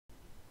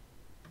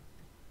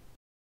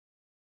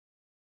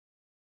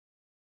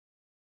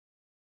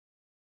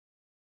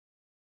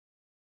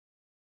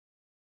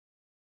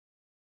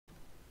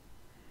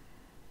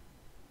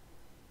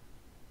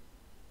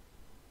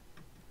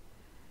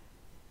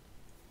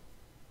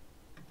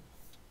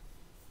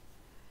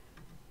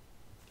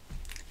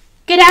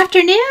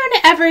afternoon,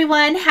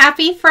 everyone.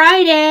 Happy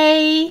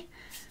Friday.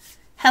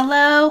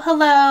 Hello,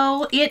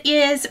 hello. It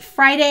is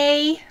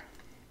Friday.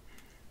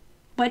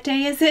 What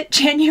day is it?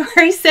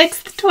 January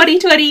 6th,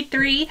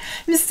 2023.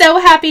 I'm so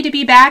happy to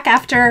be back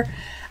after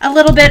a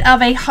little bit of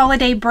a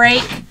holiday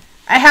break.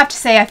 I have to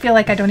say, I feel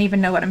like I don't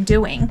even know what I'm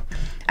doing.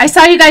 I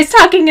saw you guys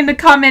talking in the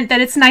comment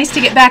that it's nice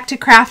to get back to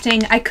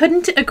crafting. I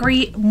couldn't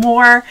agree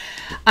more.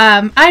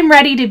 I'm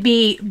ready to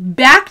be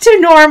back to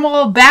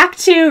normal, back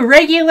to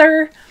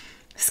regular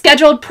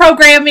scheduled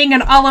programming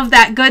and all of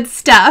that good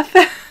stuff.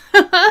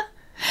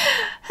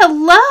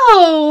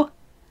 Hello.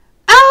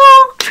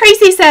 Oh,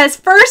 Tracy says,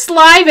 first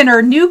live in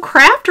her new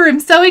craft room.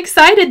 So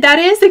excited. That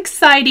is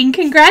exciting.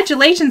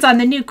 Congratulations on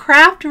the new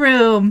craft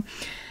room.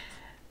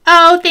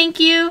 Oh, thank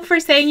you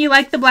for saying you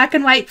like the black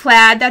and white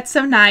plaid. That's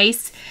so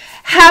nice.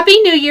 Happy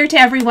New Year to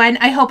everyone.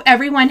 I hope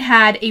everyone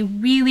had a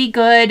really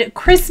good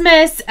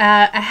Christmas,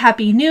 a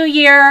Happy New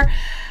Year.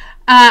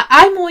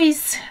 I'm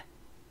always,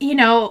 you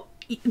know,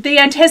 the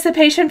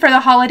anticipation for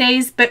the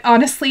holidays, but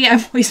honestly, I'm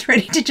always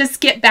ready to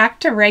just get back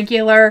to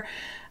regular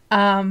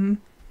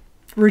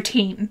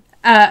routine.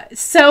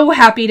 So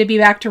happy to be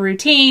back to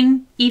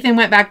routine. Ethan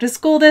went back to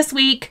school this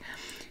week.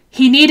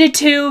 He needed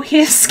to.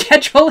 His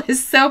schedule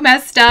is so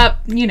messed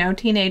up, you know,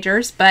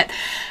 teenagers, but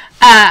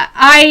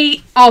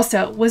I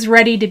also was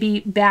ready to be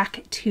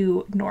back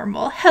to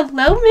normal.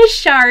 Hello, Miss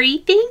Shari.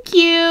 Thank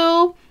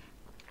you.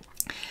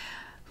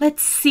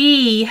 Let's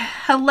see.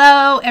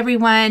 Hello,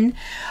 everyone.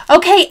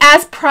 Okay,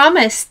 as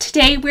promised,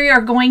 today we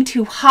are going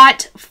to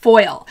hot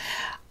foil.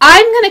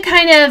 I'm going to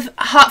kind of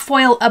hot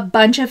foil a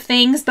bunch of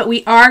things, but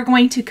we are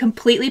going to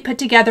completely put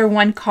together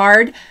one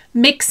card,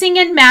 mixing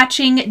and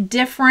matching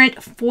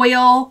different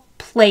foil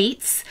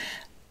plates.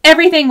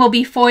 Everything will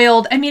be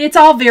foiled. I mean, it's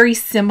all very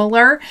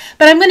similar,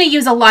 but I'm going to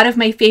use a lot of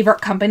my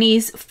favorite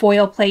companies'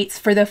 foil plates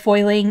for the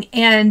foiling,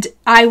 and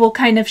I will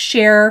kind of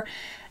share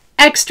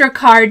extra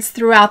cards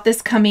throughout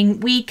this coming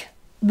week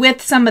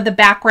with some of the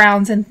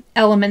backgrounds and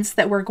elements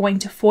that we're going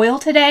to foil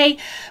today.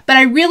 But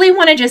I really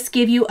want to just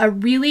give you a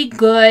really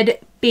good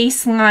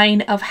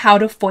baseline of how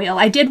to foil.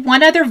 I did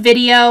one other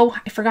video.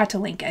 I forgot to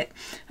link it.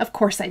 Of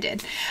course I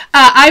did.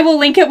 I will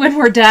link it when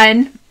we're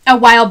done. A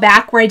while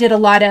back where I did a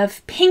lot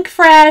of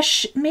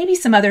PinkFresh, maybe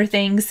some other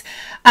things,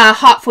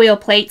 hot foil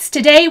plates.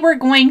 Today we're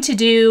going to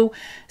do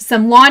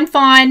some Lawn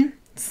Fawn,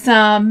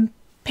 some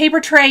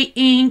Papertrey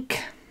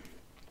ink.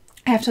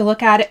 I have to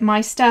look at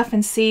my stuff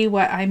and see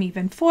what I'm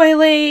even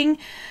foiling.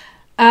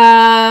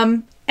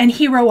 And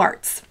Hero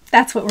Arts.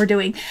 That's what we're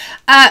doing.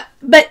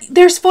 But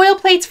there's foil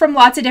plates from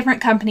lots of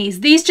different companies.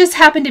 These just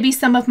happen to be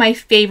some of my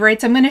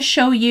favorites. I'm going to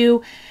show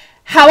you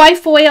how I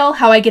foil,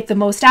 how I get the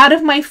most out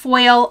of my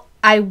foil.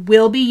 I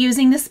will be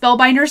using the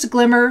Spellbinders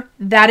Glimmer.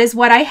 That is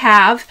what I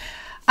have.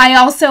 I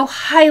also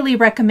highly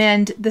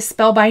recommend the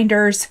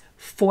Spellbinders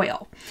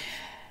foil.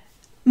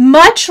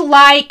 Much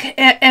like,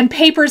 and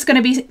paper is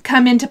going to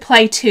come into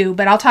play too,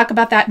 but I'll talk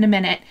about that in a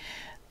minute.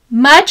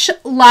 Much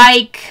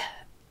like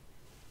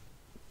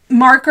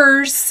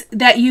markers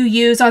that you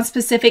use on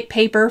specific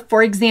paper,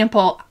 for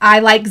example, I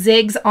like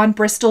Ziggs on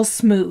Bristol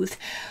Smooth,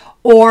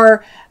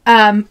 or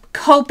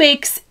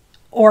Copics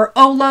or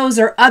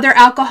Olos or other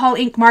alcohol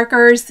ink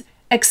markers.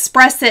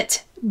 Express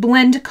It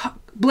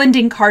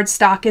blending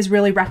cardstock is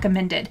really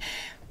recommended.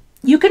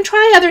 You can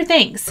try other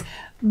things,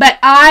 but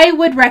I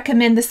would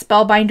recommend the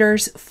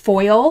Spellbinders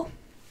foil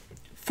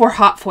for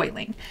hot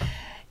foiling.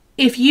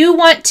 If you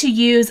want to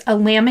use a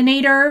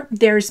laminator,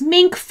 there's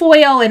mink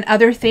foil and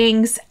other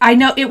things. I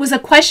know it was a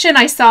question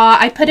I saw.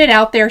 I put it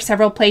out there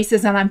several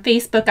places, and on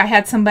Facebook I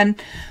had someone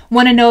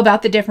want to know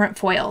about the different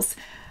foils.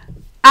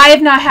 I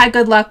have not had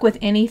good luck with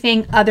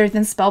anything other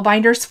than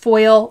Spellbinders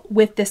foil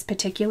with this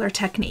particular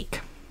technique.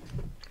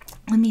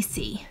 Let me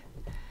see.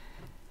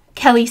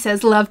 Kelly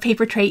says, love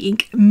Papertrey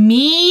ink.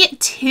 Me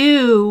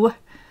too.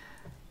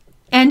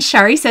 And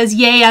Shari says,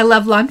 yay, I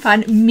love Lawn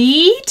Fawn.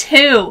 Me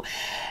too.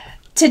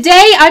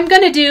 Today I'm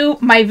going to do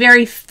my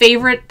very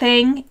favorite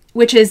thing,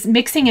 which is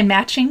mixing and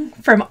matching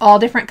from all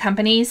different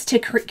companies to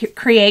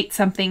create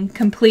something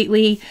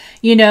completely,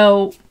 you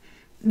know,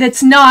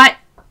 that's not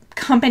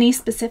company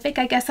specific,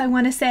 I guess I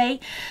want to say.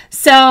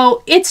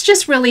 So it's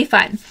just really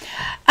fun.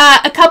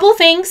 A couple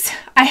things.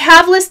 I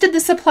have listed the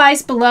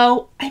supplies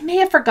below. I may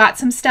have forgot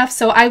some stuff,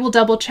 so I will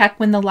double check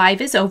when the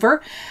live is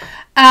over.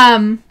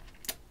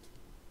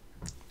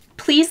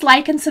 Please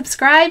like and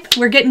subscribe.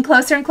 We're getting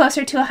closer and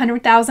closer to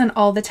 100,000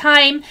 all the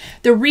time.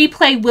 The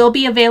replay will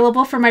be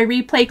available for my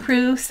replay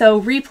crew.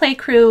 So replay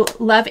crew,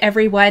 love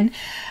everyone.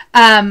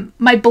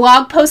 My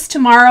blog post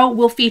tomorrow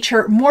will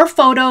feature more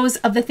photos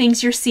of the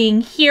things you're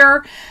seeing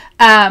here.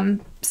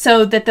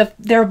 So that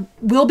there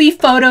will be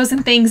photos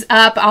and things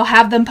up. I'll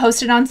have them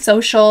posted on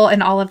social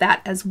and all of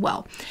that as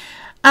well.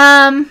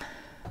 Connie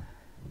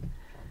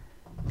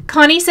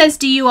says,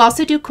 do you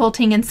also do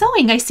quilting and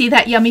sewing? I see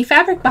that yummy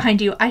fabric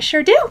behind you. I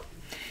sure do.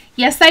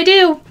 Yes, I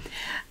do.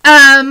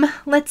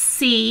 Let's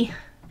see.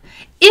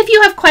 If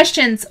you have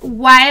questions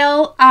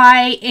while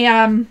I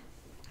am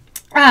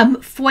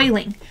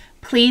foiling,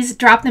 please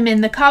drop them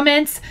in the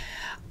comments.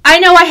 I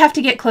know I have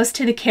to get close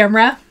to the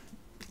camera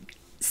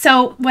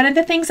So one of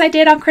the things I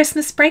did on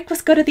Christmas break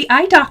was go to the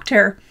eye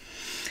doctor.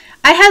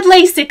 I had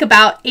LASIK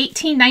about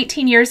 18,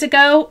 19 years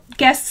ago.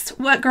 Guess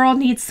what girl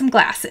needs some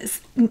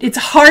glasses? It's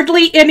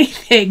hardly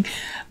anything,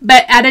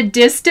 but at a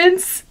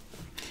distance,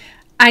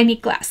 I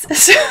need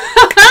glasses.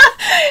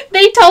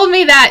 They told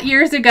me that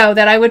years ago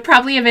that I would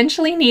probably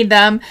eventually need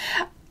them.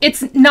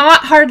 It's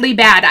not hardly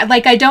bad.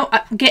 Like, I don't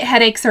get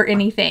headaches or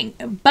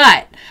anything,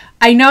 but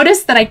I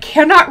noticed that I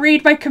cannot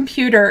read my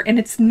computer, and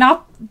it's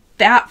not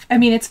that, I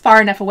mean, it's far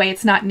enough away.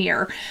 It's not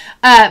near,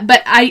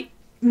 but I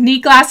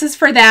need glasses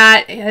for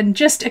that and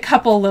just a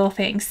couple little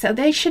things. So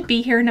they should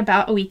be here in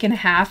about a week and a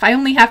half. I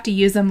only have to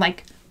use them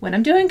like when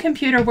I'm doing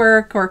computer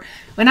work or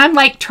when I'm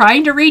like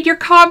trying to read your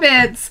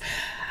comments.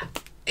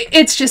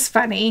 It's just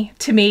funny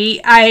to me.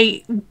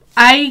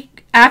 I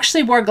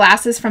actually wore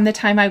glasses from the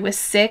time I was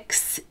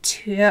 6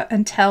 to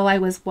until I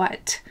was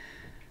what?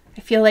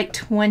 I feel like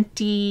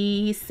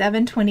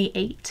 27,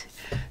 28.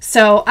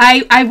 So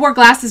I wore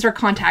glasses or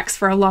contacts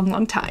for a long,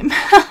 long time.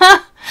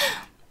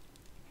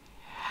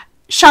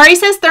 Shari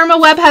says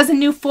ThermoWeb has a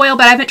new foil,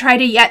 but I haven't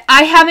tried it yet.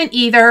 I haven't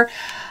either.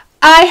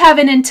 I have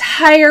an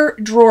entire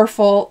drawer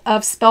full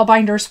of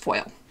Spellbinders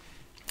foil.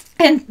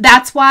 And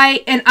that's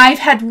why, and I've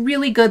had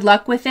really good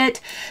luck with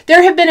it.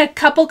 There have been a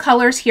couple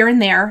colors here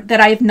and there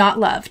that I have not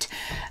loved.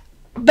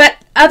 But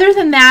other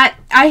than that,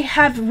 I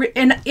have,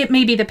 and it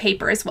may be the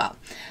paper as well.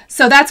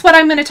 So that's what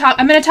I'm going to talk.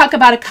 I'm going to talk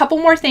about a couple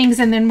more things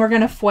and then we're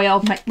going to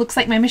foil. Looks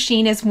like my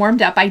machine is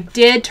warmed up. I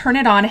did turn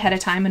it on ahead of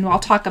time and I'll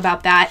talk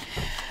about that.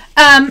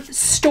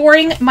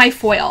 Storing my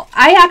foil.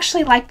 I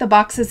actually like the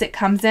boxes it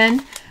comes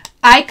in.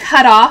 I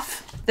cut off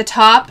the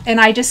top and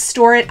I just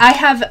store it. I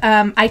have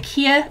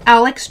IKEA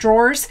Alex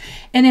drawers,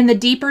 and in the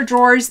deeper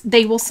drawers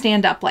they will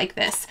stand up like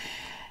this.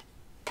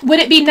 Would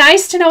it be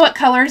nice to know what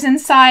color's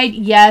inside?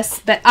 Yes,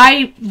 but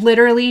I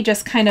literally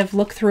just kind of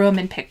look through them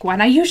and pick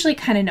one. I usually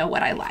kind of know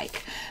what I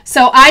like.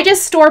 So I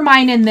just store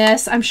mine in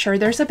this. I'm sure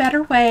there's a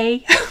better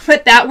way,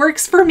 but that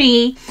works for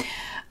me.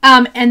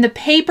 And the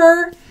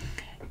paper,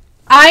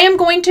 I am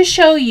going to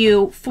show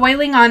you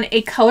foiling on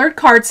a colored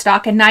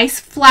cardstock, a nice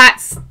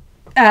flat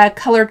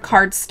colored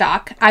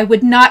cardstock. I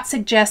would not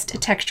suggest a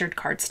textured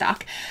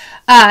cardstock,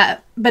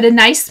 but a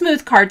nice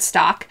smooth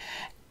cardstock.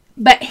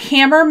 But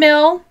hammer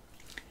mill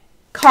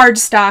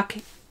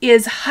cardstock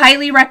is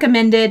highly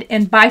recommended,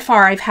 and by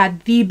far I've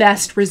had the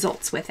best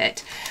results with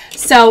it.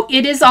 So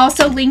it is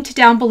also linked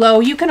down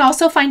below. You can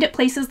also find it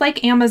places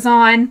like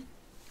Amazon,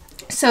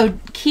 so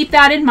keep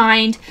that in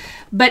mind.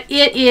 But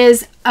it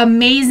is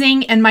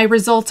amazing, and my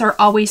results are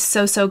always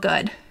so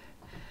good.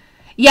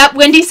 Yep,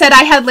 Wendy said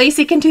I had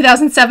LASIK in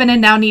 2007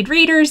 and now need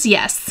readers.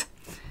 Yes.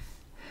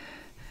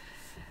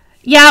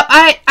 Yeah,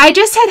 I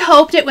just had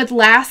hoped it would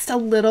last a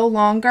little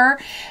longer.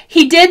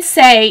 He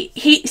said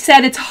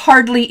it's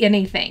hardly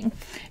anything,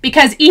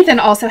 because Ethan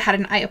also had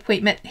an eye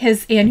appointment,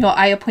 his annual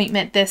eye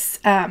appointment this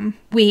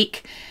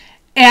week,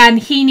 and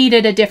he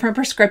needed a different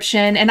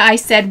prescription. And I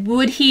said,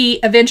 would he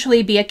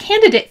eventually be a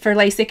candidate for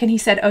LASIK? And he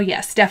said, oh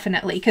yes,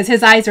 definitely, because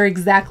his eyes are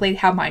exactly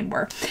how mine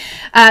were.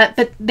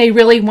 But they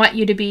really want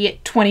you to be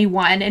at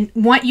 21 and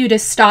want you to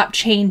stop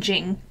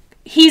changing.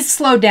 He's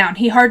slowed down.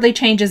 He hardly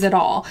changes at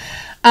all.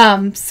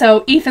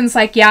 So Ethan's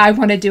like, yeah, I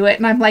want to do it.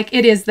 And I'm like,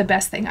 it is the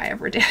best thing I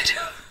ever did.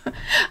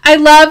 I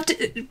loved,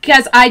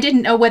 because I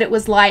didn't know what it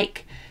was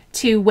like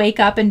to wake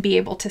up and be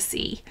able to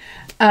see.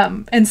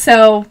 And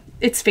so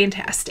it's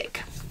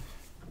fantastic.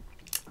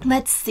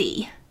 Let's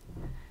see.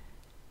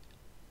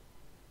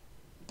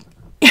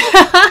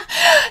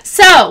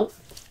 So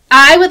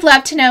I would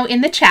love to know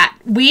in the chat.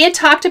 We had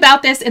talked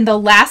about this in the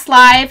last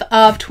live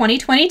of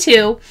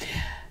 2022.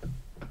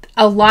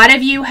 A lot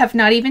of you have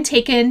not even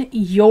taken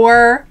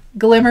your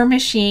Glimmer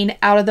machine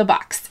out of the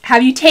box.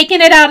 Have you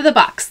taken it out of the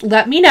box?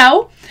 Let me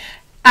know.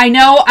 I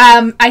know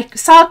I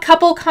saw a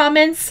couple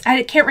comments.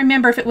 I can't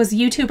remember if it was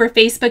YouTube or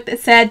Facebook that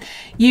said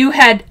you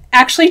had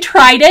actually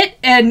tried it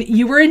and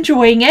you were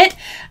enjoying it.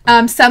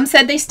 Some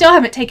said they still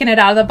haven't taken it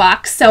out of the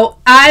box. So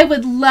I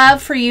would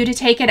love for you to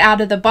take it out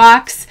of the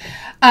box.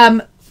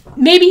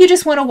 Maybe you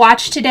just want to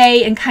watch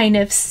today and kind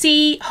of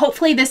see.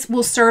 Hopefully this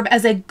will serve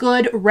as a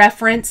good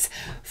reference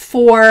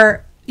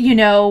for, you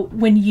know,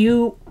 when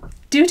you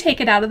do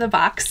take it out of the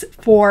box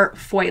for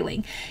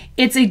foiling.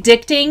 It's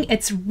addicting.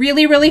 It's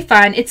really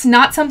fun. It's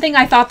not something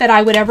I thought that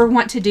I would ever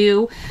want to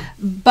do,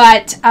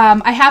 but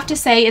I have to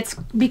say it's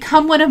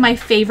become one of my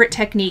favorite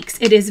techniques.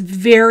 It is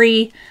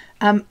very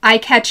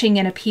eye-catching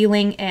and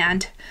appealing,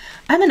 and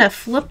I'm going to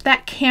flip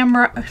that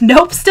camera.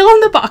 Nope, still in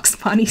the box,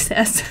 Bonnie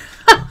says.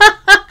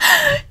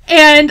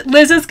 And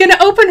Liz is going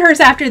to open hers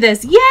after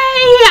this. Yay!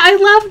 I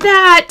love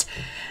that.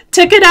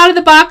 Took it out of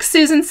the box,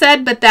 Susan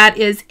said, but that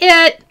is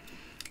it.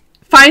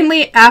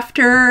 Finally,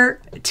 after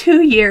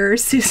 2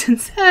 years, Susan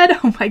said,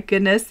 oh my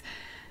goodness.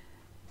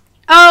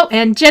 Oh,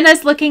 and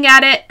Jenna's looking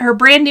at it, her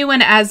brand new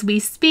one as we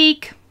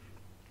speak.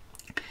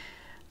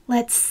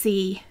 Let's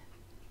see.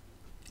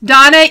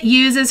 Donna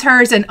uses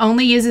hers and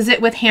only uses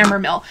it with hammer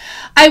mill.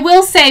 I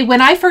will say, when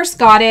I first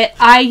got it,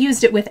 I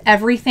used it with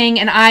everything,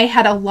 and I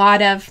had a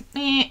lot of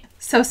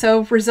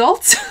so-so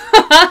results.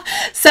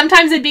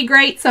 Sometimes it'd be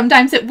great,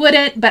 sometimes it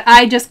wouldn't, but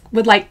I just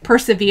would like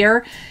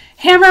persevere.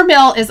 Hammer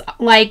mill is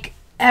like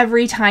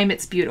every time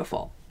it's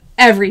beautiful.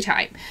 Every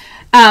time.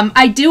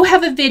 I do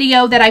have a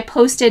video that I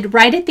posted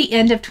right at the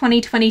end of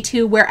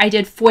 2022 where I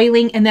did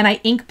foiling and then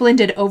I ink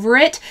blended over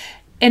it,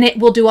 and it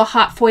will do a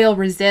hot foil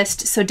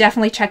resist. So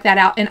definitely check that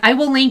out. And I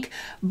will link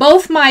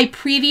both my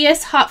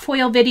previous hot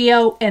foil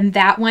video and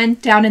that one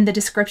down in the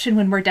description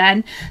when we're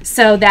done,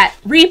 so that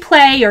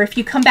replay, or if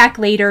you come back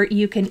later,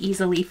 you can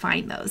easily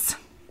find those.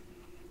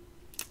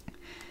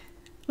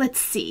 Let's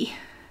see.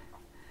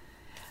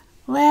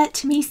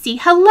 Let me see.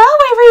 Hello,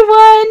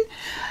 everyone.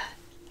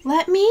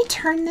 Let me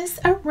turn this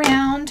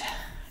around.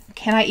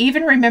 Can I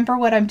even remember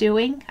what I'm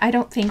doing? I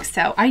don't think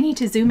so. I need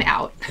to zoom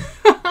out.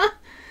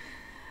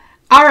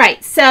 All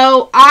right,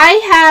 so I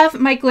have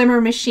my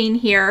Glimmer machine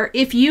here.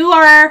 If you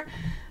are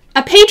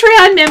a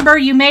Patreon member,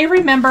 you may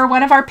remember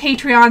one of our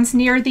Patreons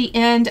near the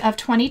end of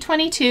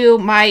 2022,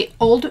 my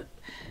old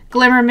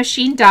Glimmer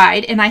machine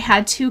died and I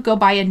had to go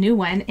buy a new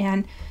one,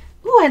 and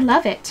ooh, I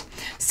love it.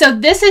 So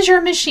this is your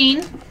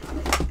machine.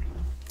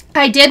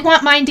 I did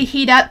want mine to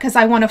heat up because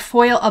I want to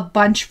foil a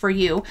bunch for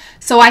you.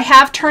 So I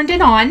have turned it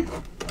on.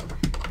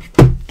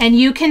 And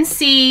you can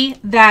see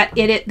that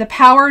the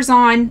power's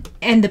on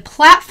and the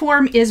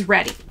platform is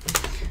ready.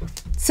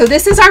 So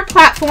this is our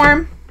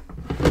platform.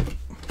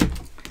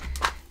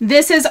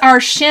 This is our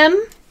shim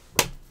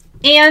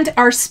and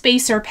our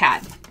spacer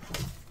pad.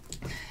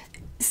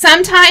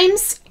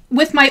 Sometimes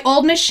with my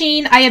old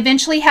machine, I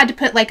eventually had to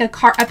put like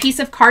a piece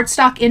of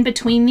cardstock in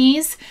between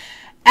these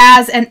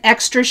as an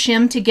extra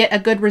shim to get a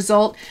good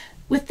result.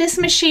 With this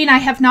machine, I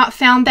have not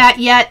found that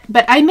yet,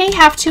 but I may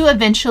have to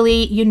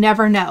eventually. You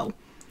never know.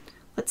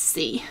 Let's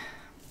see.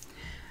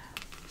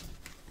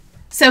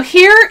 So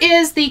here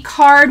is the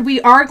card we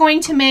are going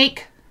to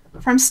make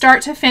from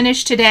start to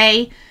finish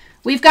today.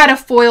 We've got a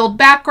foiled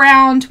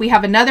background. We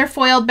have another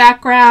foiled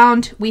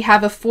background. We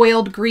have a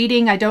foiled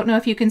greeting. I don't know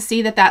if you can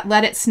see that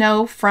Let It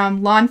Snow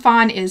from Lawn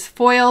Fawn is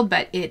foiled,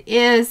 but it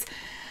is.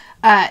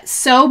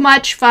 So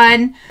much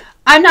fun.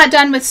 I'm not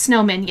done with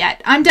snowmen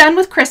yet. I'm done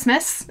with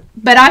Christmas,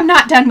 but I'm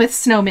not done with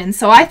snowmen.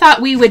 So I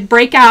thought we would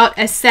break out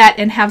a set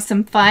and have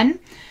some fun.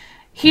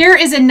 Here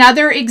is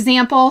another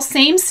example,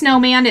 same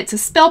snowman. It's a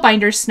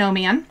Spellbinders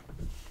snowman.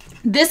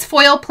 This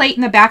foil plate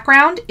in the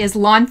background is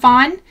Lawn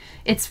Fawn.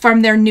 It's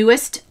from their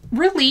newest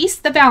release,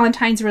 the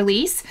Valentine's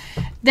release.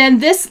 Then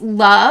this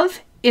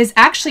love is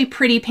actually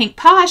Pretty Pink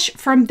Posh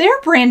from their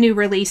brand new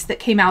release that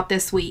came out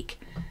this week.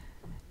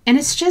 And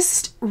it's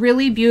just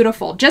really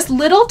beautiful. Just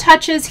little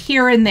touches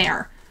here and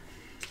there.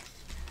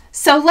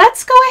 So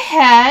let's go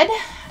ahead.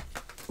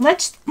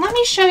 Let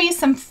me show you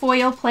some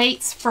foil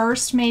plates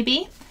first,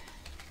 maybe.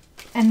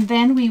 And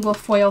then we will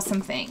foil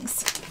some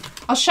things.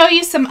 I'll show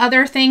you some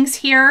other things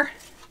here.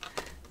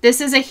 This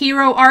is a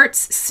Hero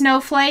Arts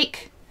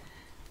snowflake.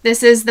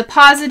 This is the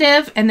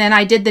positive, and then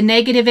I did the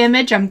negative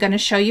image. I'm going to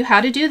show you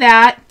how to do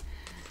that.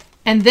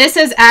 And this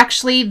is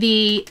actually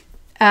the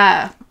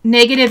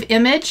negative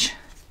image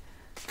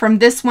from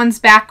this one's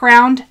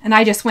background. And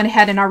I just went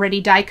ahead and already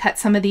die cut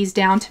some of these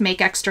down to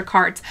make extra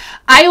cards.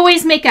 I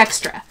always make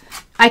extra.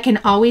 I can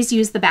always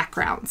use the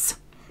backgrounds.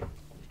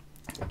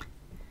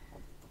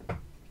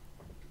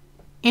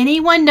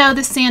 Anyone know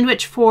the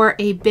sandwich for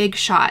a Big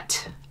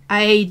Shot?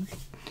 I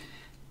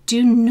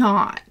do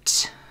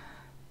not.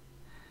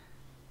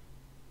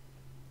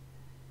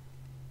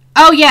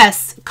 Oh,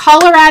 yes.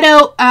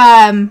 Colorado.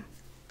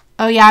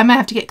 Oh, yeah, I'm going to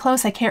have to get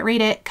close. I can't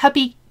read it.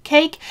 Cuppy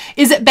Cake.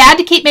 Is it bad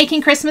to keep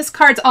making Christmas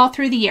cards all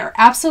through the year?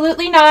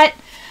 Absolutely not.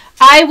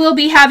 I will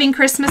be having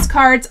Christmas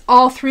cards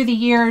all through the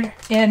year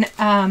in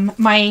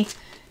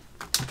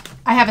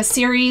I have a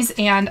series,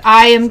 and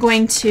I am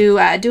going to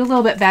do a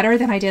little bit better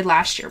than I did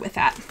last year with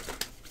that.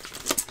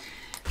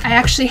 I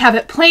actually have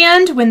it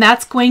planned when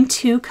that's going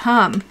to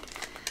come.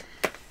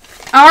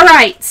 All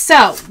right,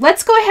 so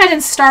let's go ahead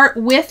and start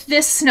with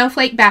this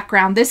snowflake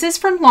background. This is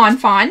from Lawn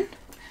Fawn.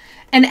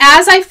 And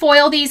as I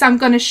foil these, I'm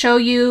going to show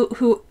you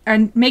who,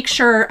 and make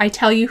sure I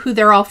tell you who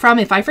they're all from.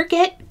 If I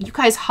forget, you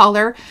guys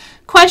holler.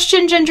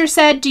 Question, Ginger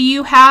said, do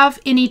you have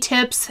any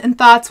tips and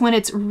thoughts when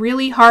it's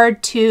really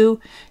hard to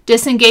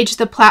disengage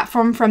the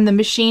platform from the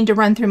machine to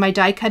run through my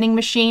die cutting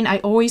machine? I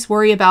always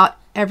worry about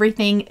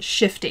everything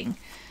shifting.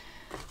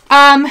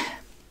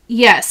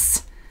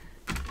 Yes.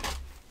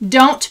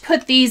 Don't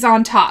put these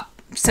on top.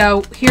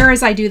 So here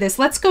as I do this,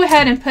 let's go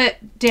ahead and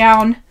put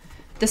down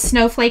the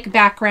snowflake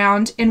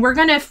background, and we're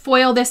going to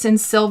foil this in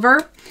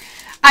silver.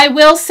 I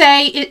will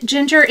say,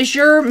 Ginger, is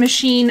your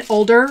machine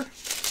older?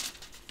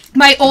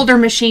 My older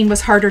machine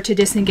was harder to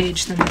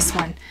disengage than this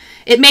one.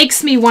 It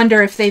makes me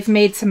wonder if they've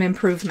made some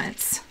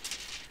improvements.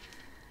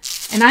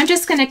 And I'm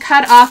just going to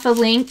cut off a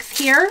length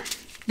here.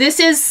 This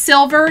is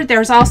silver.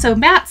 There's also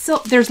matte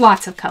silver. There's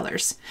lots of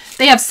colors.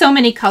 They have so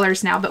many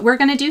colors now, but we're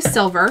going to do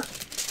silver.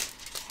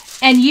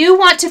 And you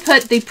want to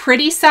put the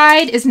pretty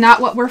side is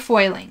not what we're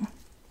foiling.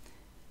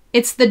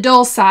 It's the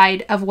dull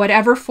side of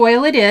whatever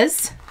foil it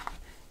is.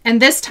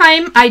 And this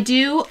time I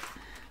do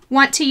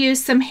want to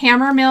use some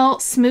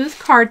Hammermill smooth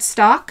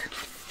cardstock.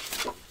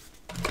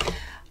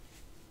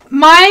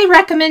 My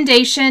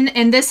recommendation,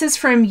 and this is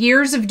from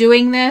years of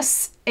doing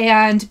this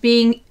and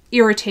being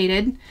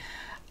irritated,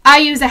 I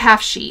use a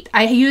half sheet.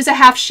 I use a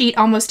half sheet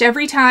almost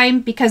every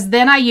time because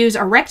then I use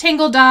a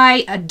rectangle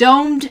die, a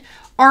domed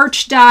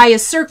arch die, a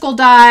circle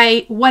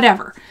die,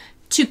 whatever,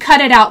 to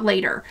cut it out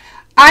later.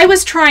 I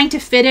was trying to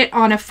fit it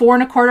on a 4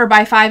 1/4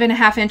 by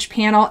 5.5 inch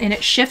panel and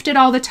it shifted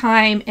all the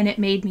time and it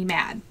made me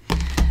mad.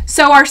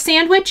 So our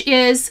sandwich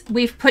is,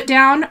 we've put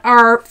down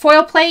our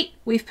foil plate,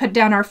 we've put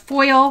down our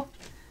foil,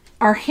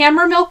 our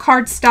Hammermill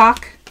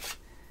cardstock,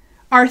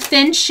 our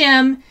thin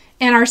shim,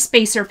 and our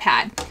spacer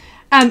pad.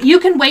 You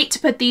can wait to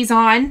put these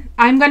on.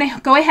 I'm going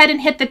to go ahead and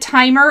hit the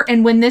timer,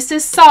 and when this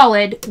is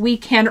solid, we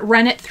can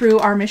run it through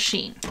our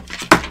machine.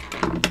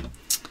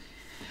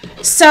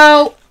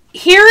 So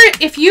here,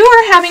 if you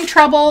are having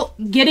trouble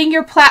getting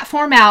your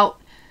platform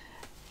out,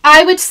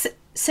 I would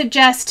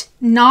suggest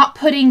not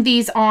putting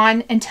these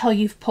on until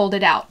you've pulled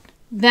it out,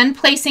 then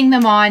placing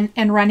them on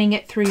and running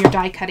it through your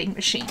die cutting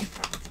machine.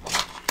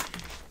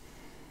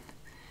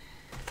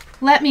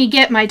 Let me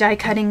get my die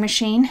cutting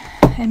machine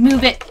and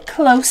move it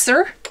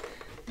closer.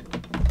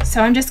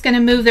 So I'm just going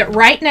to move it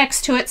right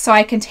next to it so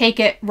I can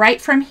take it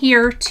right from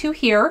here to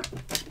here.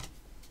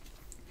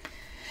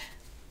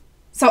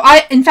 So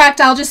in fact,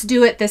 I'll just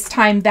do it this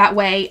time that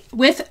way.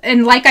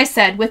 And like I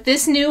said, with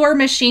this newer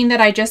machine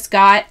that I just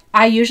got,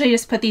 I usually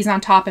just put these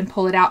on top and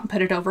pull it out and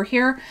put it over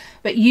here.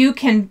 But you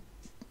can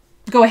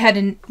go ahead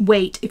and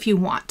wait if you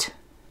want.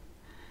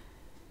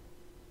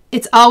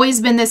 It's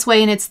always been this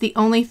way, and it's the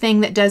only thing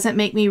that doesn't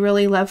make me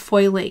really love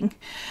foiling.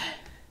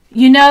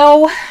 You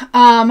know,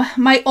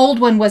 my old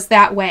one was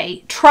that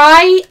way.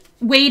 Try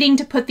waiting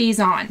to put these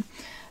on.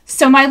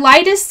 So my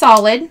light is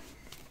solid,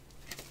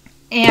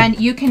 and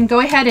you can go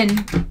ahead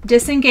and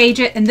disengage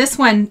it, and this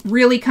one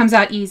really comes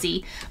out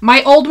easy.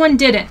 My old one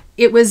didn't.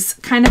 It was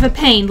kind of a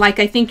pain, like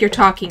I think you're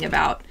talking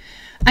about.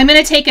 I'm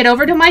going to take it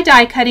over to my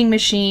die cutting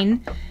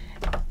machine,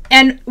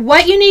 and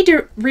what you need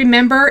to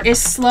remember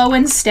is slow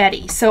and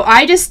steady. So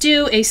I just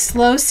do a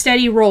slow,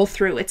 steady roll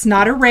through. It's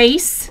not a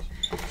race.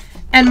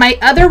 And my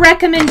other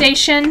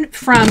recommendation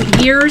from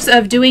years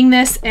of doing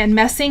this and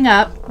messing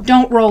up,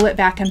 don't roll it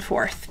back and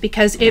forth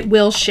because it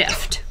will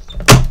shift.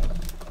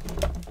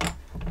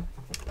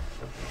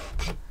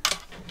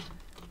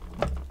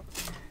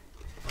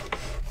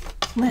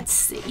 Let's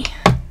see.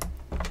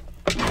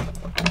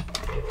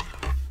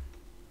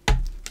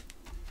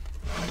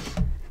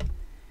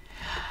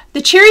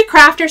 The Cherry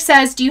Crafter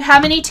says, do you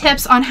have any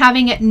tips on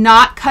having it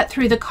not cut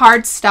through the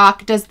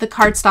cardstock? Does the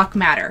cardstock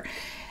matter?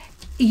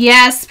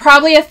 Yes,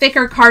 probably a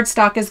thicker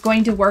cardstock is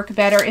going to work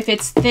better. If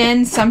it's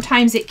thin,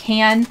 sometimes it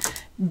can.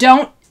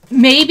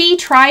 Maybe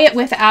try it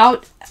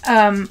without,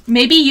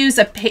 maybe use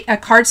a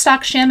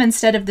cardstock shim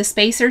instead of the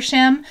spacer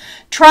shim.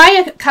 Try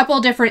a couple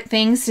different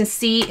things to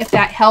see if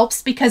that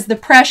helps, because the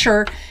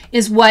pressure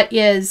is what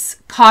is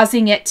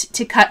causing it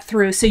to cut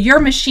through. So your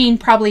machine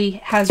probably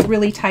has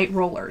really tight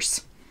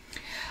rollers.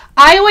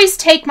 I always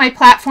take my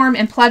platform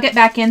and plug it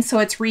back in so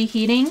it's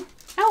reheating.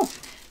 Oh,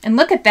 and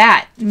look at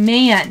that.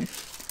 Man,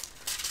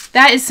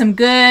 that is some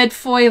good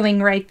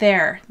foiling right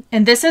there.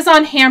 And this is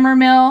on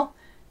Hammermill,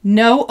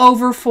 no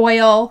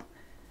overfoil.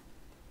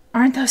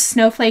 Aren't those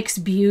snowflakes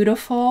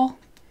beautiful?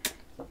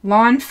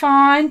 Lawn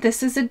Fawn,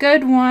 this is a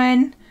good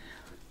one.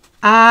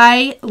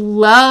 I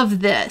love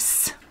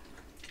this.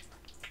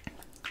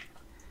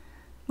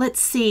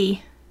 Let's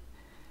see.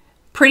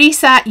 Pretty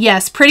side,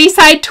 yes, pretty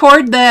side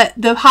toward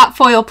the hot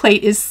foil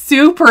plate is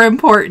super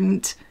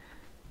important.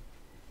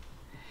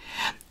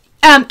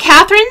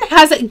 Catherine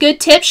has a good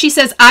tip. She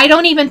says, I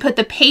don't even put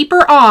the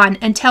paper on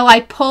until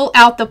I pull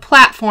out the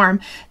platform,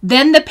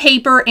 then the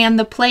paper and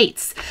the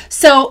plates.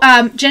 So,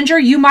 Ginger,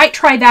 you might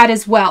try that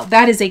as well.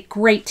 That is a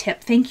great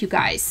tip. Thank you,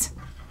 guys.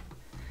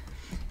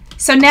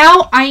 So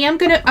now I am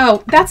going to,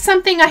 oh, that's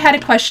something I had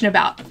a question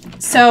about.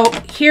 So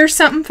here's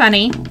something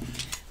funny.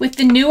 With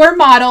the newer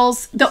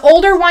models, the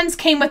older ones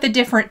came with a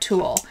different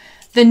tool.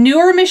 The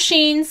newer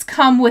machines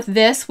come with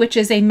this, which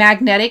is a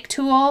magnetic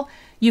tool.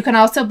 You can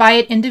also buy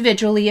it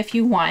individually if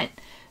you want,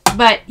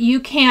 but you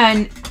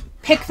can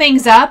pick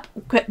things up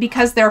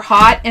because they're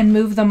hot and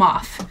move them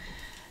off.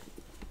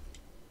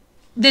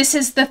 This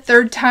is the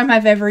third time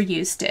I've ever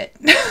used it.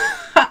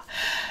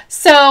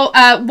 So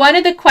one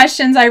of the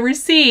questions I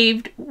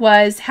received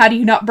was, how do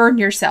you not burn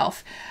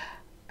yourself?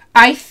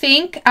 I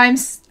think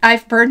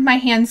I've burned my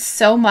hands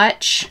so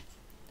much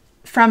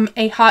from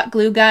a hot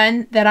glue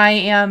gun that I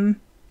am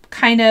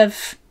kind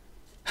of,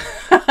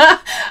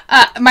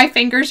 my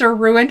fingers are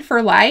ruined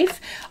for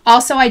life.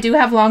 Also, I do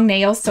have long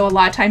nails, so a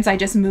lot of times I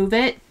just move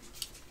it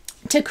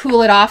to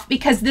cool it off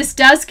because this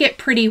does get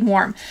pretty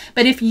warm.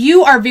 But if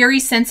you are very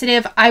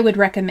sensitive, I would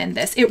recommend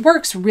this. It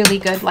works really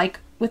good, like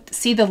with,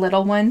 see the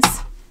little ones?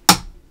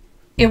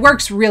 It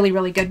works really,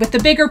 really good. With the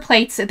bigger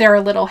plates, they're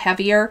a little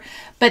heavier,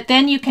 but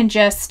then you can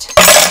just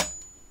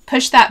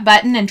push that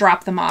button and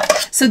drop them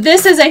off. So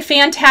this is a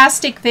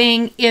fantastic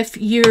thing if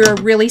you're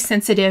really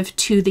sensitive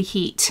to the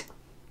heat.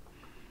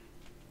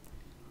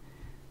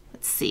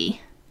 let's see.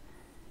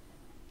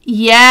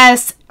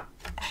 Yes.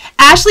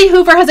 Ashley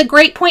Hoover has a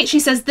great point. She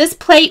says, this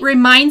plate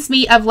reminds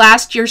me of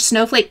last year's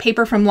snowflake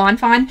paper from Lawn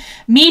Fawn.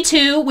 Me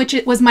too, which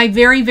it was my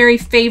very, very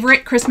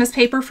favorite Christmas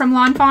paper from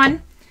Lawn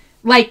Fawn.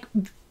 Like,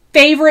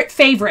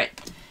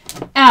 favorite.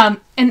 And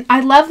I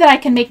love that I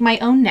can make my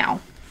own now.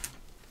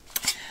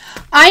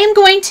 I am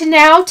going to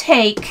now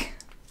take,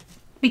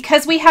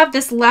 because we have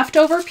this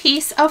leftover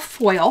piece of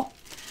foil,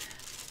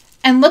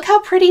 and look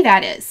how pretty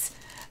that is.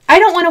 I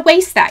don't want to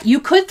waste that.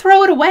 You could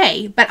throw it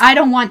away, but I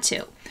don't want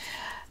to.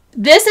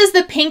 This is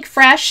the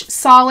PinkFresh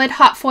solid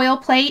hot foil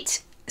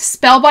plate.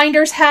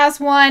 Spellbinders has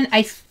one.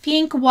 I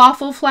think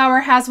Waffle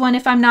Flower has one,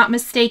 if I'm not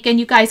mistaken.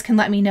 You guys can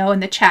let me know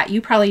in the chat.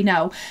 You probably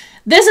know.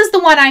 This is the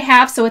one I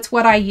have, so it's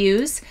what I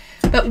use.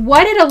 But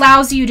what it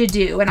allows you to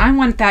do, and I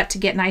want that to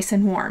get nice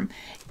and warm,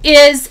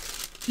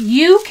 is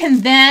you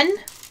can then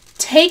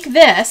take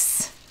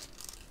this,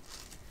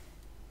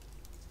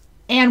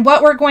 and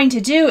what we're going to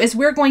do is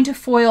we're going to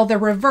foil the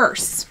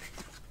reverse.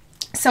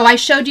 So I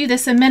showed you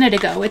this a minute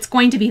ago. It's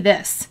going to be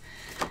this.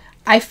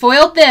 I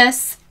foiled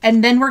this,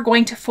 and then we're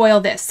going to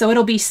foil this. So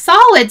it'll be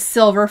solid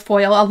silver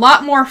foil, a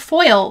lot more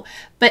foil,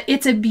 but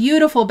it's a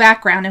beautiful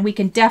background, and we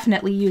can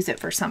definitely use it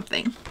for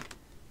something.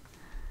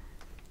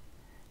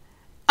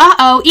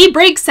 Uh-oh, E.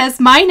 Briggs says,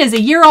 mine is a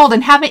year old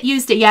and haven't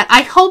used it yet.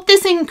 I hope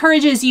this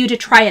encourages you to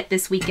try it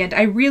this weekend.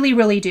 I really,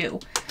 really do.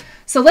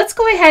 So let's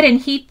go ahead and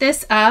heat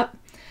this up.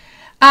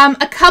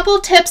 A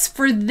couple tips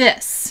for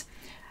this.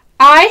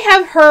 I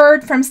have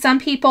heard from some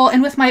people,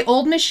 and with my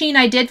old machine,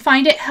 I did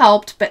find it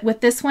helped, but with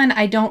this one,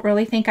 I don't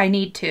really think I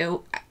need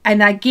to.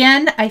 And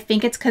again, I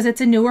think it's because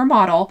it's a newer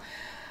model.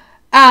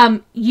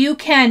 You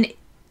can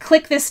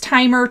click this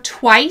timer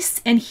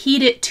twice and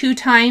heat it 2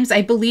 times.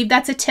 I believe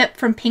that's a tip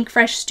from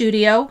PinkFresh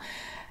Studio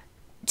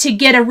to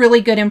get a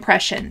really good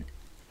impression.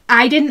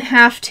 I didn't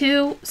have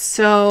to,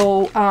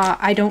 so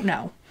I don't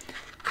know.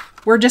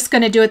 We're just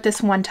going to do it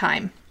this one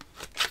time.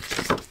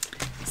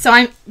 So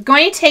I'm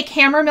going to take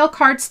hammer mill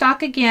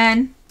cardstock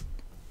again.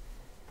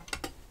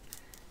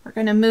 We're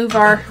going to move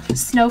our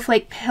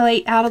snowflake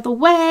plate out of the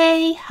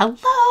way.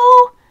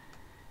 Hello.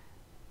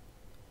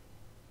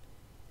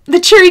 The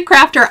Cheery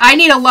Crafter, I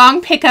need a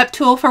long pickup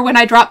tool for when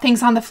I drop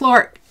things on the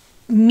floor.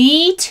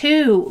 Me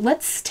too.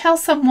 Let's tell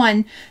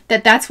someone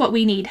that that's what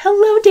we need.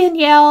 Hello,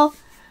 Danielle.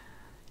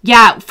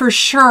 Yeah, for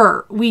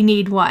sure we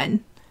need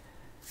one.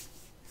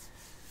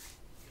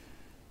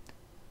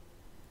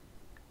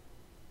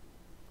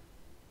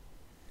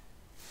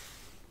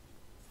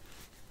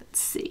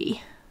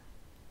 See.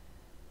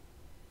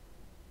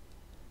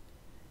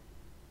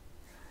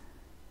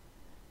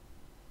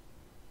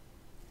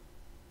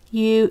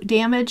 You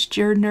damaged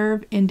your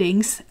nerve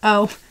endings.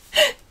 Oh,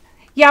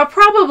 yeah,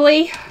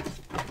 probably.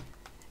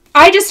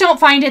 I just don't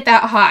find it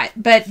that hot,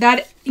 but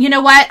that, you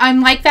know what? I'm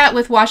like that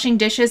with washing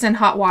dishes and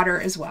hot water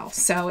as well,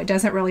 so it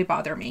doesn't really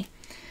bother me.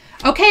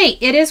 Okay,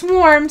 it is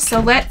warm, so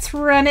let's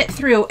run it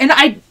through. And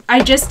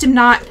I just am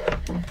not,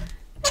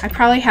 I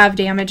probably have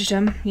damaged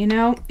them, you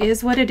know,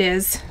 is what it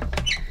is.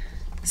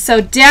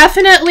 So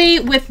definitely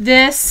with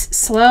this,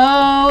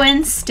 slow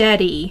and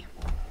steady.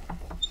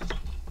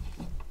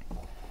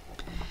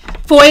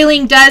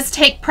 Foiling does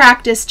take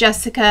practice,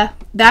 Jessica.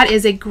 That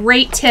is a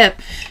great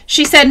tip.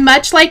 She said,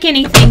 much like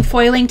anything,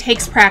 foiling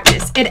takes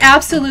practice. It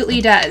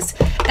absolutely does.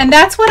 And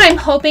that's what I'm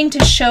hoping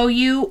to show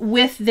you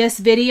with this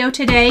video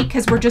today,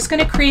 because we're just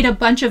going to create a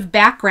bunch of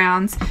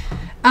backgrounds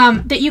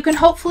that you can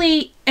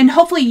hopefully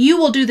you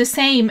will do the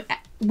same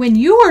when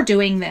you are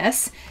doing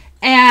this.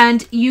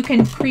 And you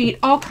can create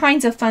all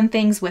kinds of fun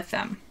things with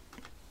them.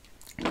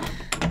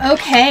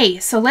 Okay,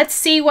 so let's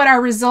see what our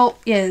result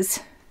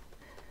is.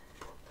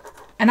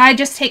 And I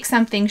just take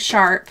something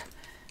sharp.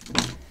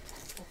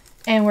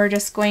 And we're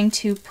just going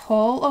to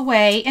pull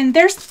away. And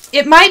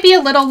it might be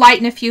a little light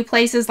in a few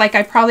places. Like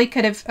I probably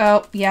could have,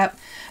 oh, yep.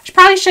 I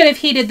probably should have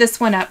heated this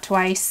one up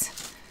twice.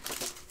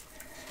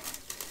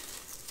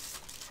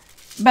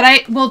 But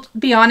I will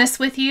be honest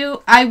with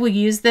you, I will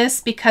use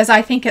this because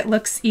I think it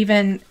looks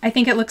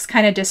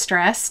kind of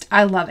distressed.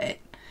 I love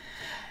it.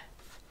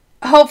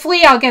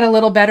 Hopefully I'll get a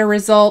little better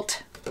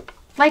result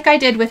like I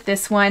did with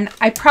this one.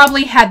 I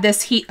probably had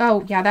this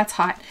oh yeah, that's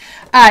hot,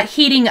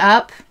 heating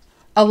up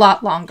a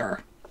lot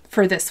longer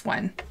for this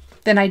one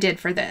than I did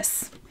for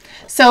this.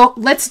 So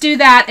let's do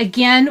that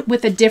again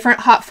with a different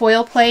hot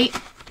foil plate.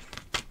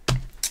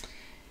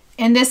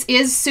 And this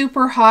is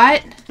super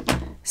hot.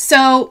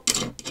 So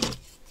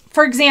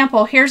for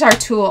example, here's our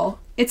tool.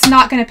 It's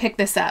not going to pick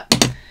this up.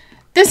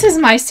 This is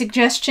my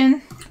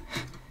suggestion.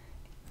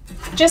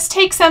 Just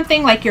take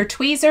something like your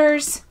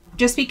tweezers.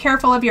 Just be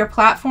careful of your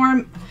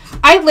platform.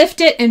 I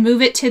lift it and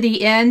move it to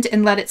the end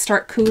and let it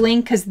start cooling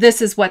because this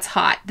is what's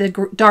hot, the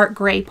dark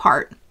gray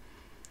part.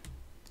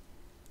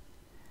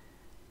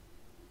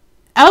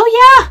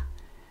 Oh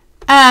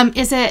yeah.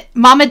 Is it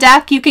Mama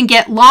Duck? You can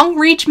get long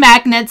reach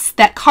magnets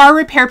that car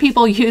repair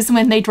people use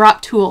when they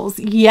drop tools.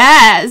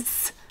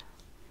 Yes.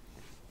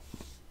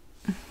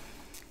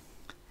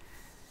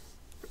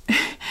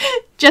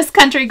 Just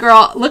Country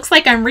Girl. Looks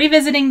like I'm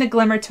revisiting the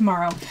Glimmer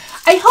tomorrow.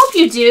 I hope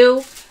you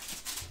do.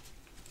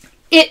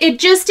 it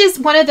just is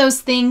one of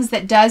those things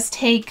that does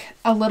take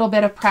a little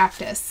bit of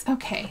practice.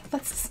 Okay,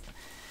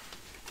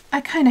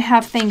 I kind of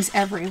have things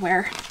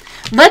everywhere.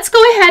 Let's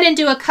go ahead and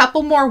do a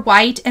couple more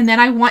white, and then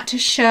I want to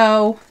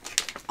show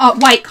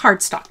white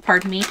cardstock,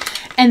 pardon me,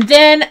 and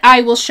then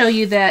I will show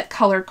you the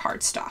colored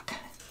cardstock.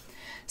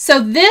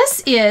 So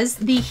this is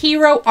the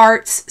Hero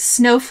Arts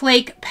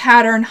Snowflake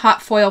Pattern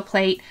Hot Foil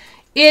Plate.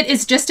 It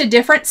is just a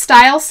different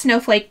style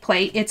snowflake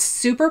plate. It's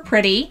super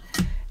pretty.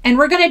 And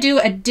we're going to do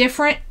a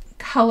different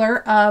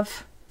color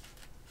of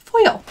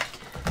foil.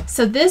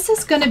 So this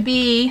is going to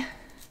be,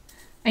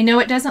 I know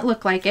it doesn't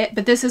look like it,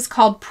 but this is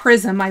called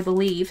Prism, I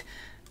believe.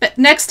 But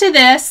next to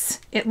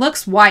this, it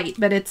looks white,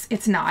 but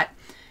it's not.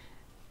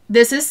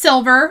 This is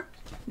silver,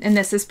 and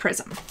this is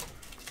Prism.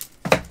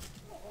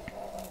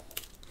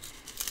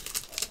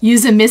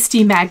 Use a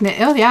Misty magnet.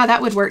 Oh yeah,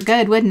 that would work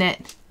good, wouldn't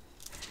it?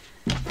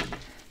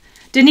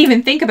 Didn't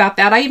even think about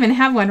that. I even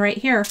have one right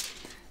here.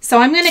 So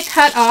I'm going to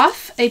cut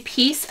off a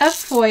piece of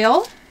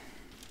foil.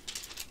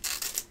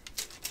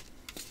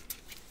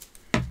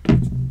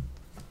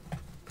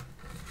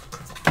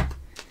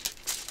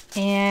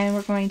 And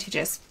we're going to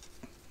just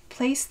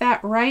place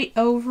that right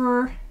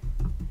over.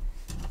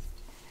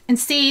 And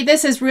see,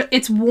 this is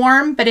it's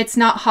warm, but it's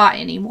not hot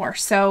anymore.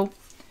 So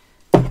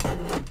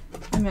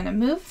I'm going to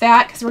move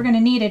that because we're going to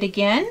need it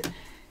again.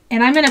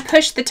 And I'm going to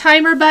push the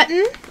timer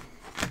button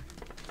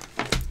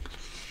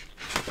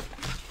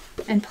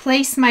and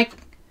place my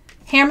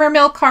hammer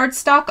mill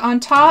cardstock on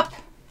top.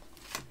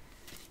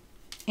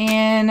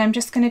 And I'm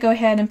just going to go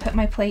ahead and put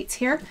my plates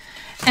here.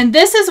 And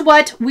this is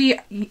what we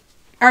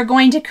are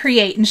going to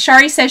create. And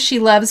Shari says she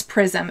loves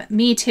Prism.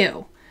 Me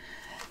too.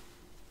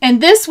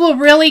 And this will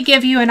really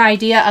give you an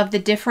idea of the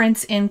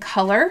difference in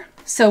color.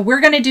 So we're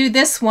going to do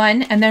this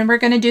one, and then we're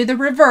going to do the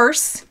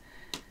reverse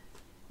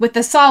with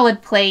the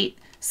solid plate.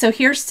 So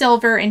here's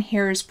silver and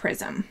here's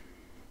Prism.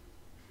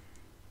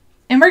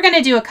 And we're going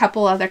to do a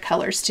couple other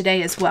colors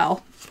today as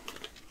well.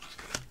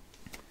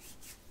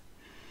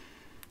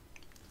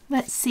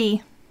 Let's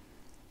see.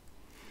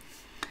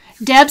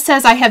 Deb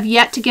says, I have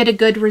yet to get a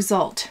good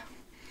result.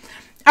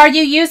 Are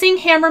you using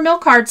hammer mill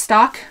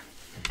cardstock?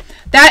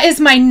 That is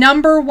my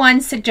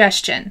 #1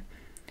 suggestion.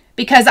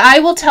 Because I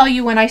will tell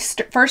you, when I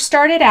first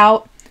started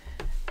out,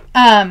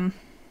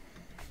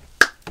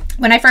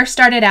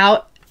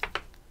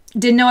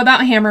 didn't know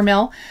about hammer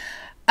mill.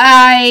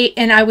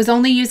 I was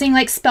only using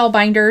like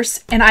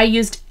Spellbinders, and I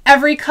used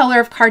every color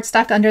of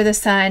cardstock under the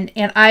sun,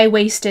 and I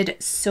wasted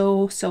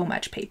so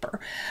much paper.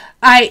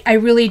 I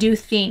really do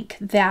think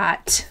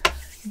that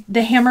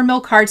the hammer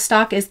mill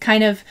cardstock is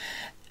kind of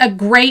a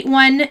great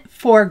one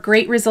for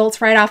great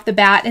results right off the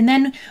bat. And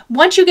then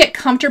once you get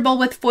comfortable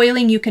with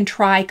foiling, you can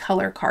try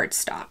color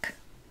cardstock.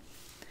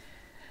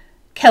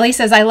 Kelly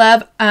says, I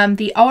love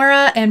the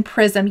Aura and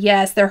Prism.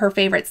 Yes, they're her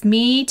favorites.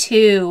 Me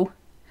too.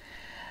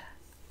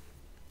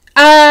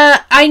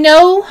 I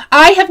know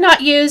I have not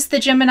used the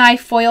Gemini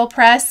foil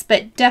press,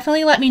 but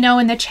definitely let me know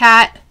in the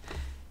chat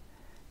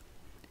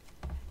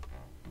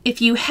if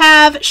you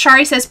have.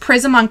 Shari says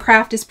Prism on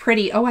craft is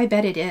pretty. Oh, I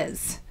bet it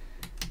is.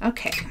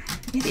 Okay,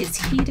 it is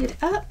heated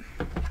up.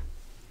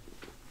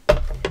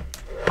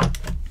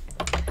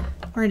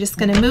 We're just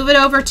going to move it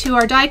over to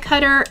our die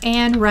cutter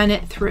and run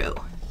it through.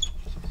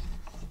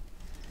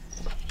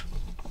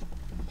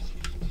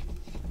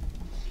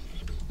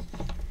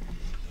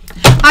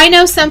 I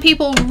know some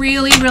people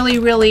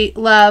really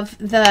love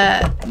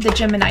the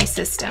Gemini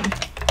system.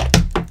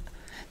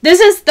 This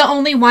is the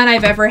only one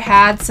I've ever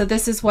had, so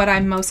this is what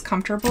I'm most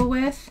comfortable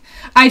with.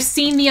 I've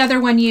seen the other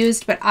one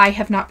used, but I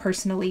have not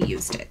personally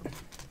used it.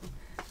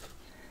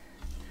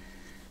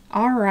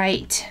 All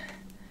right.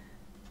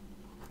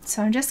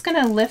 So I'm just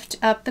going to lift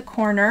up the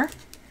corner.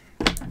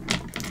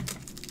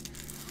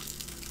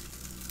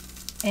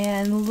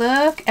 And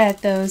look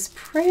at those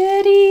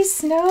pretty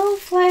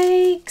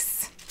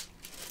snowflakes.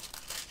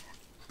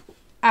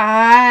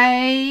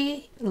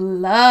 I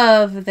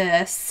love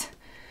this.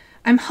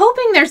 I'm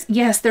hoping there's,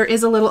 yes, there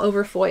is a little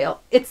overfoil.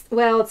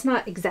 Well, it's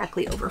not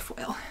exactly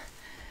overfoil.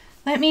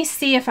 Let me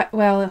see if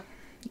well,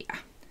 yeah.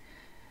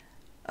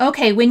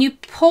 Okay, when you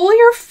pull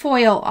your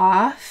foil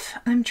off,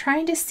 I'm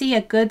trying to see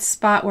a good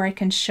spot where I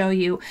can show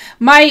you.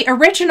 My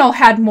original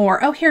had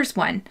more. Oh, here's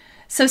one.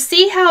 So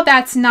see how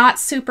that's not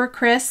super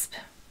crisp?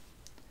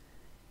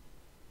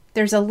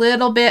 There's a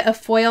little bit of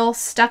foil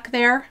stuck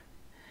there.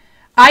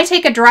 I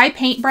take a dry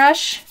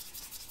paintbrush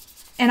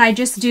and I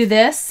just do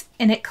this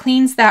and it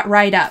cleans that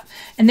right up.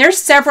 And there's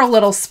several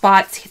little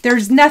spots.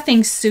 There's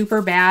nothing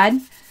super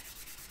bad,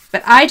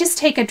 but I just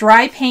take a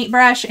dry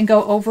paintbrush and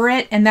go over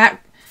it, and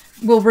that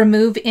will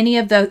remove any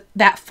of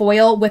that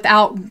foil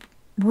without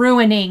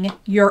ruining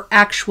your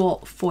actual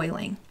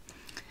foiling.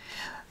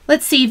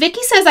 Let's see.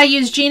 Vicky says, I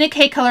use Gina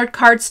K colored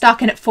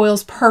cardstock and it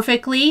foils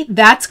perfectly.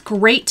 That's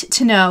great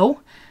to know.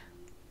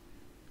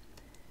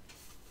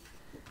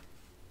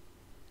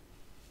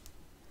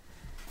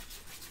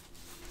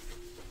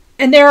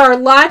 And there are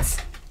lots,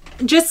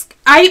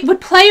 I would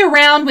play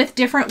around with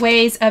different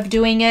ways of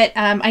doing it.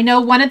 I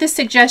know one of the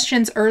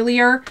suggestions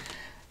earlier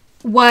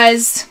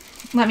was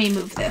let me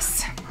move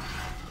this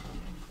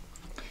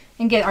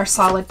and get our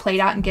solid plate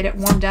out and get it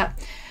warmed up.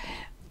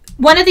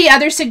 One of the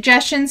other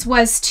suggestions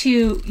was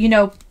to, you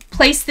know,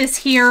 place this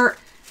here,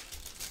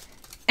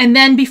 and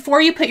then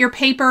before you put your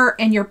paper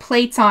and your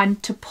plates on,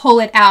 to pull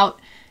it out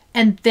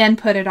and then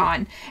put it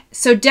on.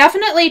 So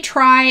definitely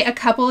try a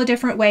couple of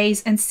different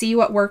ways and see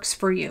what works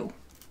for you.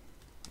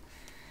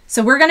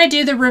 So we're going to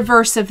do the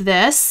reverse of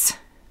this.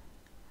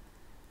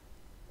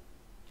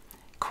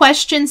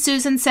 Question,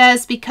 Susan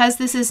says, because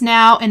this is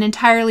now an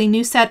entirely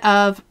new set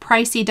of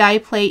pricey die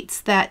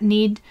plates that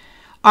need,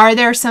 are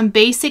there some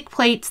basic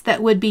plates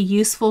that would be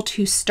useful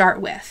to start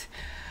with?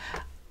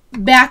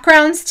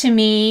 Backgrounds to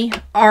me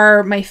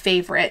are my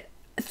favorite.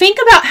 Think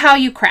about how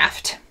you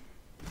craft.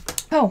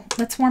 Oh,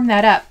 let's warm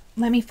that up.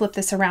 Let me flip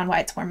this around while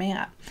it's warming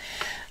up.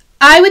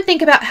 I would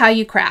think about how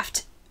you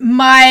craft.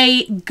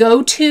 My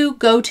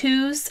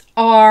go-tos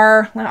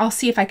are, I'll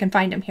see if I can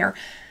find them here.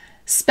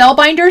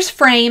 Spellbinders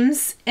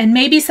frames, and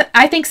maybe some,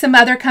 I think some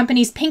other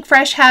companies,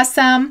 PinkFresh has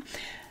some,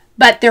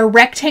 but they're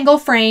rectangle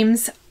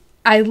frames.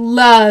 I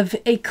love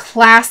a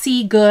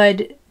classy,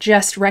 good,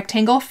 just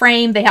rectangle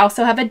frame. They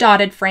also have a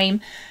dotted frame.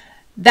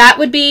 That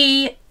would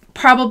be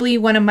probably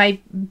one of my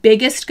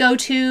biggest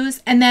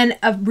go-tos, and then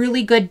a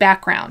really good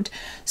background.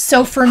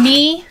 So for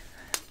me,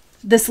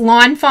 this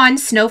Lawn Fawn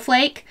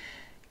Snowflake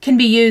can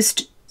be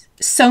used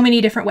so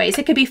many different ways.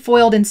 It could be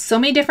foiled in so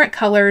many different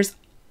colors,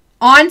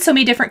 on so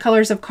many different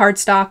colors of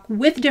cardstock,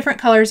 with different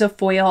colors of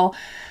foil.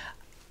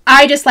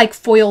 I just like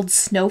foiled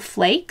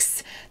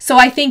snowflakes, so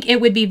I think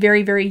it would be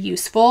very, very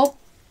useful.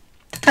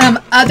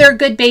 Other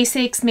good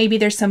basics, maybe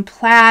there's some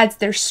plaids,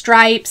 there's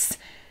stripes,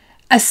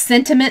 a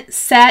sentiment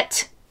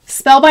set.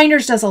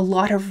 Spellbinders does a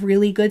lot of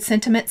really good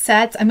sentiment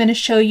sets. I'm going to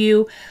show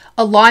you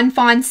a Lawn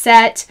Fawn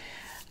set.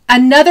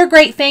 Another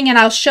great thing, and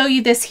I'll show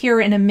you this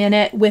here in a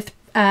minute with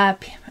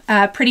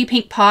Pretty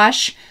Pink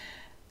Posh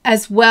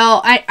as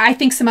well. I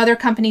think some other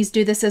companies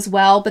do this as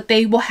well, but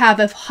they will have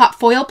a hot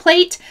foil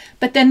plate,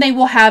 but then they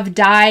will have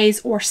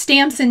dies or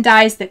stamps and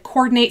dies that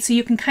coordinate, so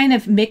you can kind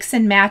of mix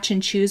and match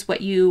and choose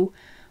what you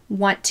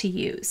want to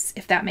use,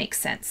 if that makes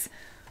sense.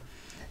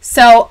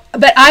 So,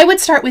 but I would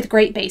start with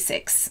great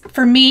basics.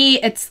 For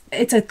me, it's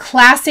a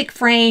classic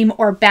frame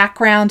or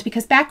background,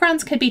 because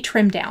backgrounds could be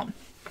trimmed down.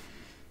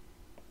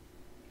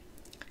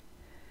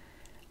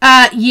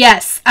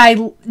 Yes,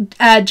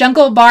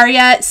 Jungle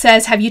Baria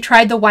says, have you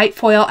tried the white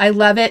foil? I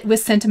love it with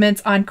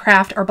sentiments on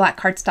craft or black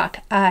cardstock.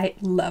 I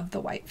love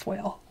the white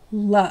foil.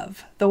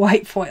 Love the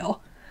white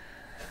foil.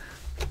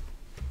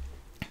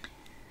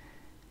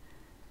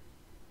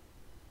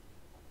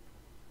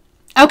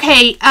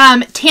 Okay,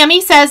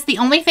 Tammy says the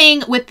only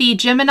thing with the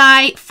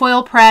Gemini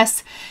foil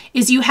press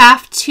is you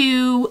have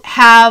to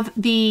have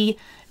the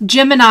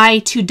Gemini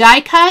to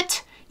die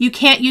cut. You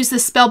can't use the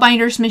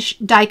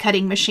Spellbinders die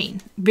cutting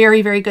machine.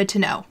 Very, very good to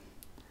know.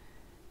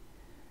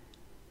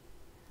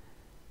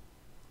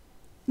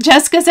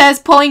 Jessica says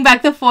pulling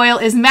back the foil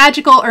is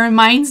magical. It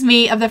reminds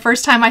me of the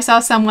first time I saw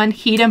someone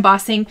heat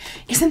embossing.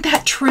 Isn't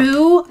that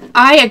true?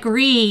 I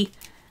agree.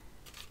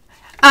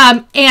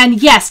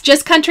 And yes,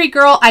 Just Country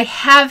Girl, I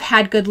have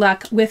had good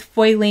luck with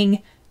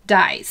foiling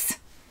dies.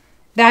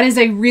 That is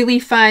a really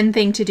fun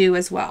thing to do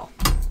as well.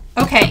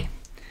 Okay,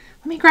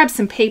 let me grab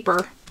some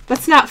paper.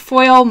 Let's not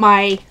foil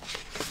my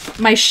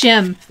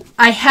shim.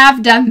 I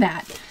have done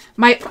that.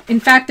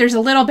 In fact, there's a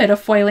little bit of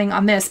foiling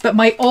on this, but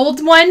my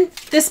old one,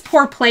 this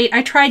poor plate,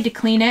 I tried to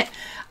clean it.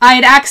 I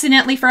had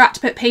accidentally forgot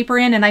to put paper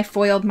in, and I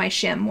foiled my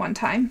shim one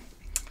time.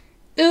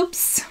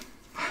 Oops.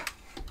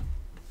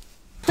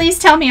 Please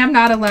tell me I'm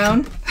not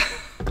alone.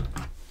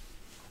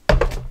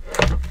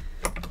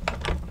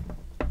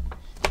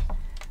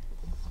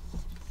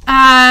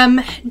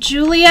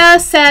 Julia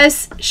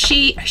says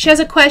she has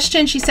a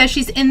question. She says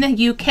she's in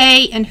the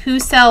UK and who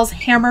sells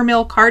hammer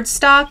mill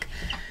cardstock.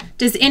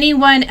 Does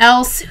anyone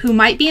else who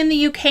might be in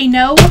the UK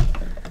know?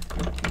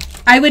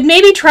 I would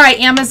maybe try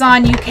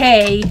Amazon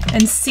UK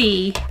and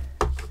see.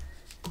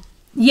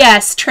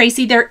 Yes,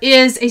 Tracy, there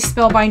is a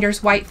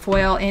Spellbinders white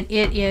foil and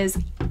it is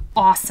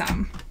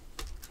awesome.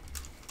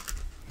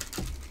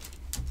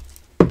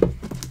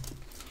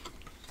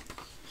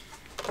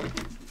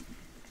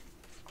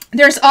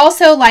 There's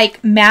also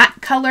like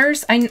matte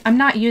colors. I'm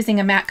not using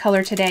a matte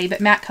color today, but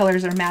matte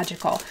colors are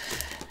magical.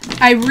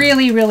 I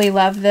really, really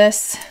love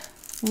this.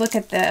 Look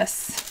at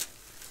this.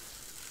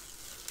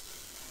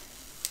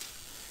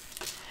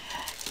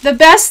 The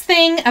best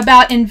thing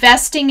about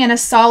investing in a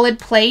solid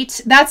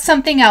plate, that's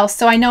something else.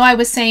 So I know I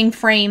was saying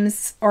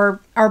frames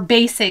or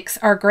basics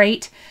are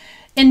great.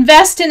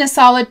 Invest in a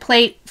solid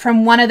plate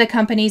from one of the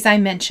companies I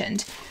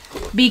mentioned,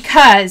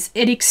 because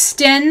it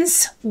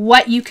extends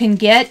what you can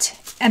get.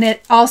 And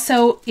it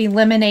also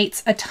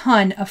eliminates a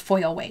ton of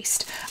foil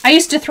waste. I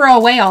used to throw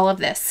away all of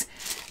this.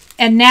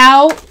 And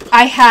now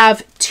I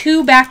have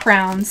 2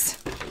 backgrounds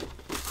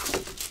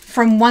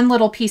from one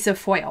little piece of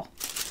foil.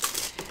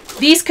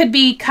 These could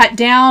be cut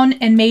down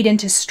and made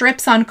into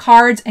strips on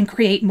cards and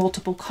create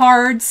multiple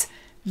cards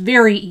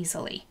very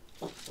easily.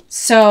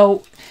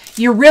 So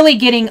you're really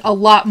getting a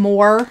lot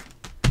more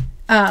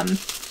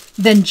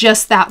than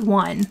just that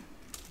one.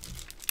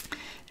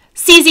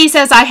 CZ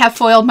says, I have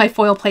foiled my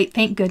foil plate.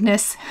 Thank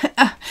goodness.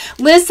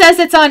 Liz says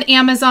it's on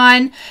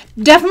Amazon.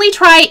 Definitely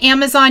try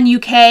Amazon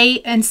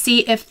UK and see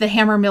if the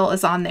hammer mill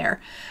is on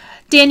there.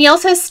 Danielle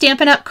says,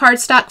 Stampin' Up!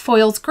 Cardstock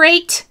foil's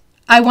great.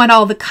 I want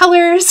all the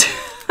colors.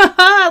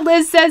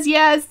 Liz says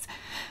yes.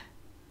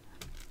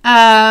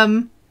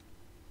 Can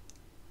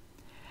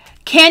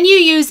you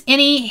use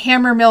any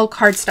hammer mill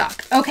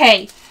cardstock?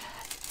 Okay.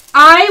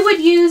 I would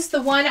use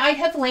the one I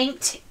have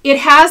linked. It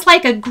has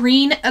like a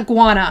green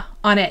iguana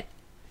on it.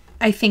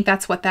 I think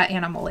that's what that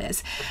animal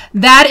is.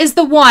 That is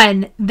the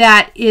one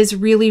that is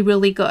really,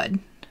 really good.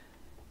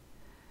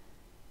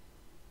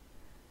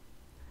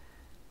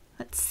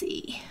 Let's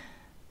see.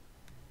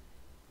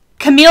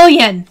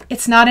 Chameleon.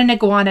 It's not an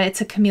iguana,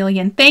 it's a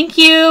chameleon. Thank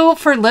you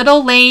for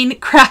Little Lane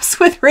Crafts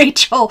with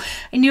Rachel.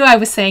 I knew I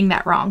was saying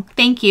that wrong.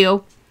 Thank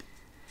you.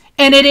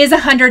 And it is a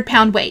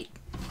 100-pound weight.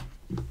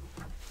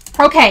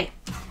 Okay.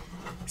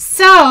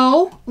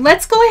 So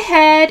let's go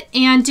ahead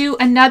and do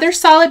another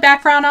solid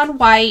background on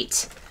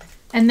white.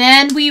 And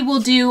then we will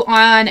do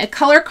on a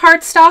color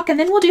cardstock, and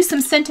then we'll do some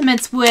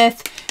sentiments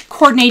with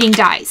coordinating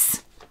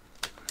dies.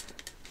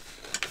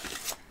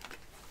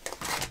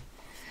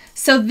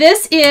 So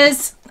this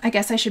is, I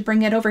guess I should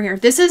bring it over here.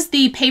 This is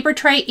the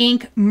Papertrey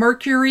Ink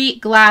Mercury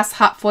Glass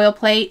Hot Foil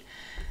Plate.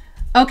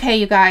 Okay,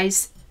 you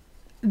guys,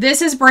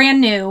 this is brand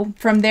new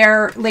from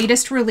their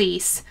latest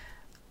release.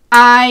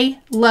 I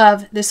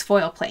love this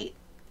foil plate.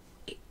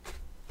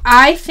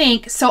 I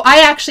think, so I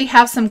actually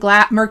have some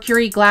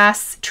Mercury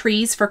glass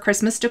trees for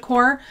Christmas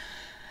decor.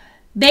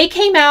 They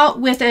came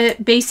out with a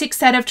basic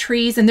set of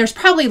trees, and there's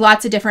probably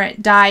lots of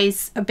different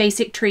dies of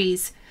basic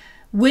trees.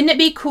 Wouldn't it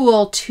be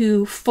cool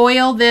to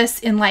foil this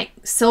in like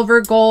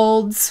silver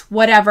golds,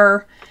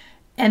 whatever,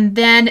 and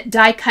then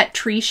die cut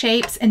tree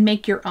shapes and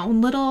make your own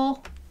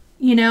little,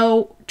 you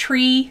know,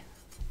 tree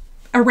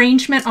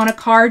arrangement on a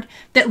card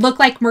that look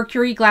like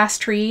Mercury glass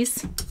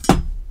trees?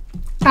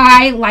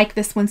 I like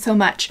this one so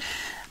much.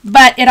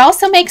 But it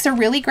also makes a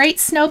really great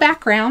snow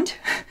background.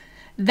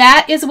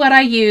 That is what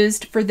I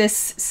used for this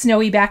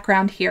snowy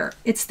background here.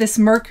 It's this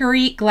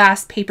Mercury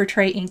Glass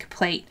Papertrey ink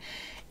plate.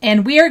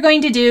 And we are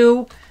going to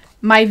do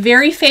my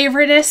very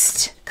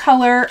favoriteest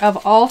color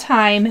of all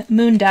time,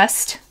 Moon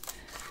Dust,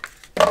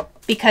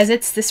 because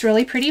it's this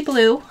really pretty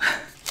blue.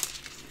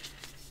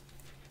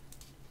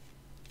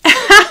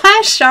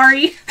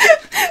 Shari,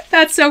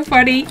 that's so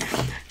funny.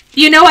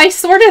 You know, I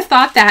sort of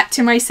thought that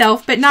to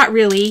myself, but not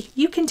really.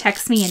 You can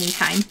text me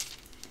anytime.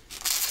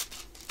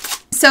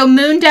 So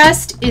Moon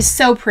Dust is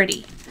so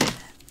pretty.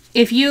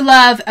 If you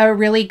love a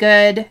really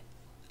good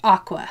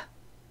aqua,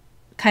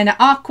 kind of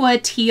aqua,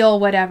 teal,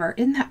 whatever.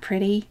 Isn't that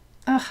pretty?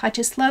 Oh, I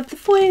just love the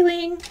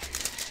foiling.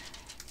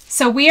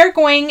 So we are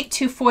going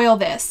to foil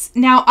this.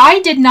 Now,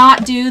 I did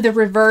not do the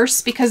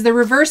reverse because the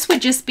reverse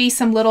would just be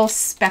some little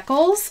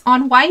speckles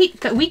on white,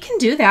 but we can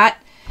do that.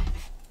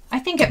 I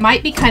think it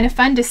might be kind of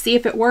fun to see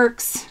if it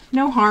works.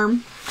 No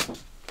harm.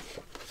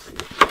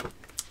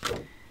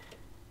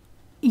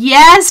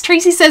 Yes,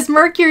 Tracy says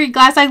Mercury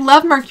glass. I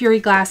love Mercury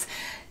glass.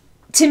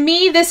 To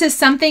me, this is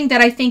something that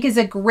I think is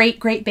a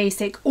great, great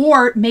basic.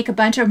 Or make a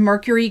bunch of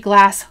Mercury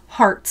glass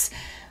hearts.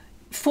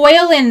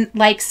 Foil in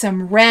like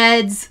some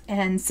reds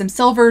and some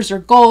silvers or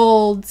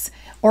golds,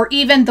 or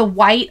even the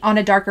white on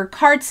a darker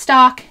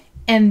cardstock,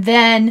 and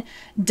then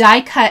die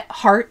cut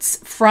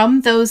hearts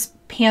from those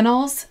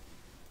panels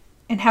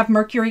and have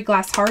Mercury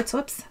glass hearts.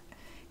 Whoops.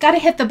 Gotta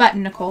hit the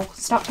button, Nicole.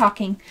 Stop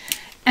talking.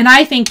 And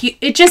I think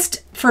it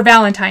just, for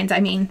Valentine's, I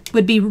mean,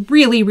 would be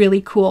really,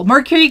 really cool.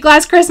 Mercury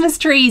glass Christmas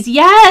trees.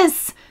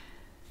 Yes!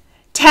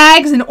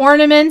 Tags and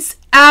ornaments.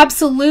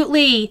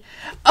 Absolutely.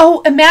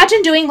 Oh,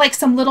 imagine doing like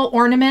some little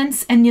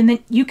ornaments and then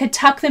you could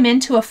tuck them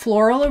into a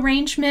floral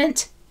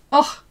arrangement.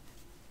 Oh,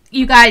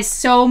 you guys,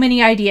 so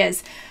many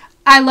ideas.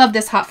 I love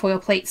this hot foil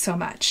plate so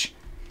much.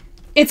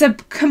 It's a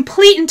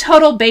complete and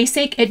total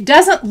basic. It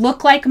doesn't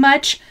look like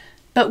much,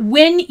 but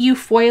when you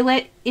foil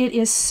it, it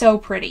is so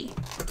pretty.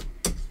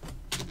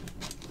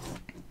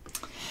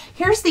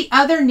 Here's the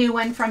other new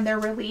one from their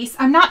release.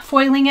 I'm not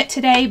foiling it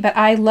today, but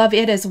I love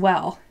it as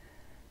well.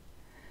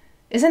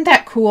 Isn't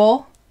that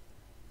cool?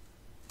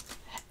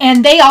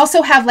 And they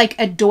also have like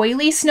a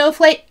doily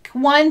snowflake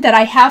one that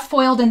I have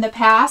foiled in the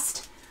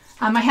past.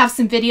 I have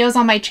some videos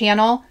on my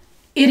channel.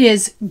 It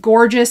is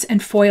gorgeous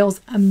and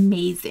foils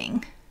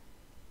amazing.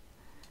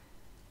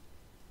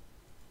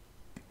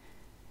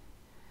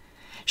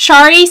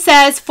 Shari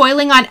says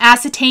foiling on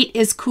acetate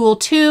is cool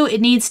too.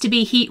 It needs to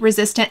be heat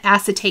resistant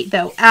acetate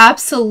though.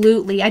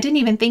 Absolutely. I didn't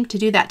even think to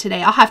do that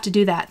today. I'll have to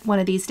do that one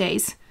of these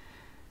days.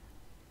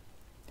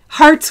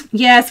 Hearts,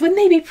 yes. Wouldn't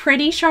they be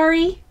pretty,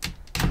 Shari?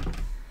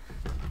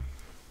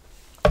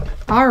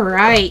 All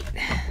right.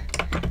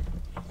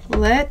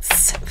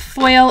 Let's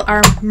foil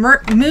our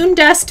Moon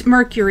Dust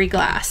Mercury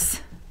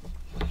glass.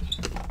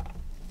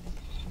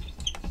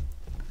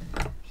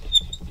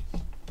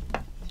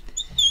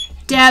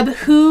 Deb,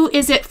 who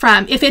is it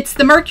from? If it's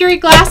the Mercury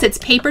glass, it's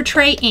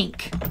Papertrey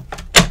ink.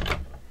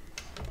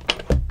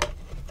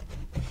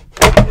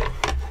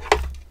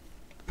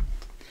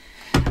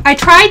 I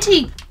tried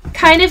to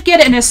kind of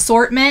get an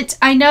assortment.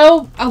 I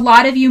know a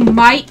lot of you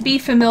might be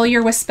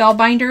familiar with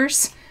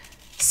Spellbinders,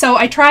 so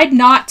I tried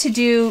not to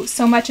do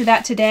so much of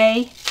that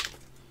today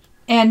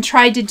and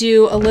tried to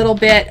do a little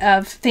bit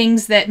of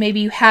things that maybe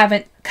you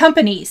haven't,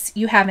 companies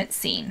you haven't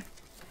seen.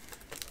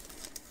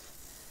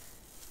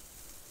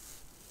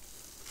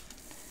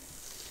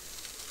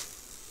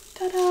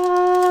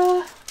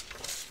 Ta-da!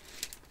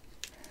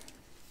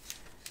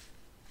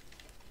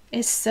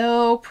 It's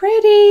so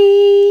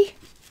pretty.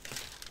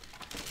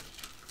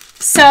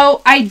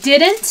 So I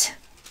didn't,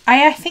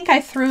 I think I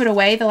threw it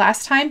away the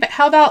last time, but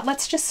how about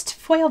let's just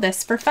foil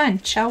this for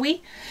fun, shall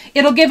we?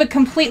 It'll give a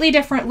completely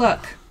different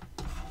look.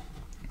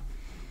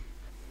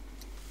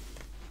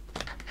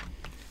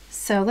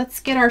 So let's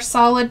get our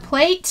solid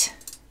plate.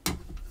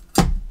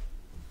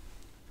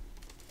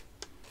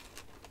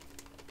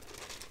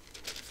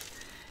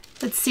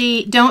 Let's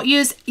see, don't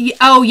use,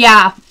 oh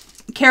yeah,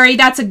 Carrie,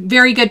 that's a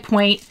very good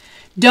point.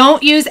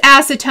 Don't use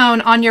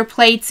acetone on your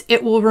plates.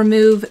 It will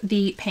remove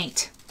the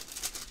paint.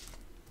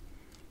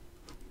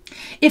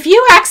 If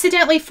you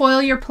accidentally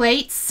foil your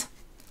plates,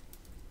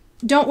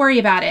 don't worry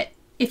about it.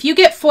 If you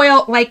get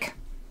foil, like,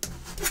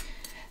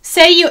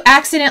 say you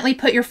accidentally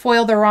put your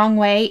foil the wrong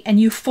way and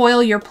you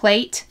foil your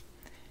plate,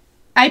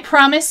 I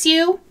promise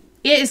you,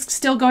 it is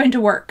still going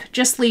to work.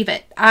 Just leave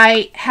it.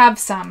 I have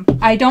some.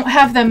 I don't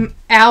have them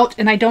out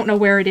and I don't know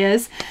where it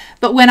is.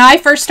 But when I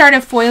first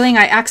started foiling,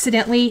 I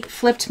accidentally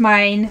flipped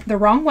mine the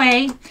wrong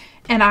way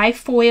and I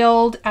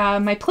foiled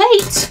my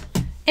plate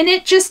and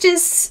it just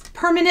is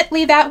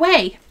permanently that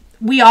way.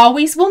 We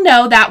always will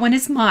know that one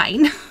is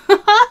mine.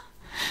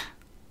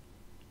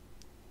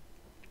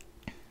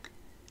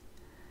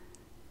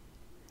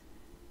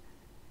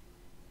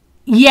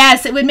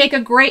 Yes, it would make a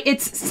great,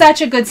 it's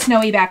such a good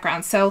snowy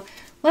background. So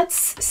let's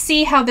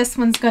see how this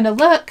one's going to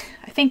look.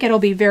 I think it'll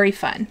be very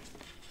fun.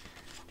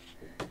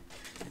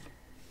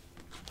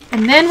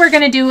 And then we're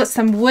going to do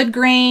some wood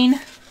grain.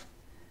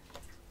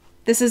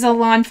 This is a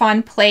Lawn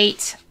Fawn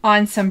plate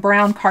on some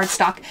brown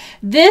cardstock.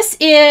 This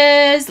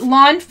is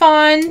Lawn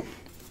Fawn.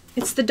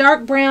 It's the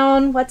dark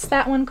brown. What's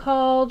that one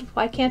called?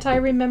 Why can't I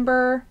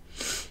remember?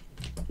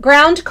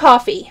 Ground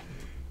Coffee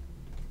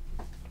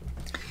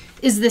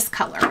is this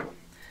color.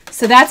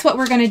 So that's what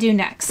we're going to do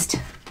next.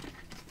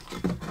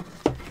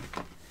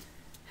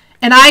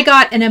 And I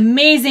got an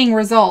amazing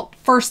result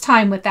first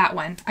time with that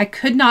one. I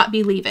could not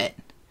believe it.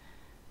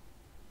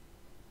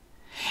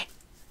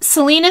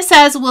 Selena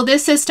says, will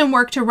this system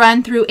work to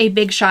run through a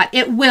Big Shot?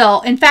 It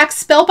will. In fact,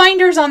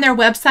 Spellbinders on their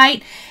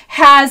website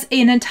has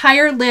an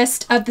entire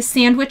list of the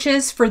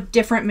sandwiches for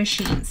different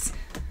machines.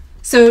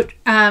 So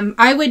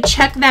I would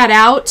check that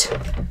out.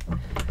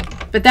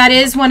 But that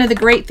is one of the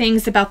great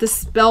things about the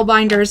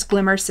Spellbinders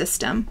Glimmer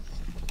system.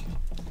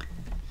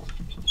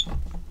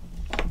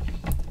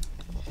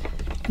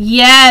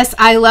 Yes,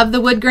 I love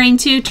the wood grain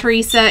too,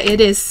 Teresa.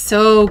 It is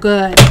so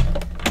good.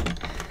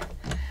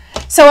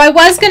 So I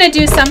was going to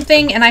do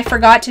something and I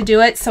forgot to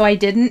do it, so I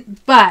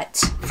didn't. But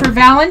for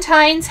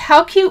Valentine's,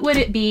 how cute would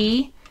it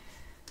be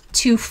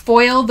to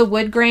foil the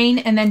wood grain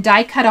and then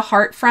die cut a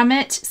heart from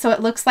it so it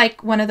looks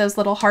like one of those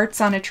little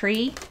hearts on a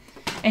tree?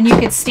 And you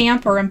could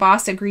stamp or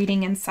emboss a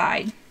greeting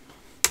inside.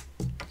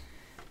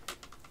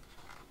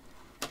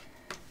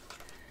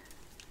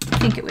 I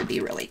think it would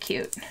be really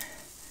cute.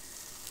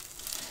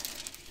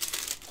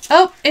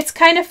 Oh, it's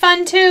kind of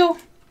fun too.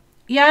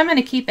 Yeah, I'm going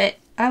to keep it.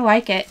 I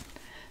like it.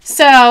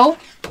 So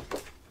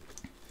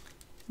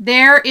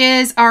there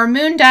is our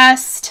moon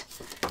dust.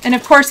 And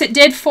of course it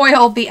did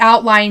foil the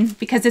outline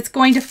because it's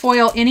going to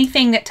foil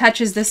anything that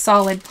touches this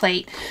solid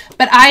plate.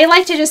 But I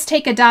like to just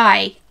take a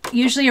die,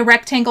 usually a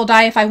rectangle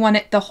die if I want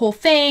it the whole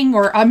thing,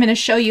 or I'm going to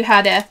show you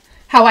how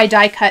I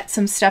die cut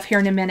some stuff here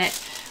in a minute.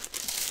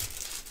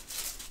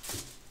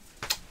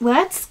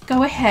 Let's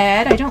go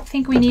ahead. I don't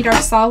think we need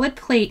our solid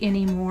plate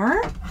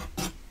anymore.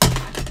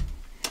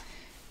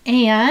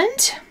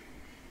 And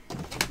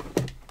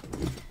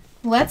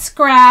let's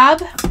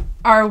grab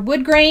our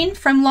wood grain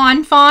from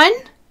Lawn Fawn.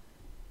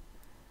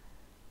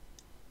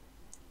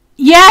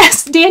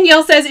 Yes,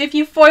 Danielle says if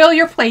you foil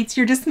your plates,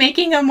 you're just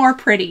making them more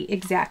pretty.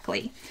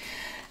 Exactly.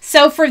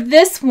 So for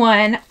this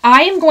one,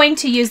 I am going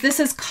to use, this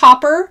is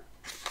copper,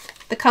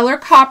 the color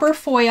copper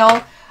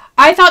foil.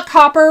 I thought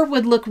copper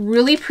would look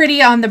really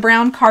pretty on the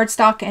brown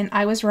cardstock, and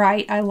I was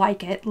right. I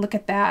like it. Look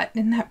at that.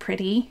 Isn't that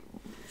pretty?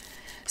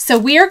 So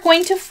we are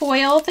going to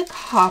foil the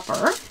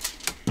copper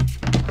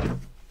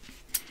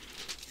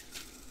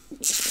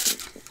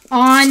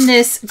on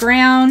this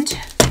ground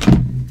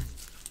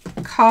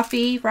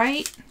coffee,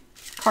 right?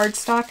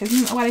 Cardstock,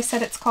 isn't that what I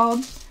said it's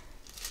called?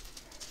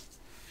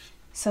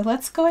 So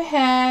let's go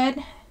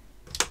ahead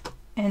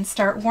and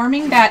start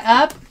warming that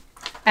up.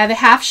 I have a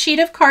half sheet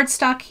of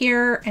cardstock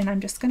here, and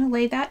I'm just going to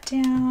lay that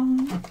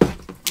down.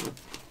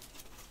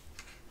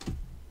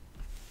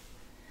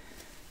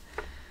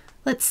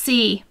 Let's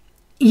see.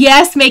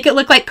 Yes, make it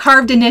look like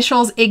carved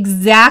initials.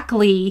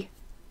 Exactly.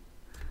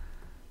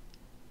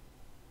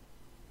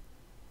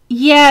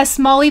 Yes,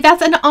 Molly,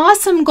 that's an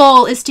awesome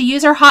goal, is to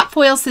use our hot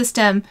foil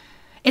system.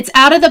 It's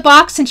out of the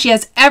box and she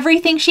has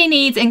everything she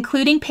needs,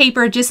 including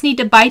paper. Just need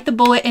to bite the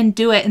bullet and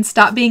do it and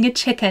stop being a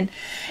chicken.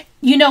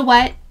 You know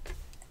what?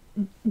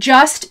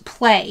 Just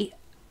play.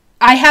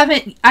 I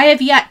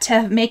have yet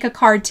to make a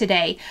card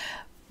today,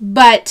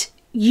 but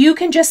you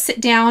can just sit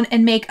down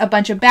and make a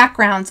bunch of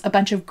backgrounds, a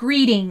bunch of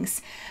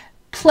greetings,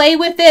 play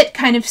with it,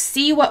 kind of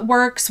see what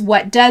works,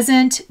 what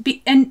doesn't,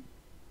 and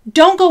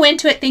don't go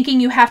into it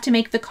thinking you have to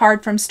make the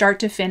card from start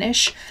to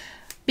finish,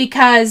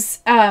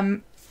 because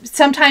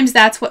sometimes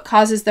that's what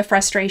causes the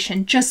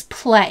frustration. Just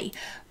play.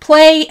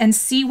 Play and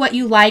see what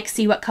you like,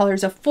 see what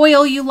colors of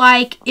foil you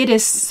like. It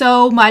is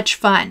so much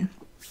fun.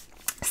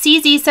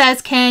 CZ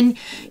says, can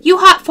you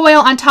hot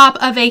foil on top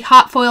of a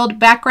hot foiled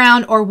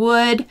background, or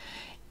would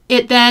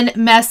it then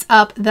mess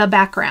up the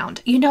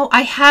background? You know,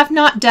 I have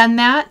not done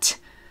that.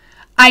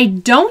 I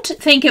don't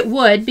think it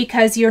would,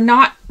 because you're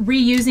not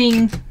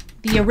reusing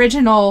the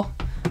original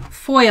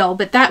foil,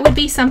 but that would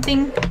be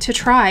something to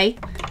try.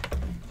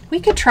 We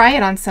could try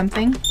it on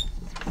something.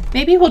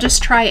 Maybe we'll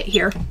just try it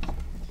here.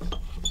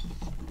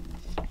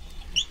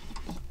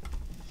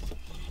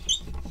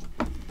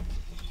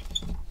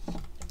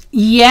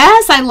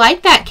 Yes, I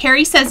like that.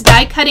 Carrie says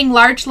die cutting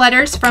large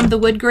letters from the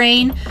wood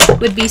grain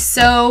would be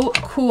so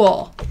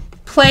cool.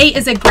 Play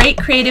is a great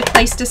creative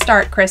place to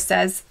start, Chris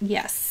says.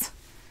 Yes.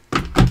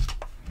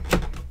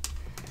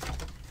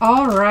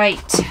 All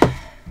right.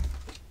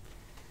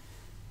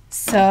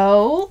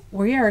 So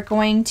we are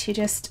going to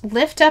just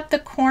lift up the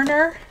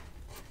corner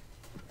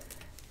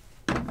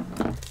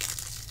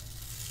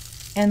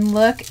and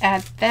look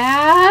at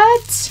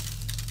that.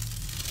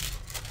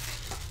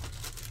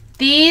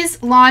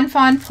 These Lawn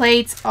Fawn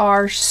plates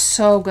are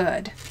so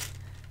good.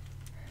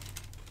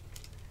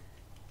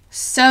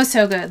 So,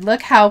 so good.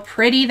 Look how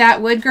pretty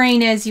that wood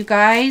grain is, you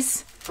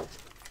guys.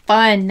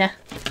 Fun.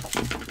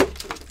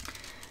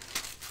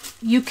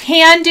 You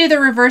can do the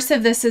reverse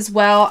of this as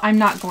well. I'm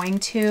not going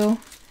to.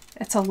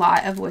 It's a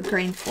lot of wood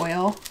grain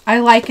foil. I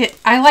like it.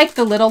 I like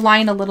the little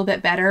line a little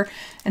bit better,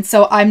 and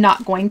so I'm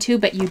not going to,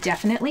 but you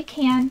definitely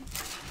can.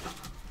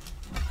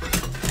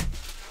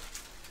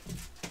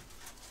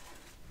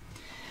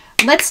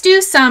 Let's do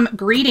some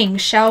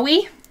greetings, shall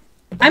we?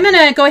 I'm going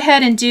to go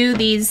ahead and do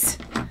these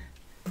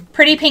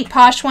pretty pink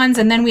Posh ones,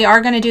 and then we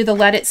are going to do the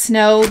Let It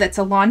Snow that's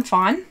a Lawn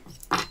Fawn.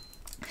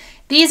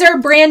 These are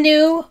brand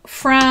new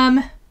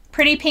from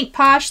Pretty Pink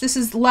Posh. This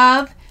is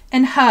Love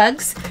and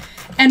Hugs.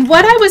 And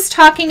what I was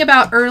talking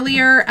about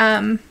earlier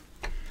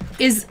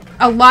is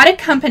a lot of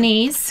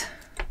companies,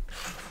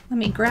 let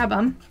me grab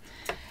them,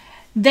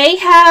 they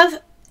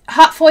have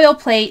hot foil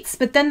plates,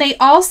 but then they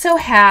also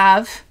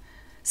have,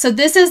 so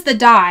this is the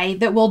die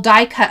that will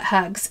die cut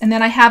Hugs, and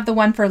then I have the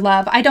one for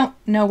Love. I don't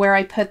know where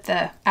I put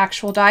the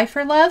actual die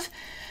for Love,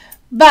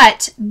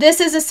 but this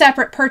is a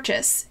separate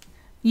purchase.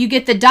 You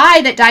get the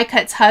die that die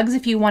cuts Hugs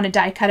if you want to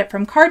die cut it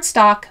from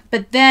cardstock,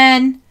 but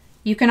then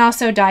you can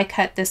also die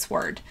cut this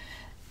word.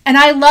 And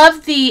I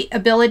love the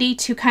ability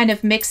to kind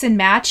of mix and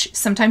match.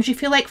 Sometimes you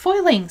feel like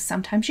foiling,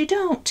 sometimes you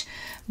don't.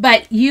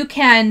 But you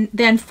can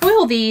then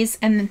foil these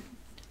and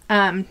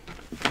die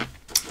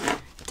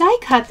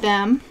cut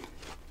them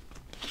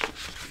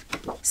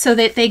so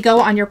that they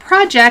go on your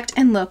project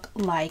and look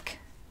like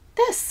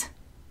this.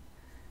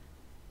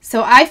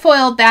 So I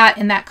foiled that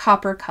in that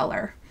copper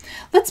color.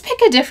 Let's pick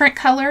a different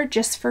color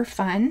just for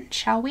fun,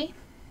 shall we?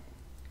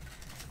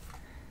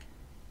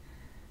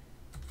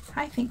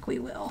 I think we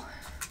will.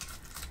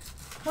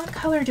 What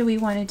color do we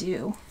want to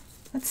do?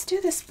 Let's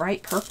do this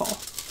bright purple.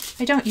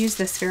 I don't use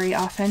this very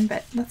often,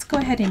 but let's go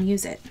ahead and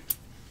use it.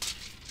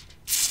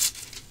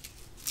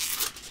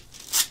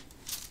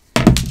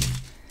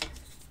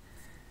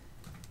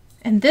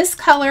 And this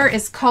color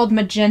is called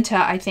magenta,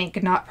 I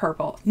think, not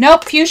purple.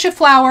 Nope, fuchsia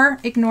flower,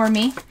 ignore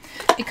me.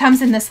 It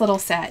comes in this little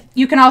set.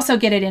 You can also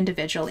get it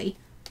individually.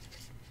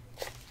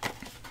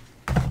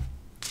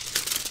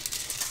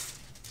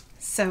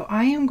 So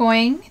I am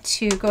going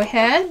to go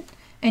ahead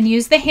and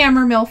use the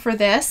hammer mill for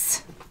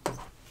this.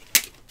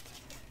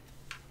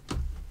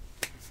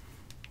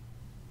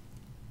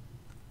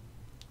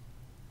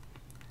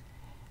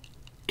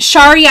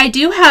 Shari, I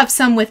do have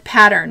some with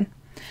pattern.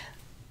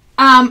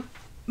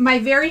 My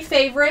very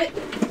favorite,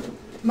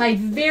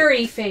 let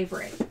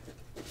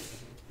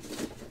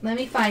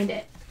me find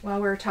it while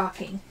we're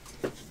talking.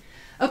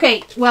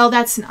 Okay, well,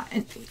 that's not,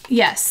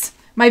 yes.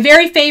 My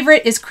very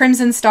favorite is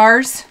Crimson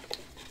Stars.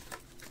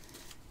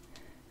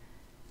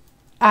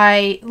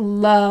 I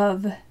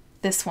love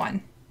this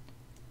one.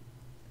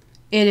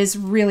 It is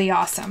really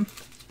awesome.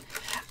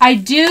 I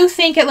do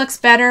think it looks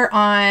better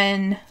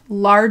on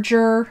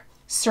larger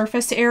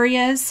surface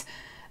areas.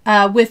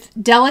 With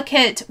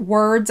delicate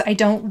words, I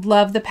don't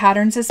love the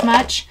patterns as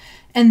much.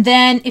 And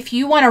then if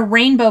you want a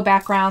rainbow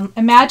background,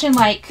 imagine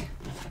like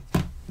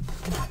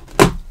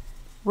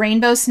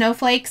rainbow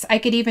snowflakes. I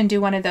could even do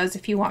one of those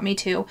if you want me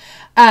to.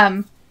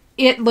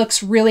 It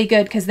looks really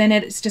good because then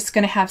it's just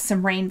going to have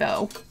some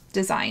rainbow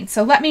design.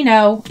 So let me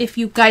know if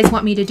you guys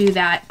want me to do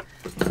that.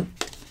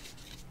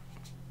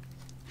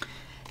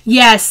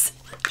 Yes,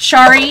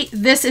 Shari,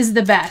 this is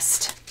the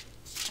best.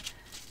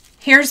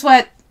 here's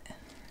what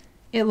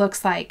it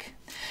looks like.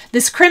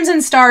 This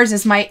Crimson Stars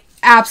is my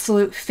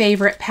absolute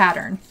favorite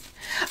pattern.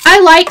 I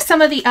like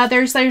some of the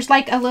others. There's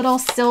like a little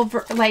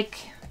silver,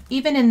 like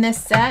even in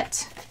this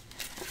set,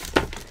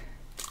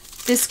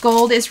 this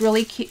gold is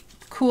really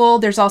cool.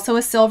 There's also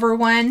a silver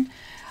one.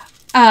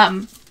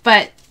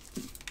 But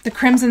the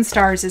Crimson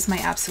Stars is my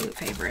absolute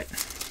favorite.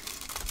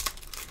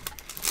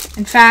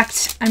 In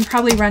fact, I'm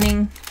probably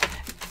running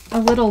a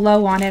little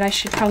low on it. I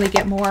should probably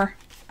get more.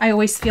 I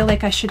always feel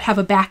like I should have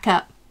a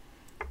backup.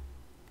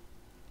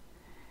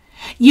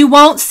 You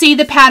won't see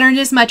the pattern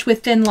as much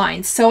with thin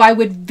lines. So I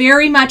would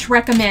very much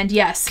recommend,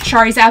 yes,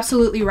 Shari's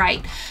absolutely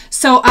right.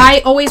 So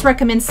I always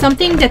recommend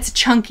something that's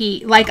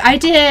chunky. Like I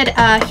did,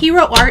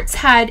 Hero Arts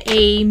had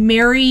a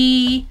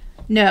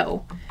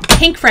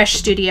PinkFresh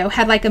Studio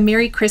had like a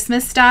Merry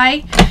Christmas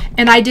die.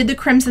 And I did the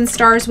Crimson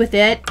Stars with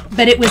it,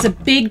 but it was a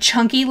big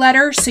chunky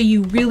letter, so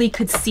you really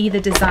could see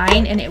the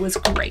design, and it was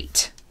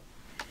great.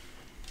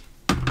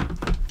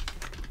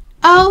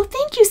 Oh,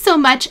 thank you so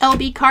much,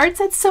 LB Cards.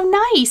 That's so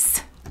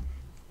nice.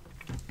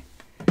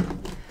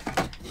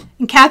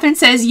 And Catherine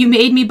says, you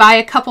made me buy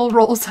a couple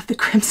rolls of the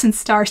Crimson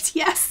Stars.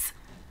 Yes.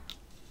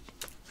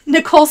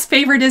 Nicole's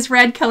favorite is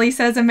red. Kelly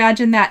says,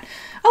 imagine that.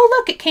 Oh,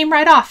 look, it came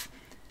right off.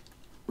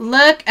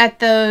 Look at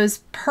those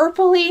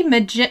purpley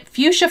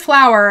fuchsia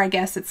flower, I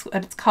guess it's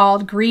what it's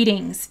called,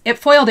 greetings. It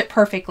foiled it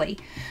perfectly.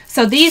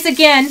 So these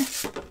again,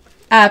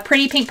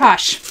 Pretty Pink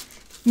Posh.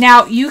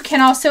 Now you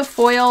can also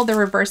foil the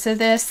reverse of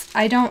this.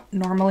 I don't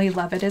normally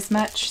love it as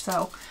much,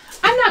 so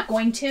I'm not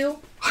going to.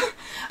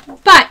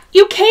 But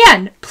you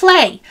can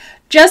play.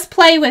 Just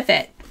play with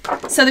it.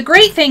 So the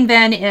great thing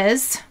then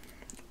is,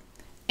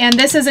 and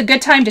this is a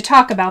good time to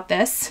talk about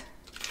this,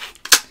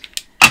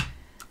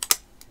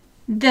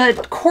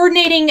 the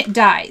coordinating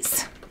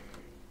dies.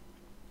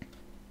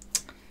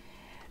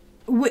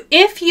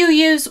 If you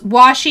use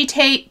washi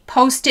tape,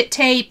 post-it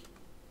tape,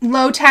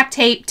 low-tack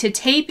tape to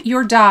tape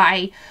your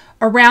die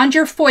around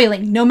your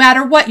foiling, no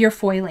matter what you're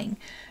foiling,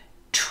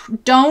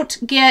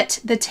 don't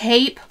get the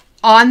tape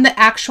on the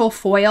actual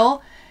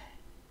foil.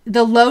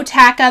 The low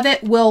tack of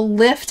it will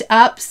lift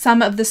up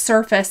some of the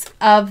surface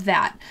of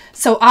that.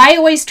 So I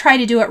always try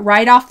to do it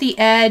right off the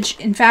edge.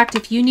 In fact,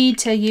 if you need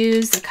to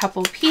use a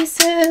couple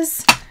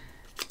pieces,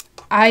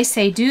 I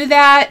say do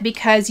that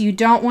because you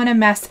don't want to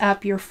mess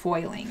up your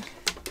foiling.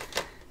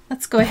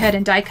 Let's go ahead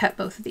and die cut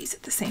both of these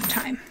at the same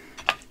time.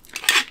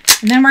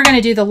 And then we're going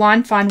to do the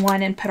Lawn Fawn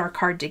one and put our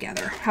card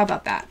together. How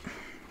about that?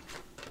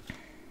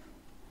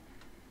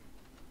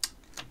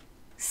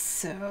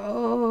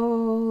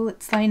 So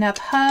let's line up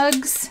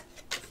hugs.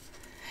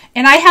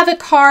 And I have a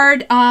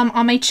card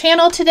on my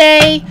channel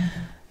today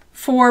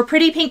for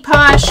Pretty Pink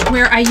Posh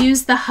where I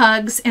used the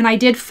hugs and I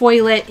did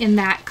foil it in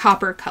that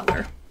copper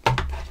color.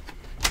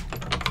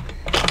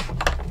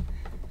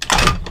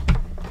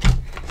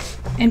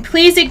 And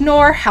please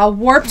ignore how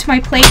warped my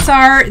plates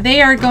are.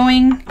 They are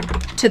going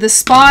to the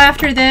spa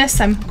after this.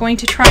 I'm going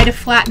to try to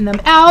flatten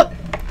them out.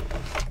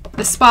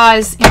 The spa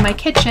is in my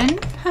kitchen.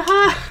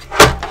 Haha.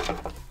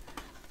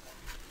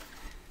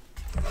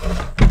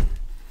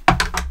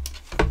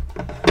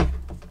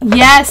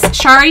 Yes,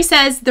 Shari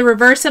says the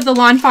reverse of the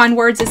Lawn Fawn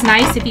words is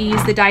nice if you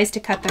use the dies to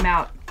cut them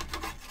out.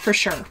 For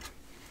sure.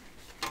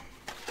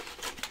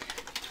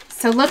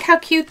 So look how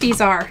cute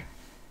these are.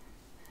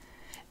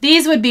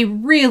 These would be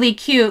really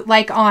cute,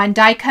 like on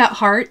die cut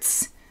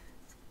hearts,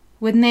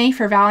 wouldn't they,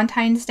 for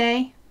Valentine's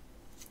Day?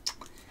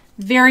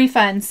 Very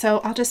fun. So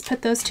I'll just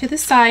put those to the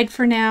side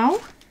for now.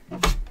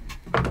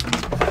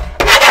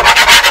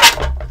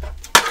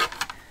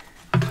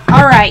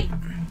 All right.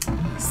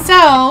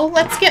 So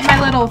let's get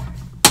my little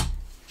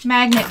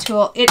magnet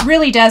tool. It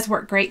really does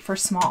work great for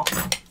small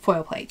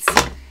foil plates.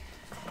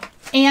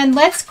 And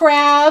let's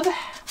grab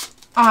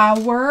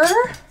our...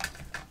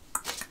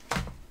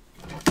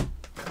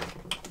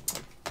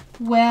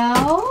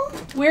 Well,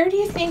 where do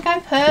you think I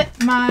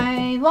put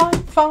my Lawn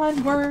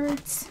Fawn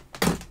words?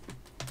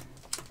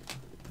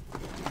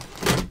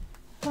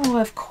 Oh,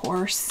 of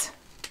course.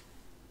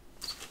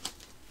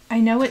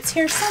 I know it's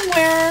here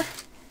somewhere.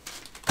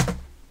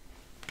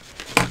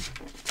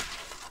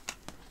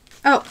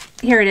 Oh,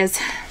 here it is.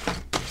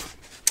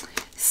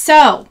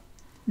 So,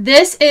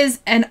 this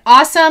is an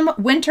awesome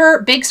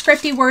winter big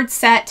scripty word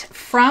set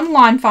from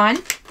Lawn Fawn.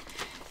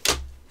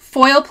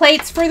 Foil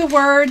plates for the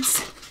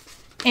words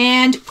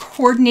and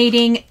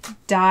coordinating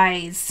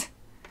dies.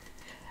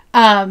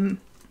 I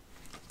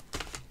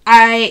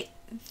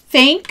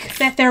think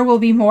that there will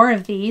be more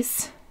of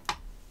these.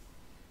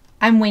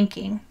 I'm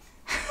winking.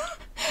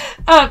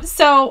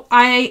 So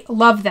I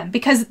love them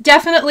because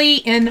definitely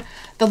in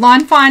the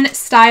Lawn Fawn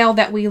style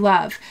that we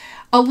love.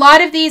 A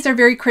lot of these are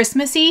very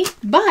Christmassy,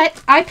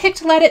 but I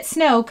picked Let It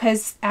Snow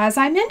because, as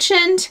I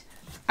mentioned,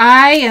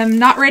 I am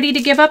not ready to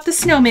give up the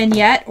snowmen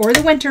yet or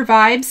the winter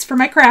vibes for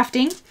my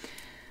crafting.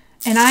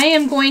 And I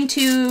am going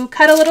to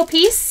cut a little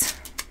piece.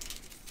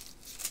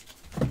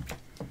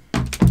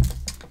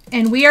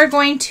 And we are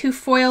going to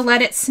foil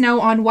Let It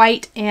Snow on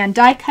white and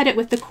die cut it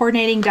with the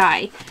coordinating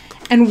die.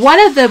 And one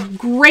of the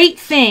great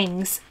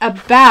things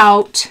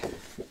about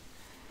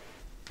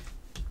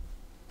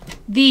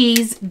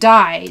these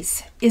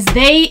dies is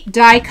they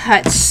die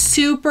cut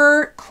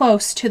super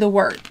close to the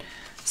word.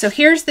 So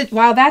here's the,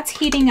 while that's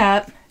heating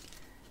up,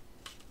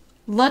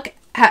 look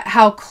at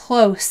how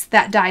close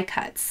that die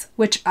cuts,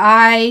 which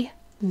I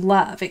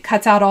love. It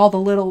cuts out all the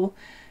little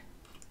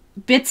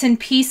bits and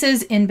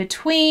pieces in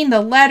between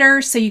the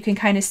letters so you can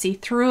kind of see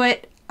through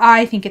it.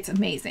 I think it's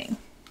amazing.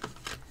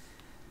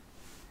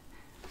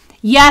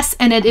 Yes,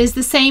 and it is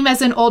the same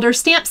as an older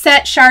stamp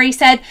set, Shari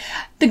said.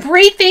 The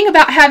great thing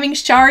about having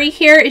Shari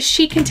here is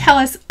she can tell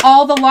us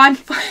all the lawn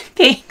fun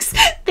things.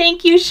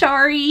 Thank you,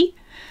 Shari.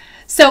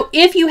 So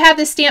if you have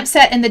the stamp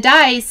set and the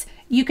dies,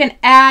 you can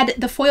add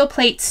the foil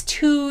plates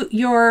to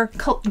your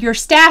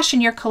stash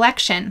in your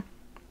collection.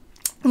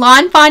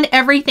 Lawn Fawn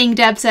everything,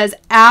 Deb says.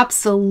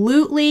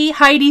 Absolutely.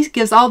 Heidi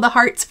gives all the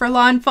hearts for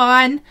Lawn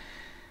Fawn.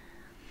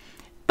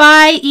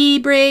 Bye, E.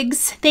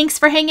 Briggs. Thanks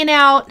for hanging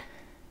out.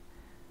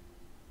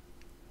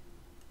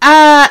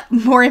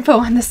 More info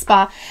on the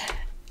spa.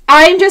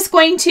 I'm just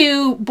going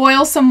to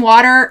boil some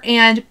water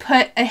and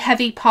put a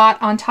heavy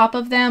pot on top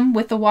of them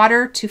with the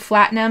water to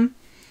flatten them.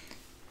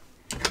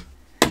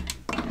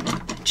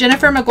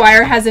 Jennifer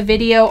McGuire has a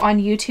video on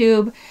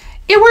YouTube.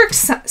 It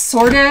works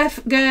sort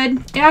of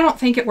good. I don't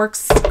think it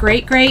works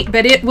great,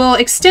 but it will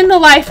extend the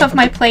life of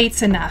my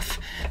plates enough.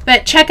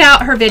 But check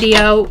out her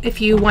video if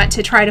you want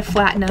to try to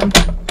flatten them.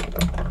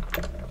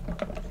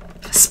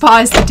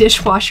 Spa is the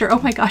dishwasher. Oh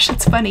my gosh,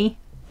 that's funny.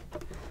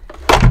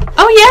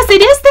 Oh yes,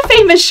 it is the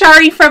famous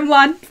Shari from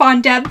Lawn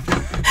Fawn, Deb.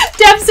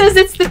 Deb says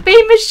it's the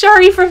famous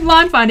Shari from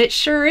Lawn Fawn. It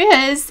sure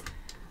is.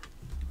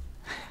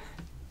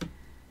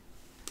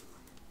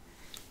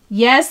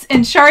 Yes,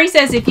 and Shari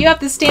says if you have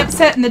the stamp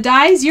set and the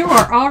dies, you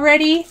are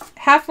already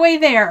halfway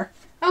there.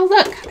 Oh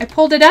look, I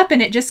pulled it up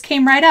and it just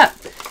came right up.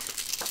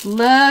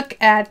 Look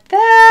at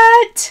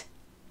that.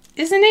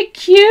 Isn't it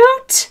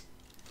cute?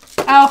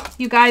 Oh,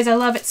 you guys, I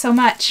love it so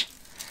much.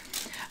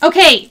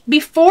 Okay,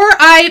 before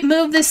I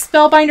move this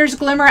Spellbinders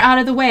Glimmer out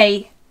of the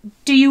way,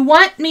 do you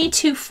want me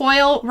to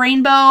foil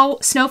rainbow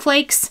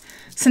snowflakes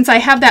since I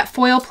have that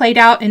foil played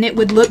out and it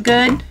would look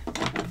good?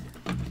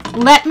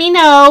 Let me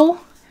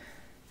know.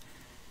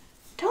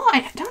 Don't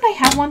I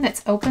have one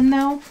that's open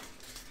though?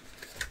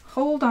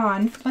 Hold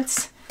on.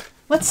 Let's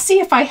see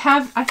if I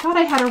have. I thought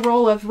I had a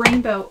roll of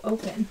rainbow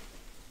open.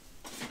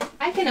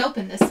 I can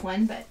open this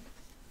one, but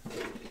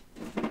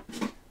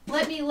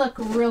let me look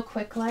real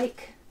quick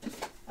like.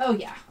 Oh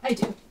yeah, I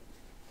do.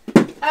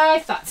 I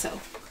thought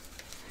so.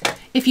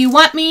 If you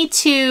want me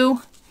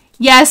to,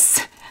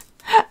 yes,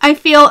 I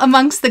feel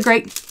amongst the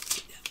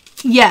great,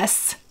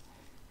 yes.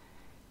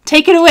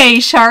 Take it away,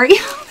 Shari.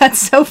 That's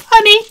so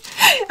funny.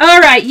 All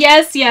right,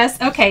 yes.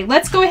 Okay,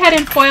 let's go ahead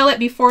and foil it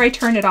before I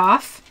turn it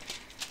off.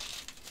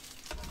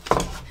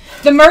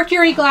 The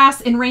mercury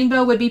glass in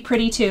rainbow would be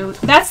pretty too.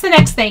 That's the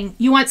next thing.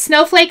 You want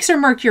snowflakes or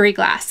mercury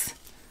glass?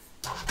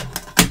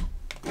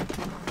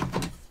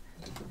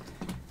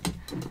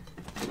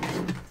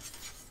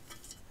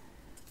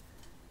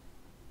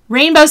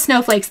 Rainbow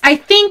snowflakes. I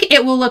think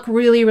it will look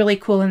really, really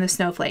cool in the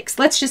snowflakes.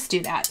 Let's just do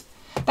that.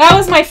 That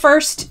was my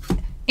first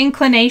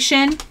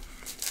inclination.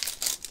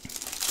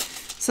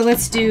 So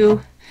let's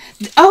do...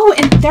 Oh,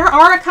 and there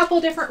are a couple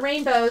different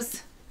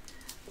rainbows.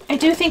 I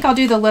do think I'll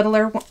do the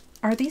littler one.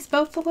 Are these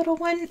both the little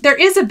one? There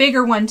is a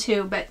bigger one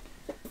too, but...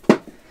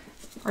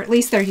 Or at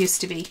least there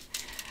used to be.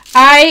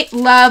 I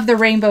love the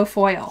rainbow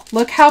foil.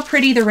 Look how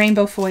pretty the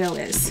rainbow foil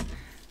is.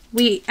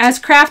 We, as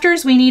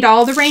crafters, we need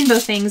all the rainbow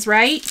things,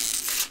 right?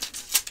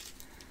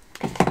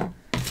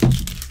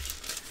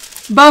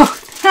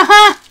 Both.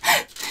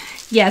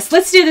 Yes,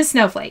 let's do the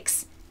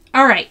snowflakes.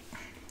 All right,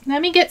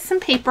 let me get some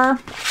paper.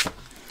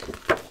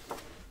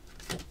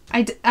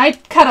 I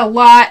cut a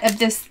lot of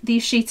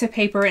these sheets of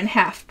paper in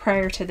half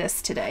prior to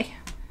this today.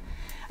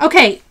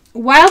 Okay,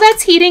 while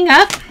that's heating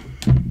up,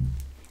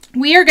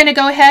 we are going to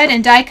go ahead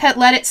and die cut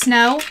Let It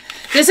Snow.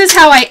 This is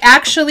how I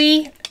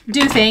actually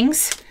do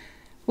things.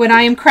 When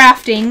I am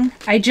crafting,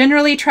 I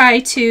generally try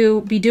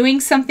to be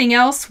doing something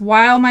else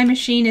while my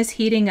machine is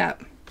heating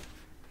up.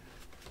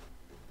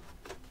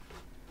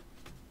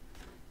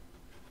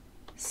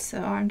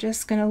 So I'm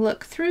just going to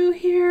look through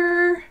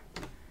here.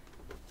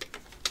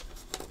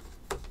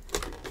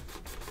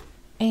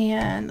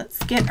 And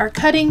let's get our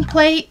cutting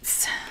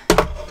plates.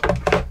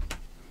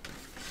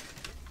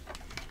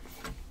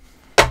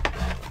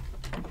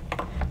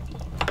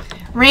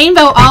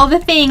 Rainbow, all the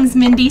things,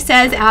 Mindy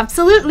says.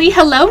 Absolutely.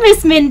 Hello,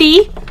 Miss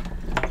Mindy.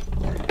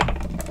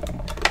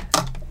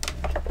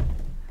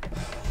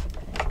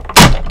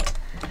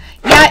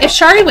 Yeah, if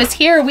Shari was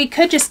here, we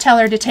could just tell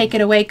her to take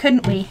it away,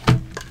 couldn't we?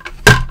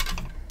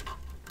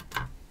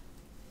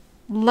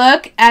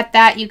 Look at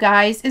that, you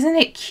guys. Isn't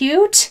it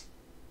cute?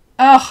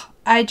 Oh,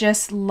 I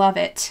just love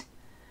it.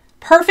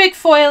 Perfect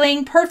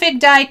foiling, perfect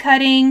die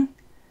cutting.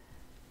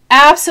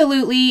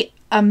 Absolutely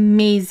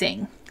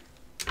amazing.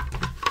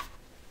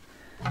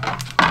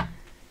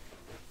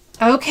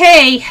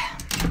 Okay,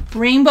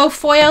 Rainbow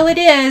foil it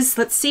is.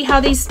 Let's see how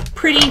these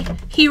pretty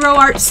Hero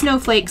Art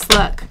snowflakes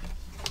look.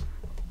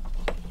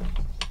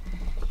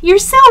 You're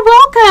so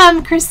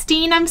welcome,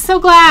 Christine. I'm so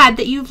glad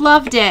that you've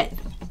loved it.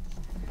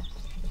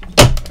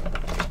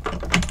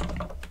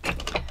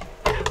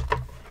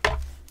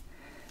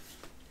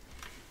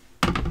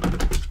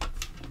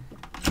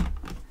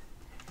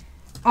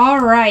 All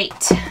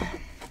right.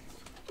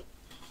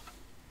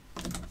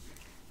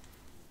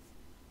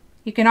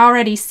 You can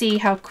already see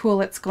how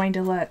cool it's going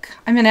to look.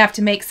 I'm going to have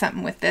to make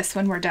something with this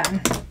when we're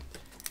done.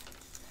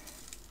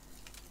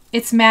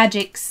 It's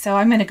magic, so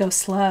I'm going to go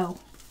slow.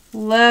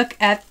 Look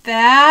at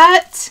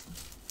that.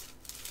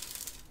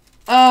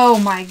 Oh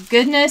my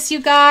goodness, you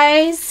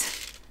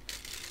guys.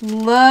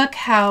 Look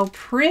how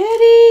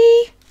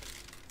pretty.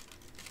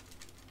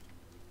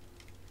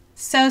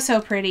 So,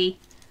 so pretty.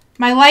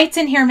 My lights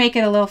in here make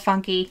it a little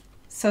funky.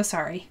 So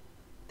sorry.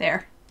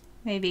 There.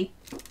 Maybe.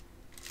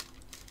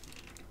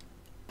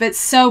 But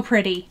so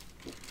pretty.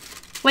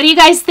 What do you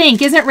guys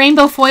think? Isn't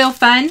rainbow foil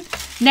fun?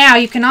 Now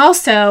you can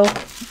also,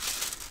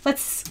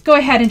 let's go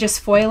ahead and just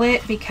foil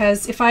it,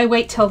 because if I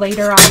wait till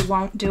later I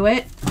won't do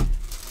it.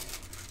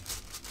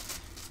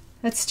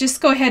 Let's just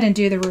go ahead and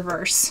do the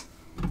reverse.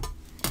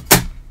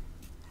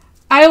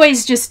 I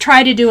always just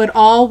try to do it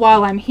all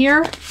while I'm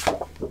here.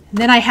 And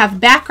then I have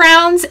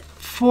backgrounds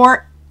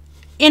for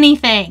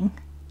anything.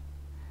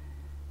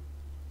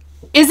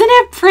 Isn't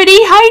it pretty,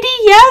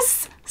 Heidi?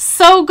 Yes.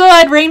 So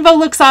good. Rainbow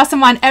looks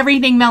awesome on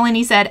everything,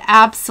 Melanie said.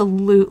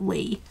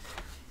 Absolutely.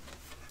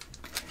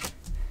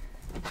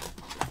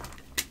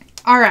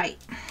 All right.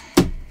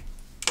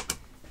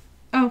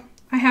 Oh,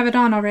 I have it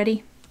on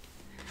already.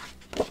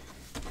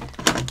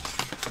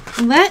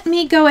 Let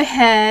me go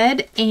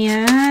ahead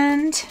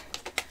and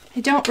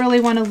I don't really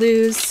want to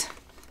lose.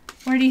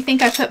 Where do you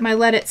think I put my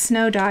Let It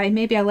Snow die?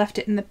 Maybe I left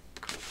it in the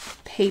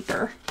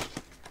paper.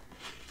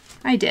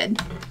 I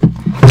did.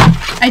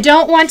 I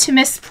don't want to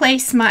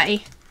misplace my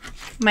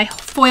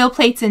foil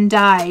plates and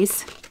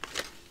dies.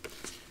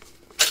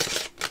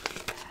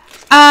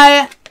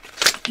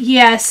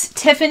 Yes,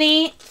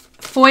 Tiffany,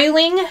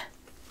 photographing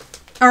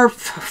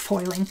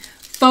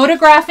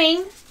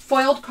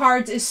foiled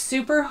cards is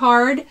super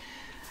hard.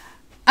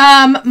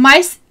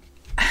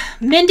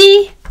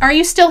 Mindy, are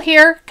you still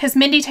here? Because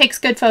Mindy takes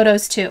good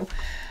photos too.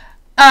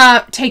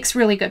 Takes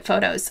really good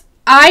photos.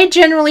 I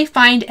generally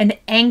find an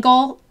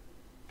angle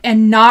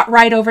and not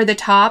right over the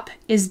top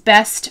is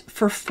best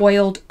for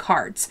foiled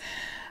cards.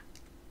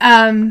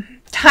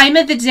 Time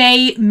of the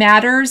day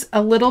matters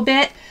a little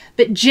bit,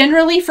 but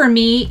generally for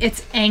me,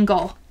 it's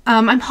angle.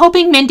 I'm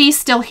hoping Mindy's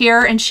still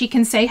here and she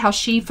can say how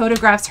she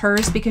photographs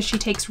hers, because she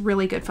takes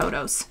really good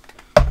photos.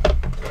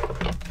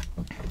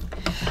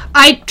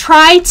 I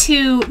try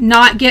to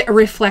not get a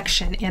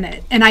reflection in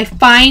it, and I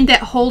find that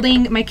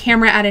holding my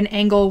camera at an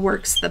angle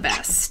works the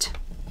best.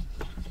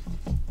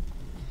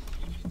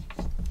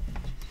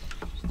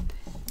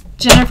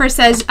 Jennifer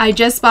says, I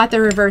just bought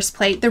the reverse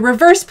plate. The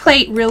reverse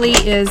plate really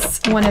is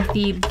one of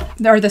the,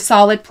 or the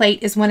solid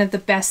plate is one of the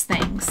best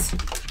things.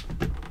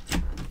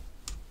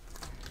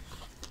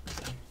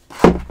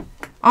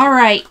 All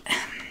right.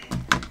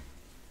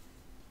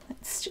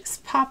 Let's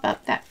just pop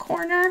up that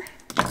corner.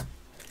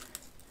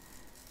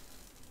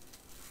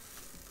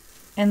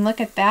 And look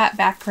at that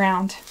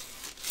background.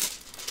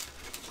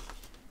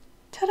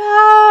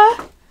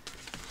 Ta-da!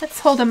 Let's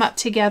hold them up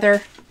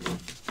together.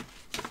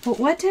 But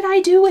what did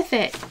I do with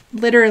it?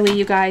 Literally,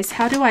 you guys,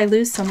 how do I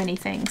lose so many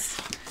things?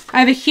 I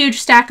have a huge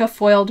stack of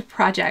foiled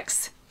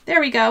projects. There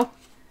we go.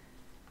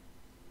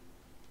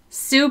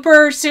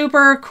 Super,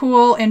 super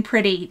cool and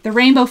pretty. The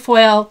rainbow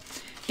foil,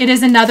 it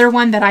is another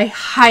one that I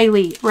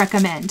highly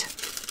recommend.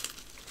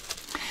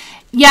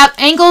 Yep,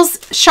 angles.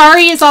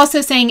 Shari is also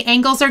saying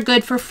angles are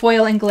good for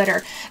foil and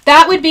glitter.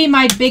 That would be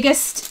my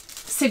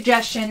biggest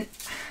suggestion.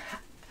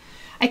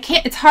 I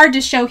can't, it's hard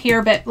to show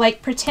here, but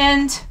like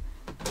pretend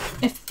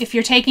if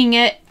you're taking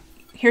it,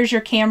 here's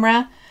your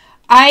camera.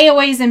 I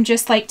always am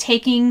just like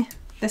taking,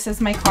 this is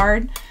my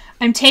card.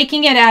 I'm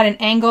taking it at an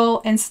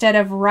angle instead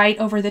of right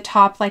over the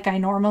top like I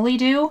normally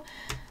do,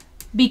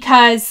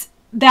 because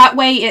that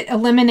way it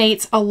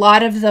eliminates a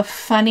lot of the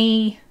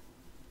funny,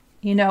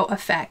 you know,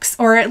 effects,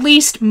 or at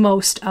least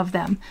most of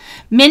them.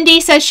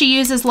 Mindy says she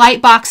uses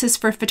light boxes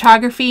for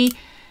photography,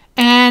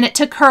 and it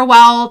took her a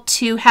while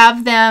to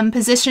have them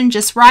positioned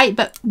just right,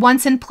 but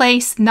once in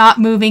place, not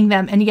moving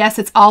them. And yes,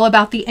 it's all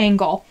about the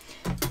angle.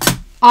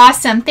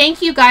 Awesome.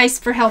 Thank you guys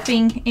for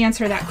helping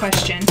answer that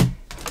question.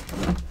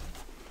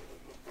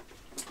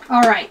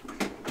 All right.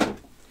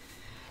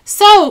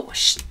 So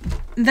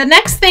the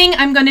next thing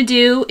I'm going to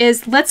do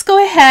is let's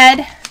go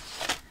ahead.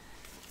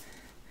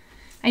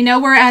 I know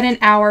we're at an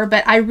hour,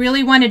 but I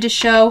really wanted to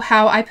show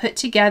how I put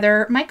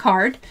together my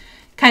card,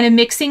 kind of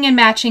mixing and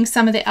matching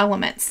some of the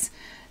elements.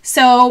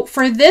 So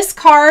for this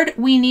card,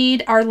 we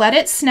need our Let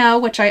It Snow,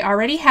 which I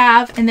already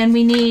have, and then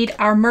we need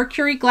our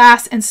Mercury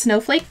glass and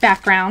snowflake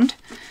background.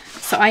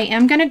 So I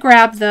am going to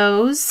grab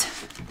those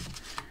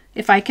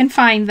if I can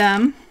find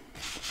them.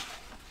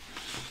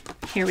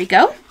 Here we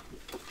go.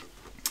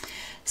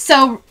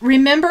 So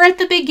remember at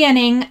the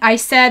beginning, I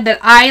said that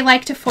I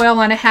like to foil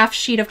on a half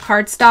sheet of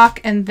cardstock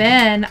and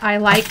then I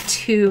like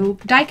to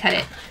die cut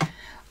it.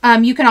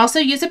 You can also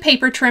use a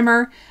paper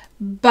trimmer,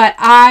 but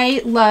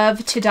I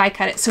love to die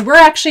cut it. So we're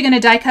actually going to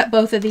die cut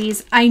both of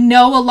these. I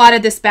know a lot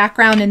of this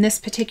background in this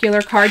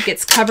particular card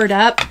gets covered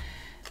up,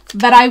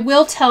 but I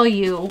will tell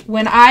you,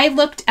 when I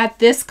looked at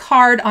this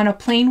card on a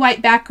plain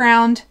white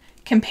background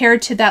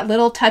compared to that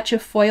little touch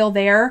of foil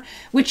there,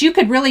 which you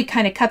could really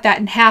kind of cut that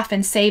in half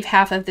and save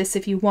half of this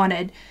if you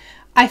wanted,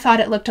 I thought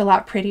it looked a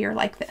lot prettier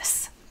like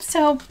this.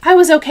 So I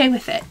was okay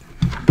with it.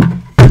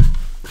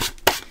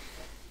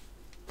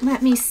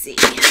 Let me see.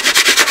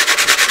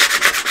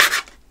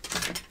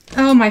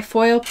 Oh, my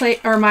foil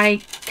plate, or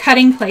my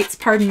cutting plates,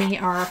 pardon me,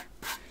 are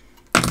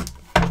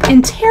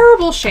in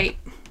terrible shape.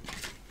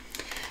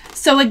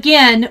 So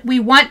again, we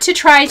want to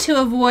try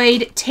to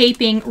avoid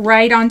taping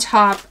right on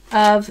top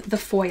of the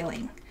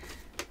foiling.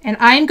 And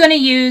I'm going to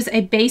use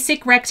a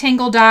basic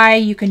rectangle die.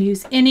 You can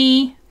use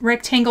any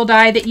rectangle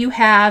die that you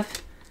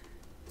have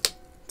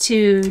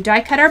to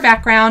die cut our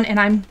background. And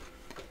I'm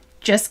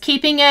just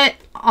keeping it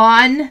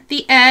on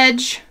the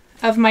edge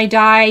of my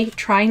die,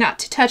 trying not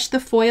to touch the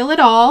foil at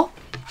all.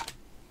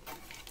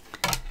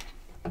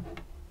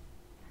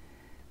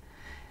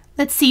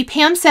 Let's see,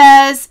 Pam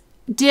says,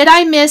 did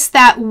I miss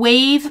that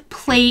wave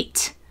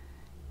plate?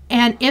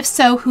 And if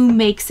so, who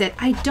makes it?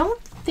 I don't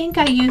think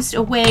I used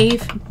a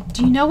wave.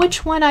 Do you know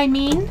which one I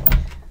mean?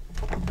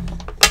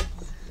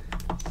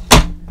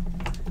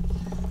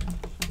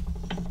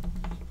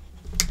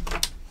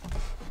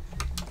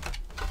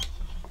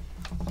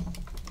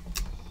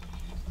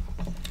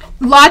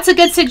 Lots of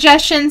good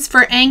suggestions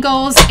for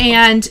angles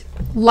and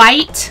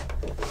light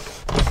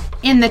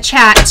in the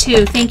chat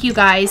too. Thank you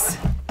guys.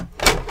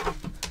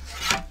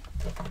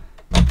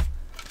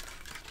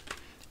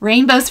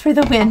 Rainbows for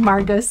the win,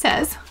 Margot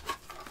says.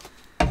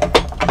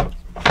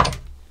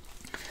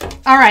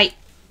 All right,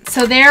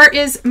 so there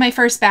is my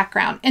first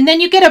background. And then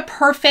you get a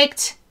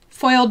perfect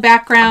foiled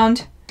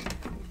background.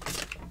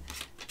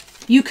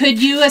 You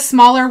could use a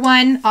smaller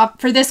one.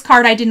 For this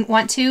card, I didn't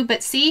want to,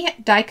 but see,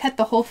 die cut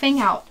the whole thing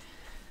out.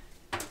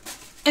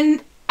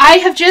 And I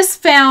have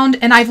just found,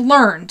 and I've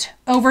learned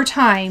over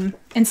time,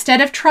 instead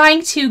of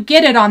trying to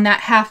get it on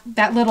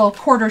that little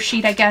quarter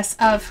sheet, I guess,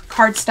 of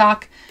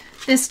cardstock,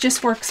 this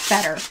just works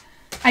better.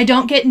 I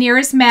don't get near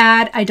as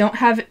mad. I don't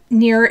have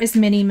near as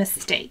many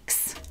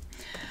mistakes.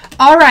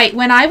 All right,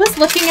 when I was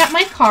looking at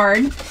my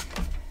card,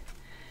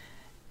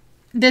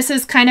 this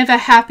is kind of a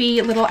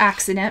happy little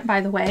accident, by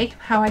the way,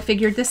 how I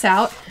figured this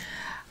out.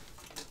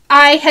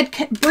 I had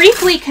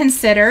briefly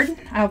considered,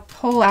 I'll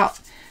pull out,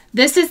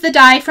 this is the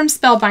die from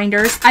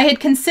Spellbinders. I had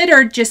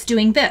considered just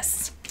doing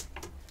this,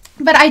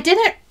 but I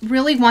didn't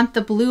really want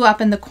the blue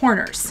up in the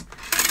corners.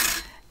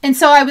 And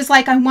so I was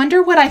like, I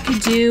wonder what I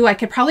could do. I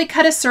could probably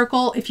cut a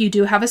circle. If you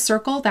do have a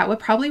circle, that would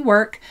probably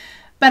work.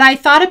 But I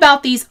thought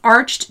about these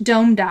arched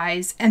dome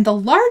dies, and the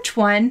large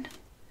one,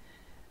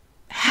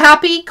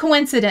 happy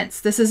coincidence.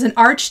 This is an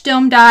arched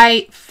dome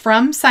die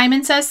from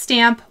Simon Says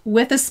Stamp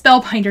with a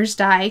Spellbinders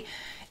die.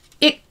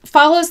 It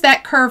follows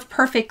that curve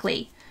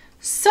perfectly.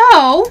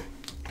 So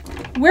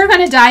we're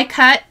going to die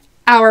cut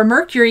our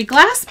Mercury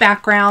glass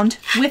background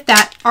with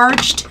that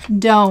arched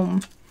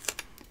dome.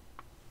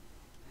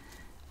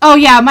 Oh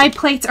yeah, my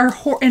plates are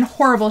in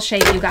horrible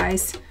shape, you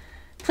guys.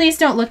 Please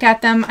don't look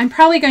at them. I'm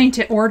probably going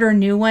to order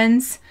new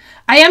ones.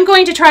 I am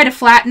going to try to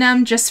flatten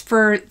them just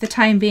for the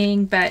time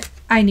being, but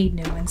I need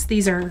new ones.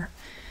 These are...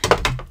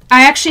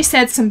 I actually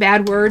said some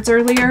bad words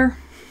earlier.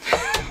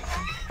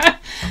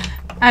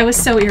 I was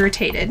so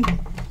irritated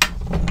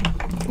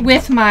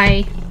with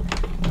my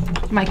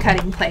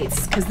cutting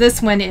plates, because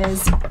this one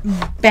is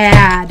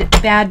bad,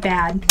 bad,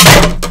 bad.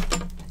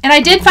 And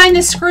I did find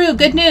the screw,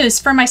 good news,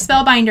 for my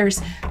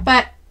Spellbinders,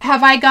 but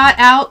have I got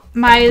out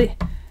my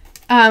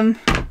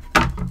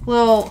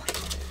little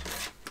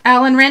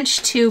Allen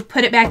wrench to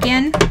put it back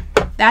in?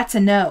 That's a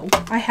no.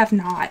 I have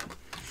not.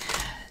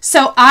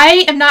 So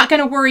I am not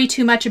going to worry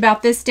too much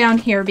about this down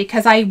here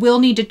because I will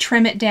need to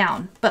trim it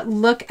down. But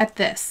look at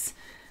this.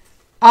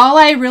 All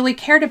I really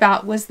cared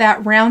about was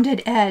that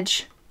rounded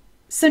edge.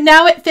 So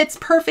now it fits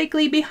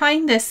perfectly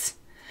behind this.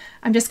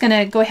 I'm just going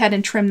to go ahead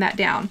and trim that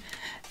down.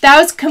 That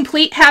was a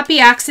complete happy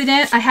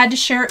accident. I had to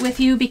share it with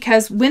you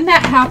because when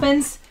that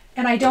happens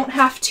and I don't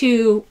have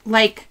to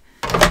like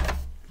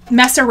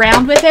mess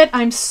around with it,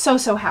 I'm so,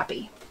 so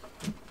happy.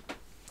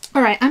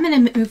 All right, I'm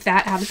going to move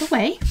that out of the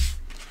way.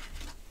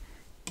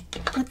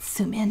 Let's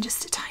zoom in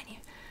just a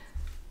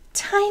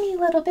tiny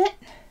little bit.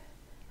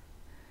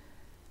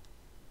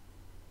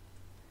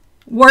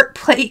 Work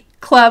plate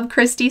club,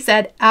 Christy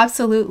said,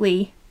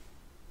 absolutely.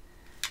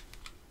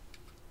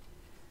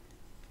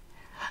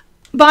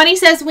 Bonnie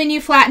says, when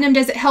you flatten them,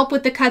 does it help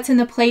with the cuts in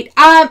the plate?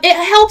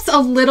 It helps a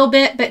little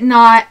bit, but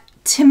not,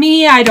 to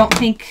me, I don't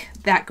think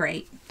that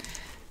great.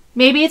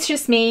 Maybe it's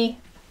just me,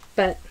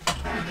 but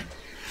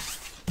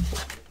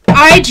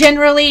I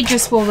generally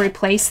just will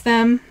replace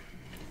them.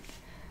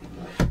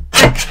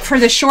 But for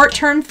the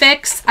short-term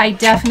fix, I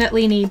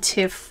definitely need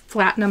to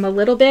flatten them a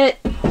little bit.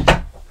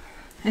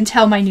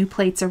 until my new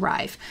plates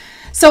arrive.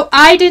 So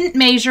I didn't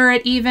measure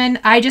it even.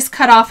 I just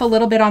cut off a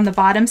little bit on the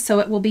bottom so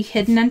it will be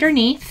hidden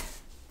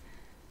underneath.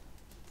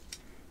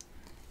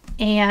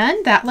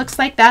 And that looks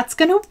like that's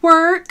going to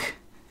work.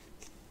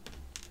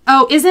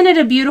 Oh, isn't it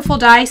a beautiful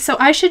die? So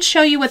I should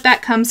show you what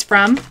that comes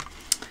from,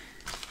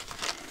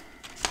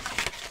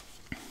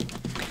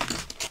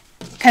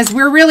 because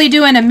we're really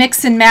doing a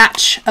mix and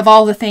match of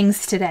all the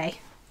things today.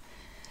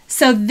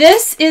 So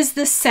this is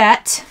the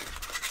set.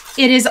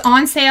 It is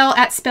on sale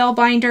at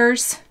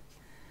Spellbinders.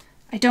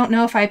 I don't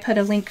know if I put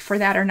a link for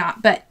that or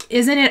not, but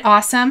isn't it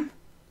awesome?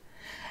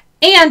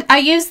 And I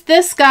used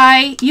this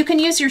guy. You can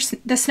use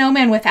the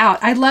snowman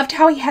without. I loved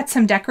how he had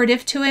some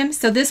decorative to him.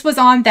 So this was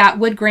on that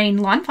wood grain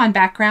lawn fawn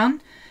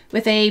background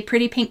with a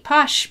pretty pink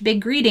Posh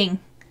big greeting.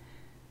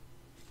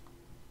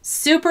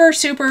 Super,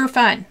 super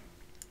fun.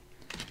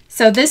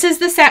 So this is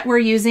the set we're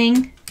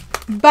using,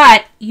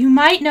 but you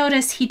might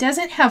notice he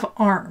doesn't have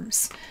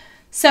arms.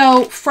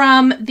 So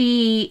from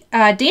the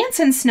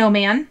Dancing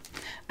Snowman,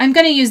 I'm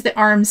going to use the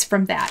arms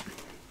from that.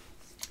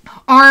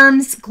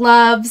 Arms,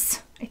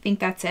 gloves, I think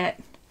that's it.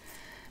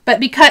 But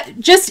because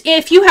just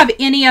if you have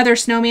any other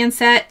snowman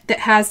set that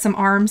has some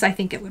arms, I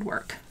think it would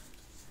work.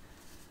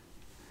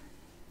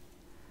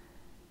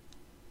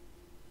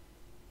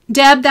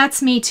 Deb,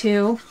 that's me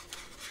too.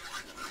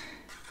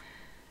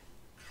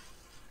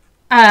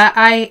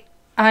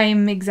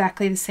 I'm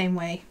exactly the same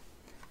way.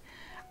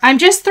 I'm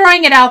just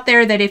throwing it out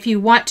there that if you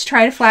want to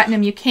try to flatten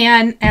them, you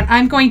can. And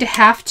I'm going to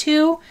have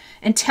to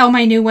until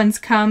my new ones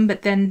come,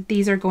 but then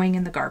these are going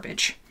in the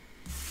garbage.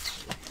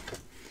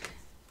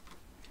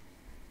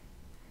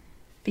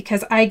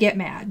 Because I get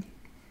mad.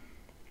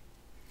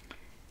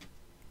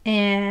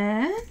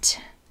 And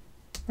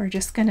we're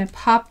just going to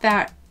pop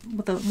that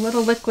with a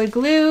little liquid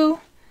glue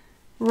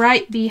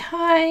right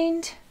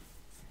behind.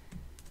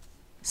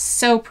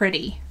 So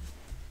pretty.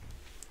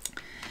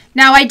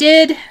 Now I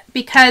did,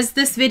 because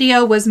this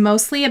video was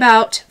mostly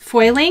about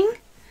foiling,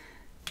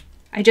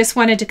 I just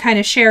wanted to kind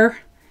of share,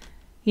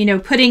 you know,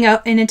 putting an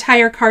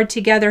entire card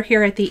together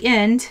here at the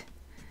end.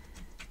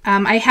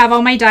 I have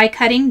all my die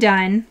cutting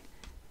done.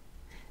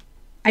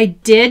 I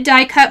did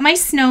die cut my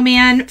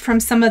snowman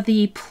from some of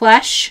the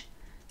plush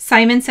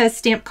Simon Says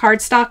stamped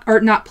cardstock, or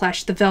not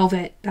plush, the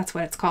velvet. That's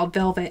what it's called,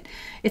 velvet.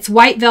 It's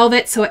white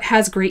velvet, so it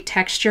has great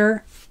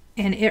texture,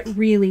 and it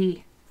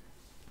really,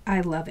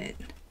 I love it.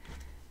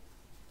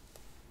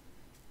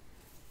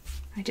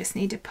 I just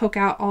need to poke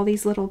out all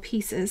these little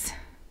pieces.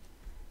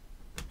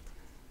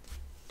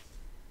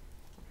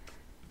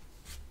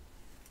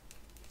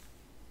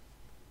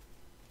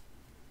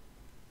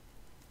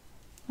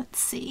 Let's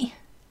see.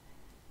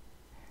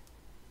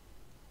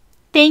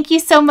 Thank you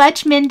so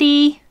much,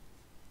 Mindy.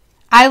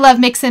 I love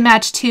mix and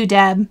match too,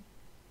 Deb.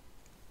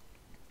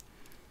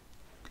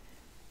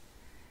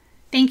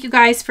 Thank you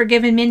guys for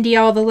giving Mindy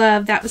all the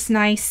love. That was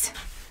nice.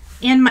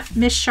 And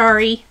Miss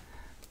Shari.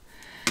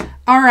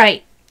 All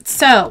right,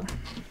 so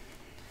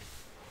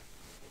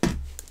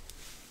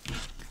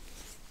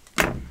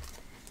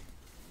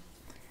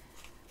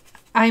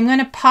I'm going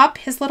to pop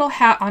his little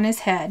hat on his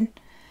head.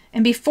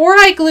 And before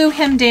I glue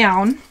him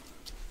down,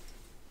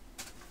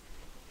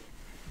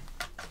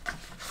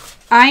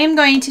 I am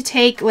going to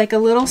take like a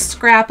little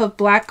scrap of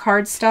black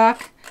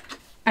cardstock.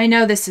 I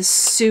know this is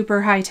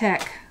super high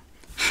tech.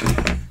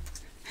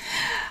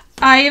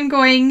 I am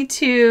going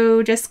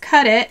to just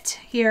cut it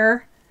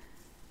here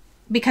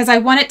because I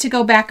want it to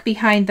go back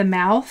behind the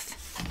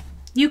mouth.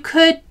 You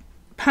could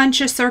punch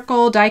a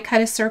circle, die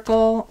cut a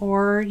circle,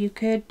 or you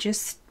could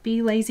just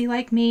be lazy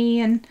like me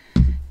and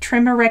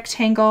trim a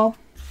rectangle.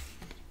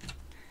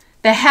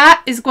 The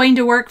hat is going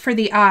to work for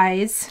the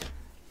eyes.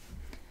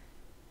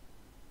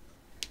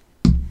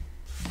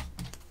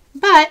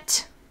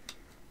 But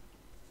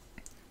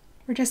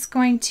we're just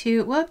going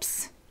to,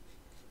 whoops,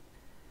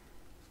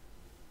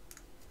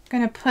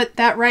 going to put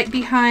that right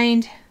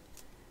behind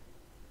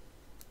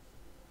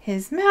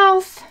his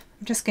mouth.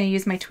 I'm just going to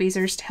use my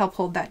tweezers to help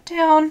hold that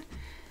down.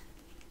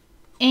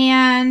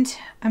 And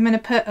I'm going to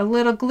put a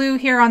little glue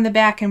here on the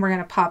back, and we're going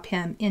to pop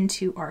him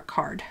into our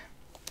card.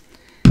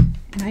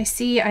 And I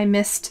see I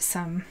missed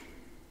some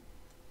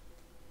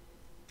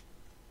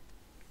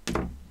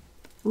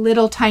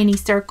little tiny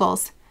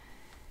circles.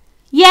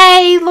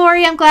 Yay,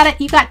 Lori, I'm glad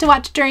you got to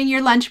watch during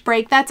your lunch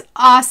break. That's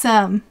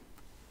awesome.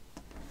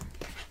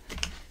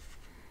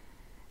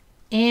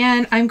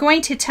 And I'm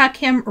going to tuck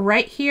him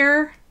right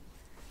here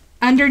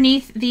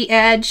underneath the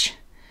edge.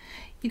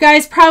 You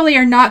guys probably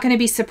are not going to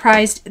be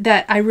surprised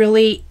that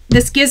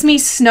this gives me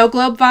snow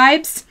globe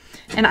vibes,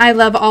 and I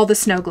love all the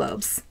snow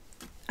globes.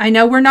 I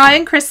know we're not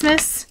in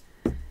Christmas,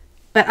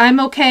 but I'm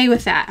okay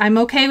with that. I'm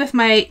okay with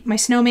my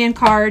snowman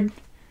card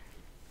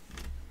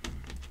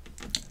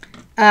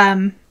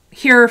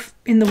here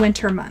in the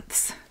winter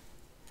months.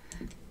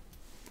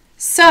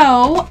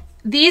 So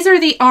these are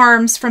the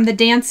arms from the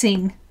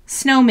dancing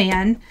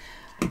snowman.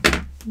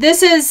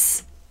 This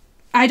is,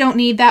 I don't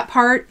need that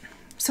part,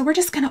 so we're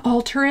just going to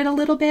alter it a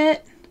little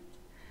bit.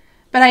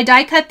 But I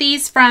die cut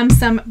these from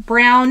some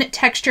brown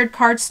textured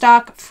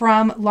cardstock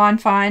from Lawn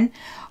Fawn.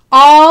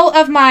 all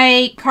of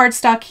my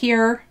cardstock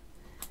here,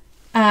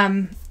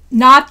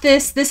 not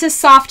this is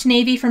soft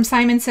navy from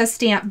Simon Says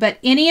Stamp, but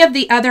any of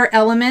the other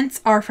elements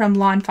are from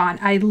Lawn Fawn.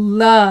 I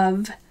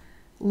love,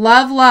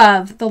 love,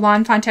 love the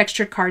Lawn Fawn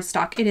textured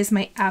cardstock. It is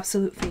my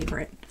absolute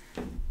favorite.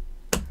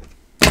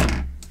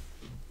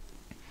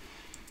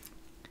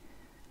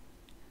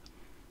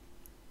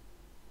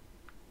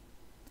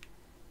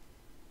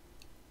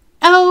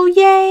 Oh,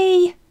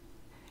 yay!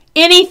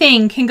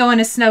 Anything can go in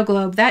a snow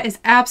globe. That is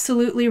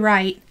absolutely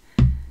right.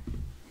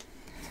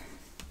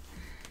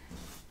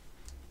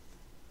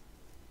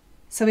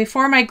 So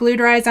before my glue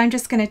dries, I'm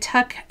just going to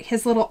tuck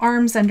his little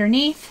arms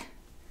underneath.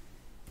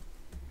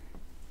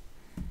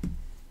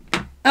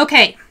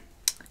 Okay.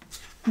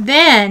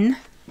 Then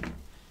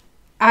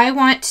I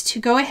want to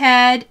go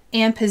ahead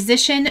and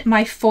position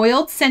my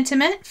foiled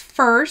sentiment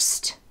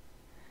first.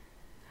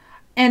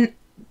 And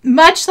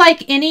much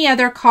like any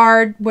other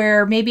card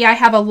where maybe I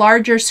have a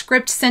larger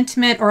script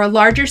sentiment or a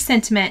larger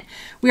sentiment,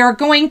 we are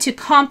going to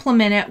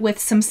complement it with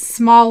some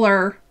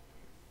smaller,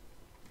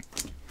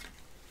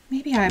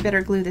 maybe I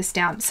better glue this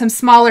down, some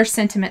smaller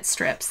sentiment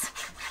strips.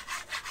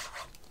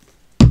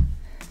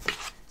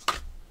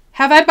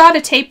 Have I bought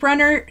a tape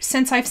runner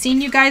since I've seen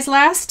you guys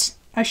last?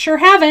 I sure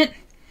haven't.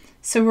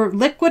 So we're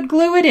liquid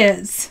glue it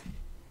is.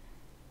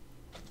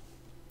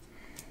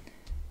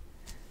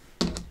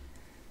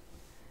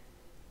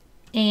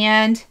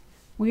 And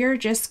we're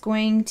just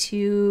going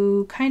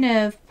to kind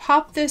of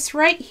pop this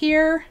right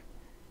here.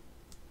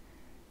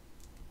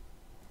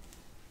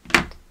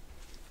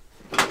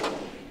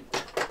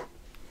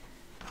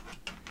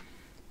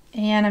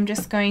 And I'm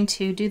just going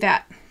to do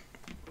that.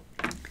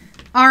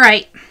 All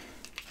right.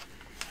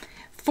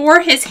 For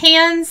his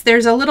hands,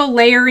 there's a little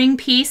layering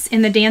piece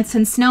in the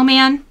Dancing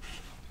Snowman.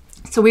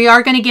 So we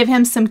are going to give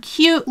him some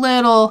cute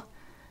little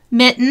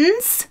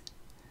mittens.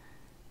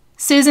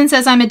 Susan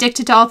says, I'm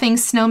addicted to all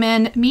things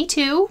snowmen. Me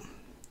too.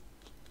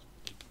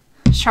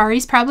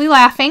 Shari's probably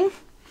laughing.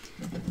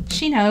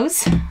 She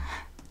knows.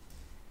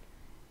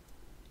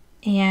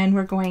 And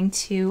we're going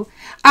to,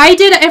 I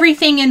did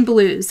everything in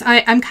blues.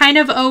 I'm kind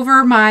of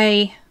over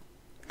my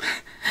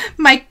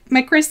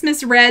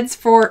Christmas reds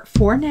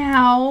for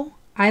now.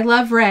 I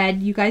love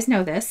red. You guys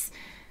know this.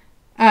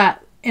 And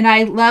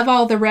I love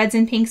all the reds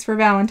and pinks for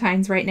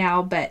Valentine's right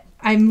now, but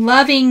I'm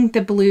loving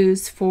the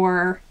blues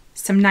for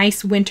some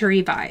nice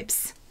wintry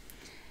vibes.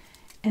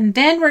 And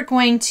then we're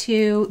going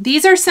to,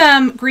 these are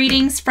some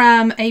greetings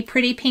from a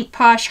Pretty Pink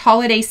Posh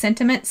holiday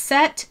sentiment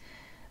set,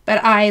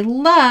 but I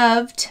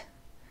loved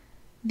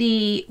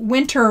the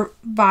winter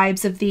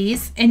vibes of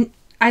these, and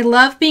I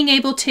love being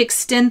able to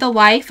extend the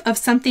life of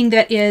something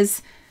that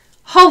is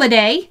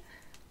holiday,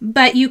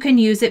 but you can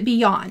use it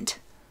beyond.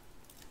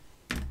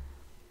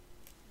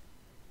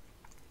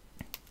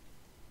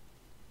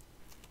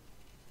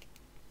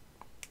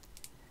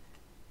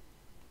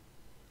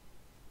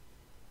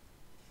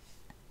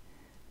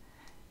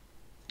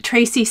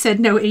 Tracy said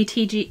no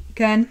ATG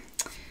gun.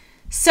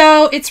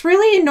 So it's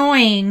really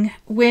annoying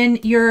when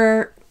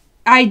you're,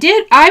 I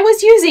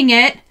was using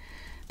it,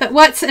 but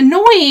what's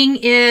annoying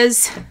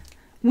is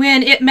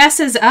when it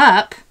messes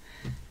up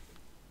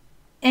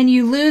and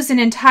you lose an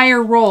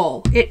entire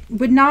roll. It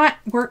would not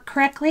work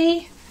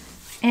correctly,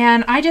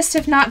 and I just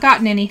have not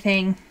gotten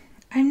anything.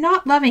 I'm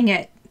not loving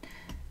it.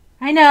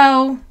 I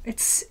know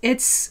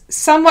it's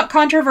somewhat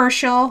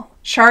controversial.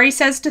 Shari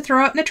says to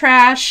throw it in the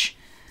trash.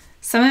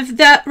 Some of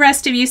the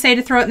rest of you say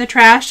to throw it in the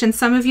trash, and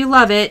some of you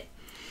love it.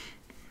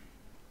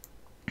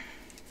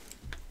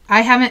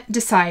 I haven't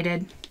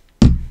decided.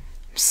 I'm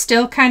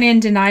still kind of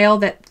in denial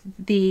that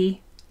the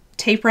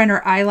tape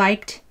runner I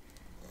liked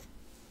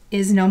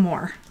is no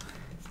more.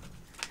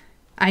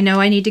 I know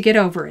I need to get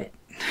over it.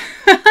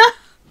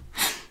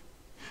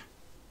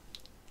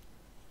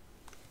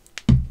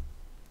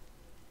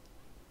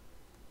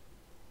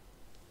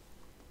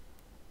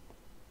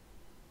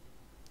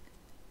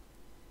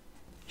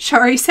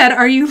 Shari said,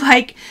 are you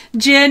like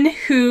Jen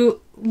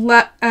who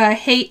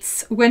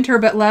hates winter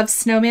but loves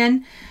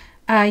snowmen?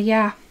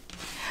 Yeah.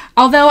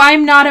 Although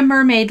I'm not a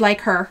mermaid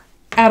like her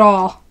at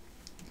all.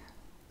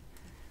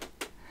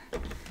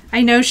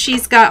 I know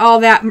she's got all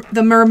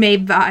the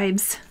mermaid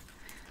vibes.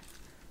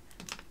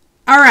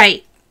 All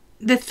right.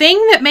 The thing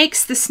that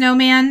makes the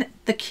snowman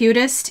the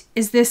cutest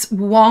is this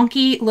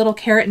wonky little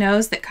carrot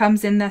nose that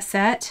comes in the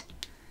set.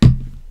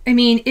 I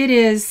mean, it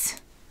is...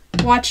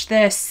 Watch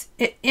this.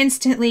 It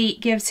instantly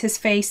gives his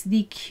face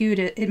the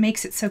cutest. It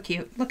makes it so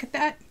cute. Look at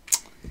that.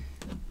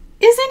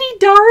 Isn't he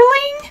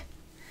darling?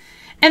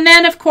 And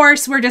then, of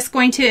course, we're just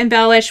going to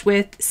embellish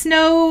with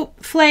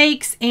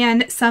snowflakes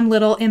and some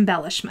little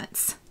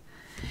embellishments.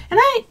 And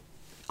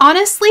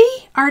honestly,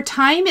 our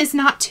time is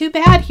not too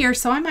bad here,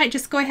 so I might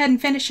just go ahead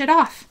and finish it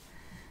off.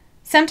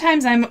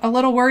 Sometimes I'm a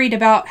little worried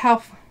about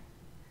how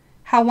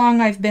long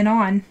I've been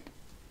on.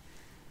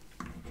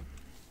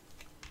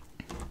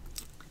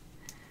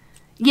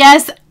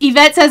 Yes,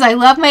 Yvette says, I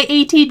love my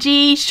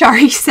ATG.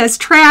 Shari says,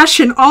 trash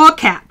in all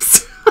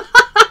caps.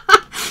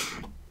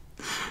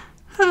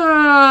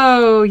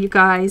 Oh, you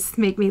guys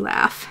make me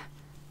laugh.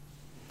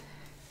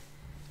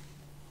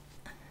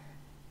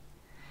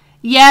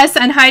 Yes,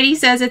 and Heidi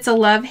says it's a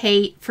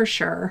love-hate for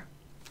sure.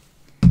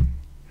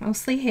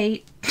 Mostly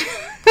hate.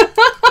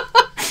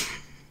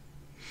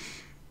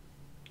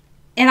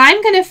 And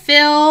I'm going to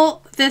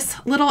fill this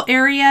little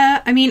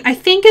area. I mean, I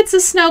think it's a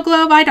snow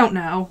globe. I don't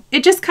know.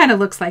 It just kind of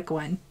looks like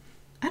one.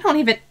 I don't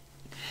even...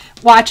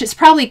 Watch, it's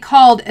probably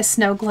called a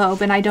snow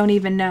globe, and I don't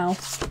even know.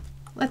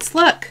 Let's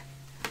look.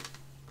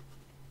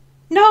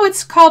 No,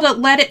 it's called a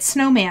Let It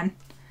Snowman.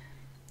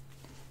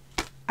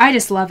 I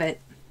just love it.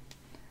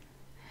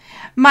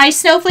 My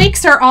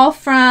snowflakes are all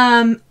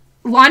from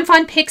Lawn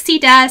Fawn Pixie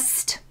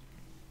Dust,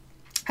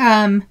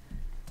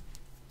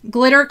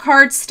 glitter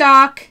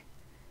cardstock,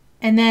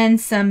 and then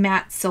some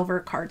matte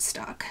silver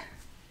cardstock.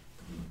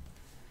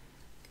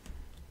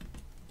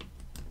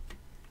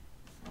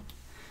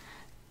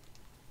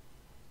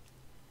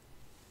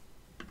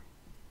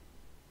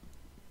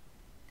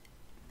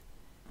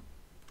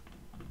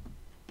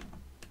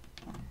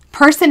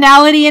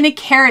 Personality in a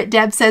carrot,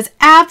 Deb says.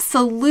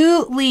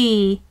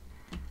 Absolutely.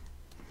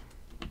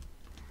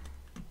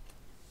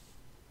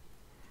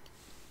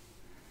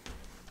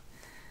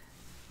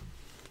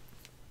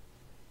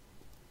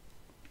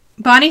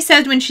 Bonnie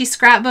said when she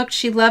scrapbooked,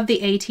 she loved the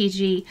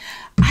ATG.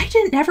 I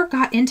never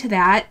got into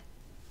that.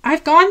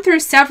 I've gone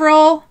through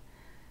several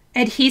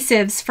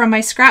adhesives from my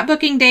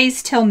scrapbooking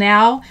days till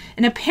now,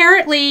 and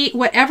apparently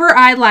whatever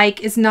I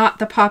like is not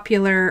the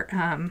popular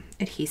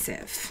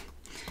adhesive.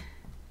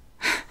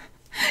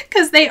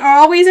 Because they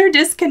always are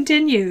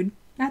discontinued.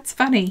 That's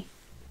funny.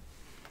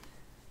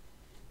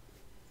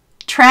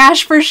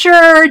 Trash for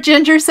sure.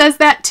 Ginger says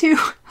that too.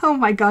 Oh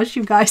my gosh,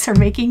 you guys are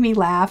making me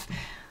laugh.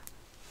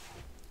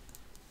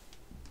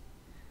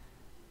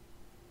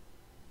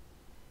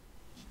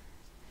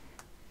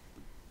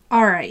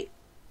 All right.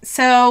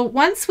 So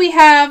once we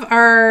have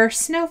our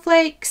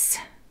snowflakes,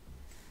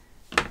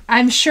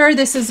 I'm sure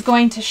this is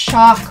going to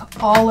shock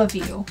all of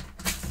you,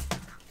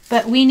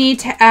 but we need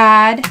to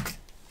add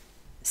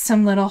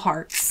some little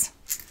hearts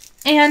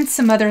and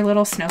some other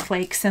little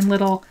snowflakes and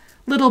little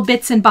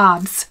bits and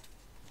bobs,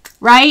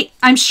 right?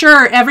 I'm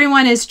sure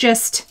everyone is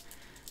just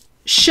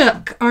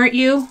shook, aren't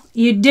you?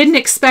 You didn't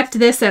expect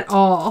this at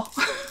all.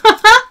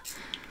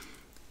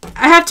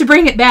 I have to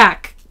bring it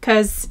back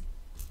because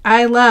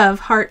I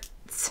love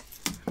hearts.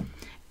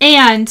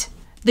 And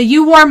the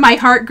You Warm My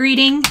Heart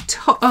greeting,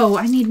 oh,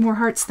 I need more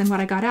hearts than what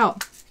I got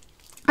out,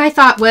 I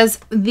thought was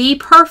the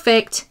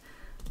perfect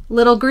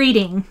little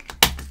greeting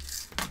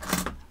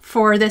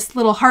for this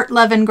little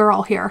heart-loving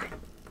girl here.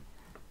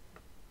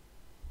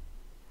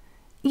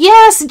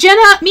 Yes,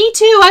 Jenna, me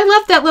too. I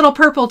love that little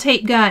purple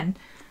tape gun.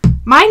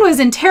 Mine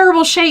was in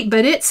terrible shape,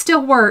 but it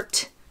still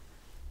worked.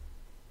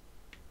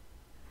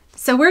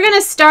 So we're going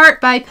to start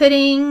by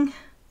putting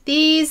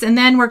these, and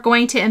then we're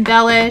going to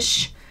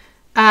embellish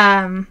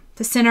the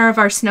center of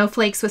our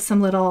snowflakes with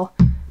some little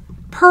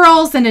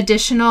pearls and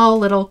additional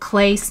little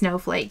clay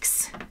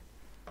snowflakes.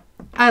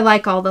 I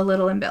like all the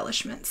little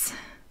embellishments,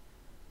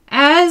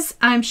 as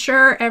I'm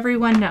sure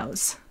everyone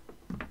knows.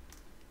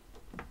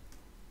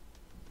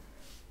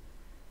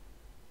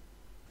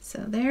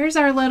 So there's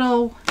our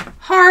little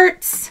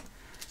hearts.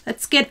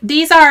 Let's get,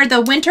 these are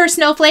the winter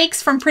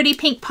snowflakes from Pretty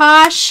Pink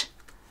Posh.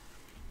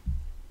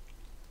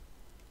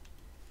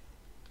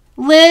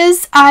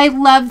 Liz, I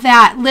love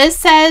that. Liz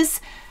says,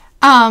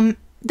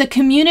 the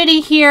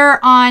community here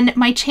on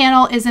my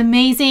channel is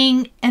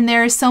amazing and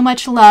there is so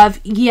much love.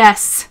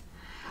 Yes,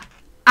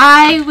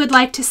 I would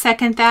like to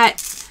second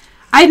that.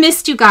 I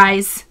missed you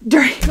guys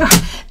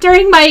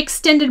during my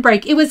extended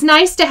break. It was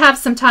nice to have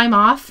some time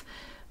off,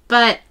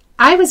 but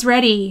I was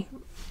ready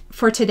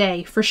for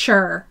today for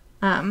sure.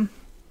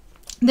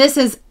 This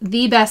is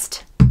the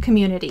best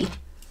community.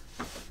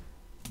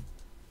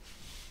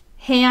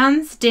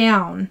 Hands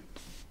down.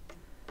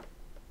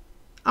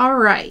 All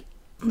right,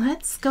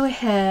 let's go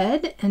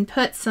ahead and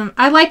put some,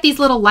 I like these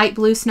little light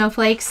blue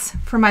snowflakes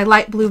for my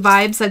light blue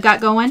vibes I've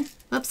got going.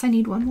 Oops, I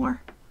need one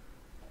more.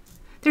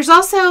 There's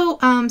also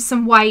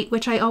some white,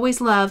 which I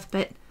always love,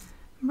 but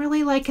I'm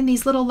really liking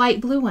these little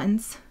light blue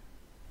ones.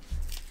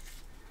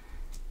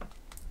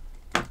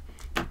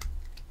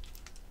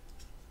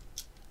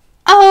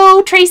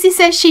 Oh, Tracy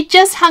says she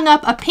just hung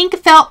up a pink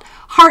felt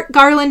heart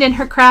garland in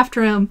her craft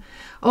room.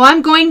 Oh,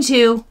 I'm going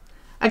to.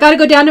 I got to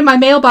go down to my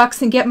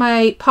mailbox and get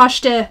my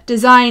Posh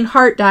Design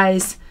heart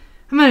dies.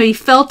 I'm going to be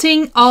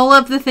felting all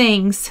of the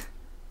things.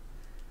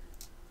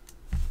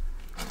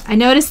 I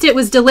noticed it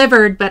was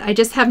delivered, but I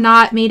just have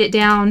not made it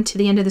down to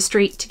the end of the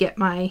street to get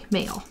my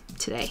mail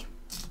today.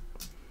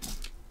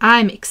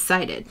 I'm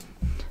excited.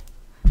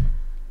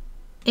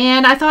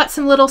 And I thought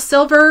some little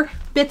silver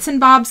bits and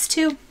bobs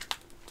too.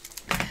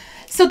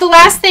 So the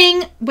last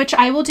thing, which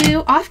I will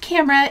do off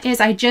camera,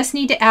 is I just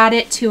need to add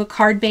it to a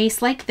card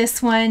base like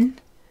this one.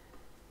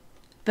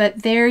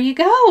 But there you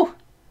go.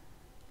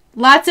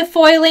 Lots of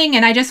foiling,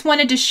 and I just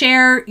wanted to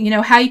share, you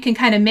know, how you can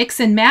kind of mix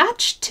and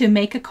match to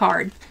make a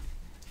card.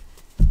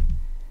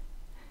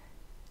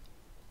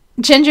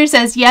 Ginger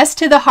says, yes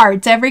to the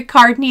hearts. Every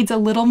card needs a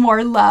little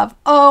more love.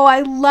 Oh,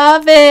 I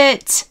love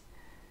it.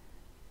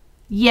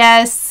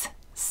 Yes,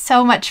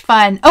 So much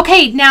fun.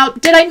 Okay, now,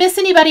 did I miss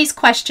anybody's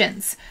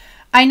questions?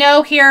 I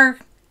know here,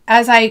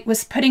 as I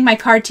was putting my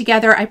card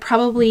together, I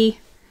probably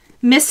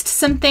missed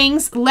some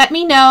things. Let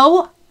me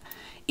know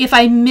if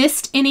I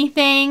missed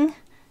anything.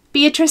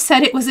 Beatrice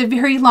said it was a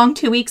very long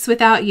 2 weeks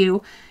without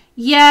you.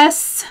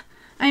 Yes,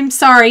 I'm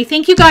sorry.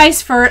 Thank you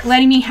guys for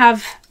letting me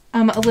have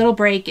a little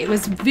break. It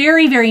was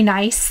very, very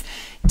nice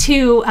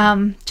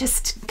to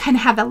just kind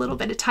of have that little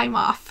bit of time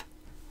off.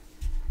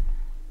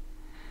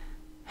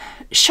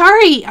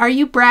 Shari, are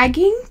you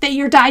bragging that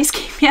your dies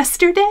came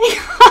yesterday?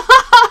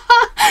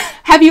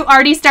 Have you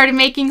already started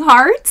making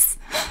hearts?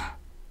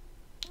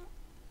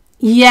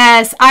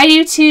 Yes, I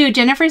do too.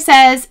 Jennifer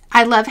says,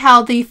 I love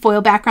how the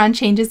foil background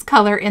changes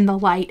color in the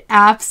light.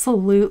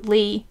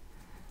 Absolutely.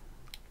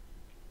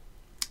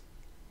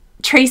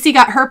 Tracy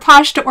got her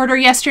Posh to order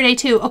yesterday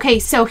too. Okay,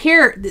 so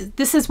here,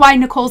 this is why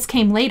Nicole's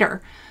came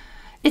later.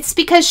 It's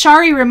because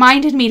Shari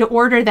reminded me to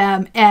order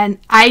them, and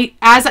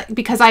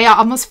because I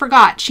almost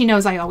forgot. She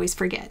knows I always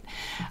forget.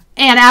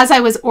 And as I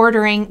was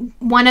ordering,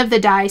 one of the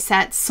die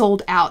sets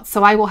sold out,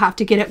 so I will have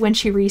to get it when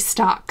she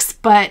restocks.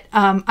 But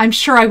I'm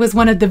sure I was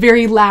one of the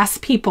very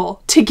last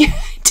people to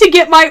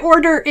get my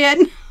order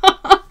in.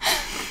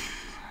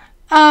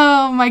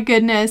 Oh my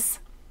goodness.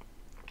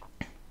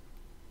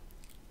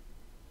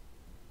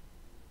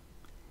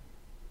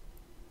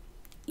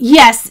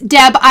 Yes,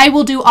 Deb, I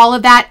will do all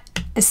of that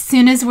as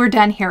soon as we're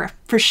done here,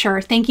 for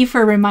sure. Thank you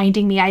for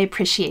reminding me. I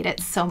appreciate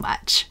it so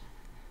much.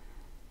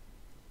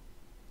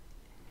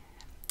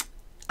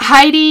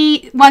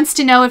 Heidi wants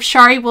to know if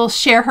Shari will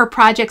share her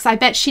projects. I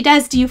bet she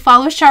does. Do you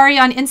follow Shari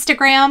on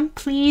Instagram?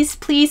 Please,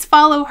 please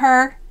follow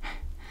her.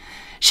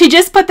 She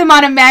just put them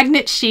on a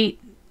magnet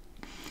sheet.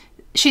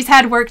 She's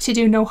had work to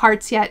do, no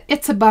hearts yet.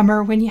 It's a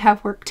bummer when you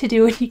have work to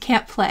do and you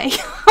can't play.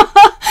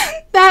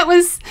 That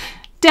was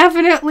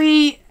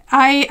definitely,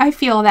 I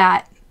feel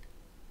that.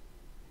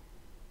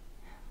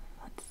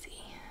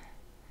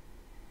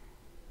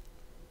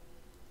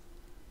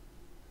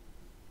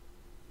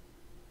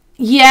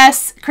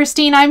 Yes,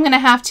 Christine, I'm going to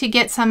have to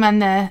get some in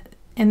the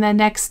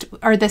next,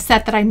 or the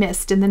set that I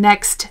missed in the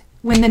next,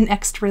 when the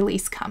next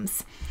release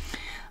comes.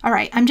 All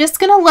right, I'm just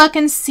going to look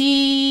and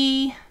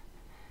see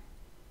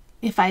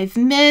if I've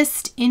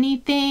missed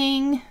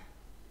anything.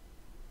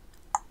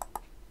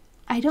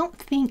 I don't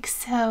think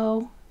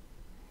so.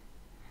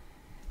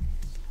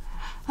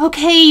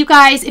 Okay, you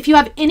guys, if you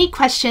have any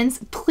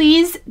questions,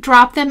 please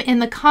drop them in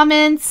the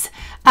comments.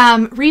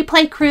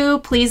 Replay crew,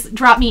 please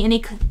drop me any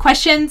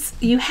questions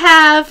you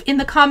have in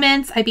the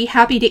comments. I'd be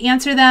happy to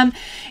answer them.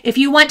 If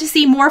you want to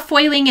see more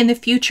foiling in the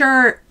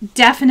future,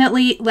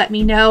 definitely let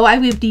me know. I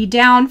would be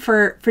down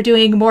for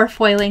doing more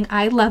foiling.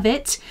 I love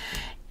it.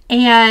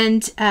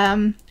 And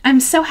I'm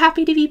so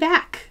happy to be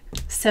back.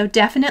 So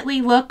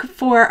definitely look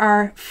for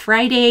our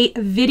Friday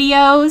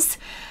videos.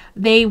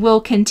 They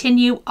will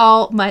continue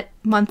all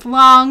month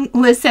long.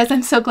 Liz says,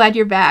 I'm so glad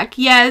you're back.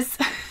 Yes.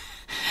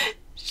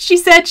 She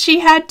said she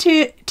had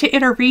to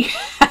enter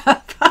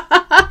rehab.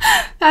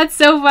 That's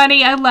so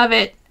funny. I love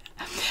it.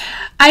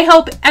 I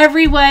hope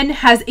everyone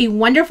has a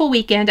wonderful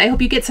weekend. I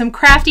hope you get some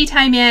crafty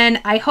time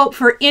in. I hope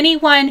for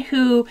anyone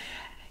who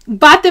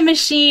bought the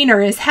machine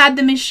or has had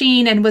the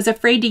machine and was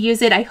afraid to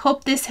use it, I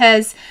hope this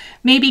has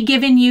maybe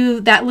given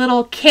you that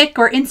little kick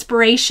or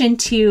inspiration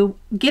to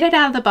get it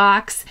out of the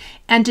box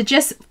and to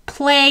just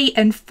play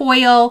and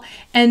foil.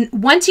 And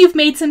once you've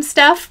made some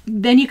stuff,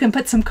 then you can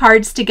put some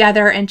cards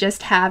together and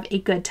just have a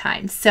good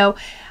time. So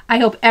I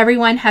hope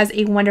everyone has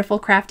a wonderful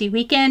crafty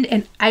weekend,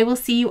 and I will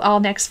see you all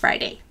next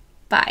Friday.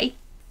 Bye.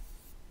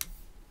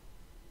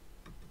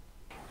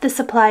 The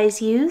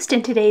supplies used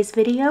in today's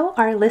video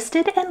are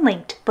listed and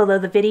linked below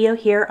the video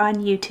here on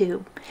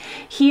YouTube.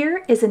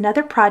 Here is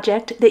another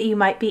project that you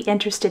might be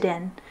interested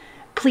in.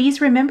 Please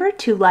remember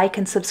to like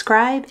and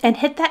subscribe and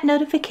hit that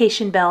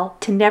notification bell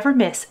to never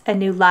miss a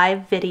new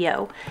live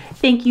video.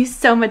 Thank you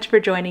so much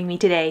for joining me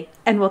today,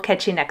 and we'll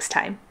catch you next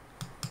time.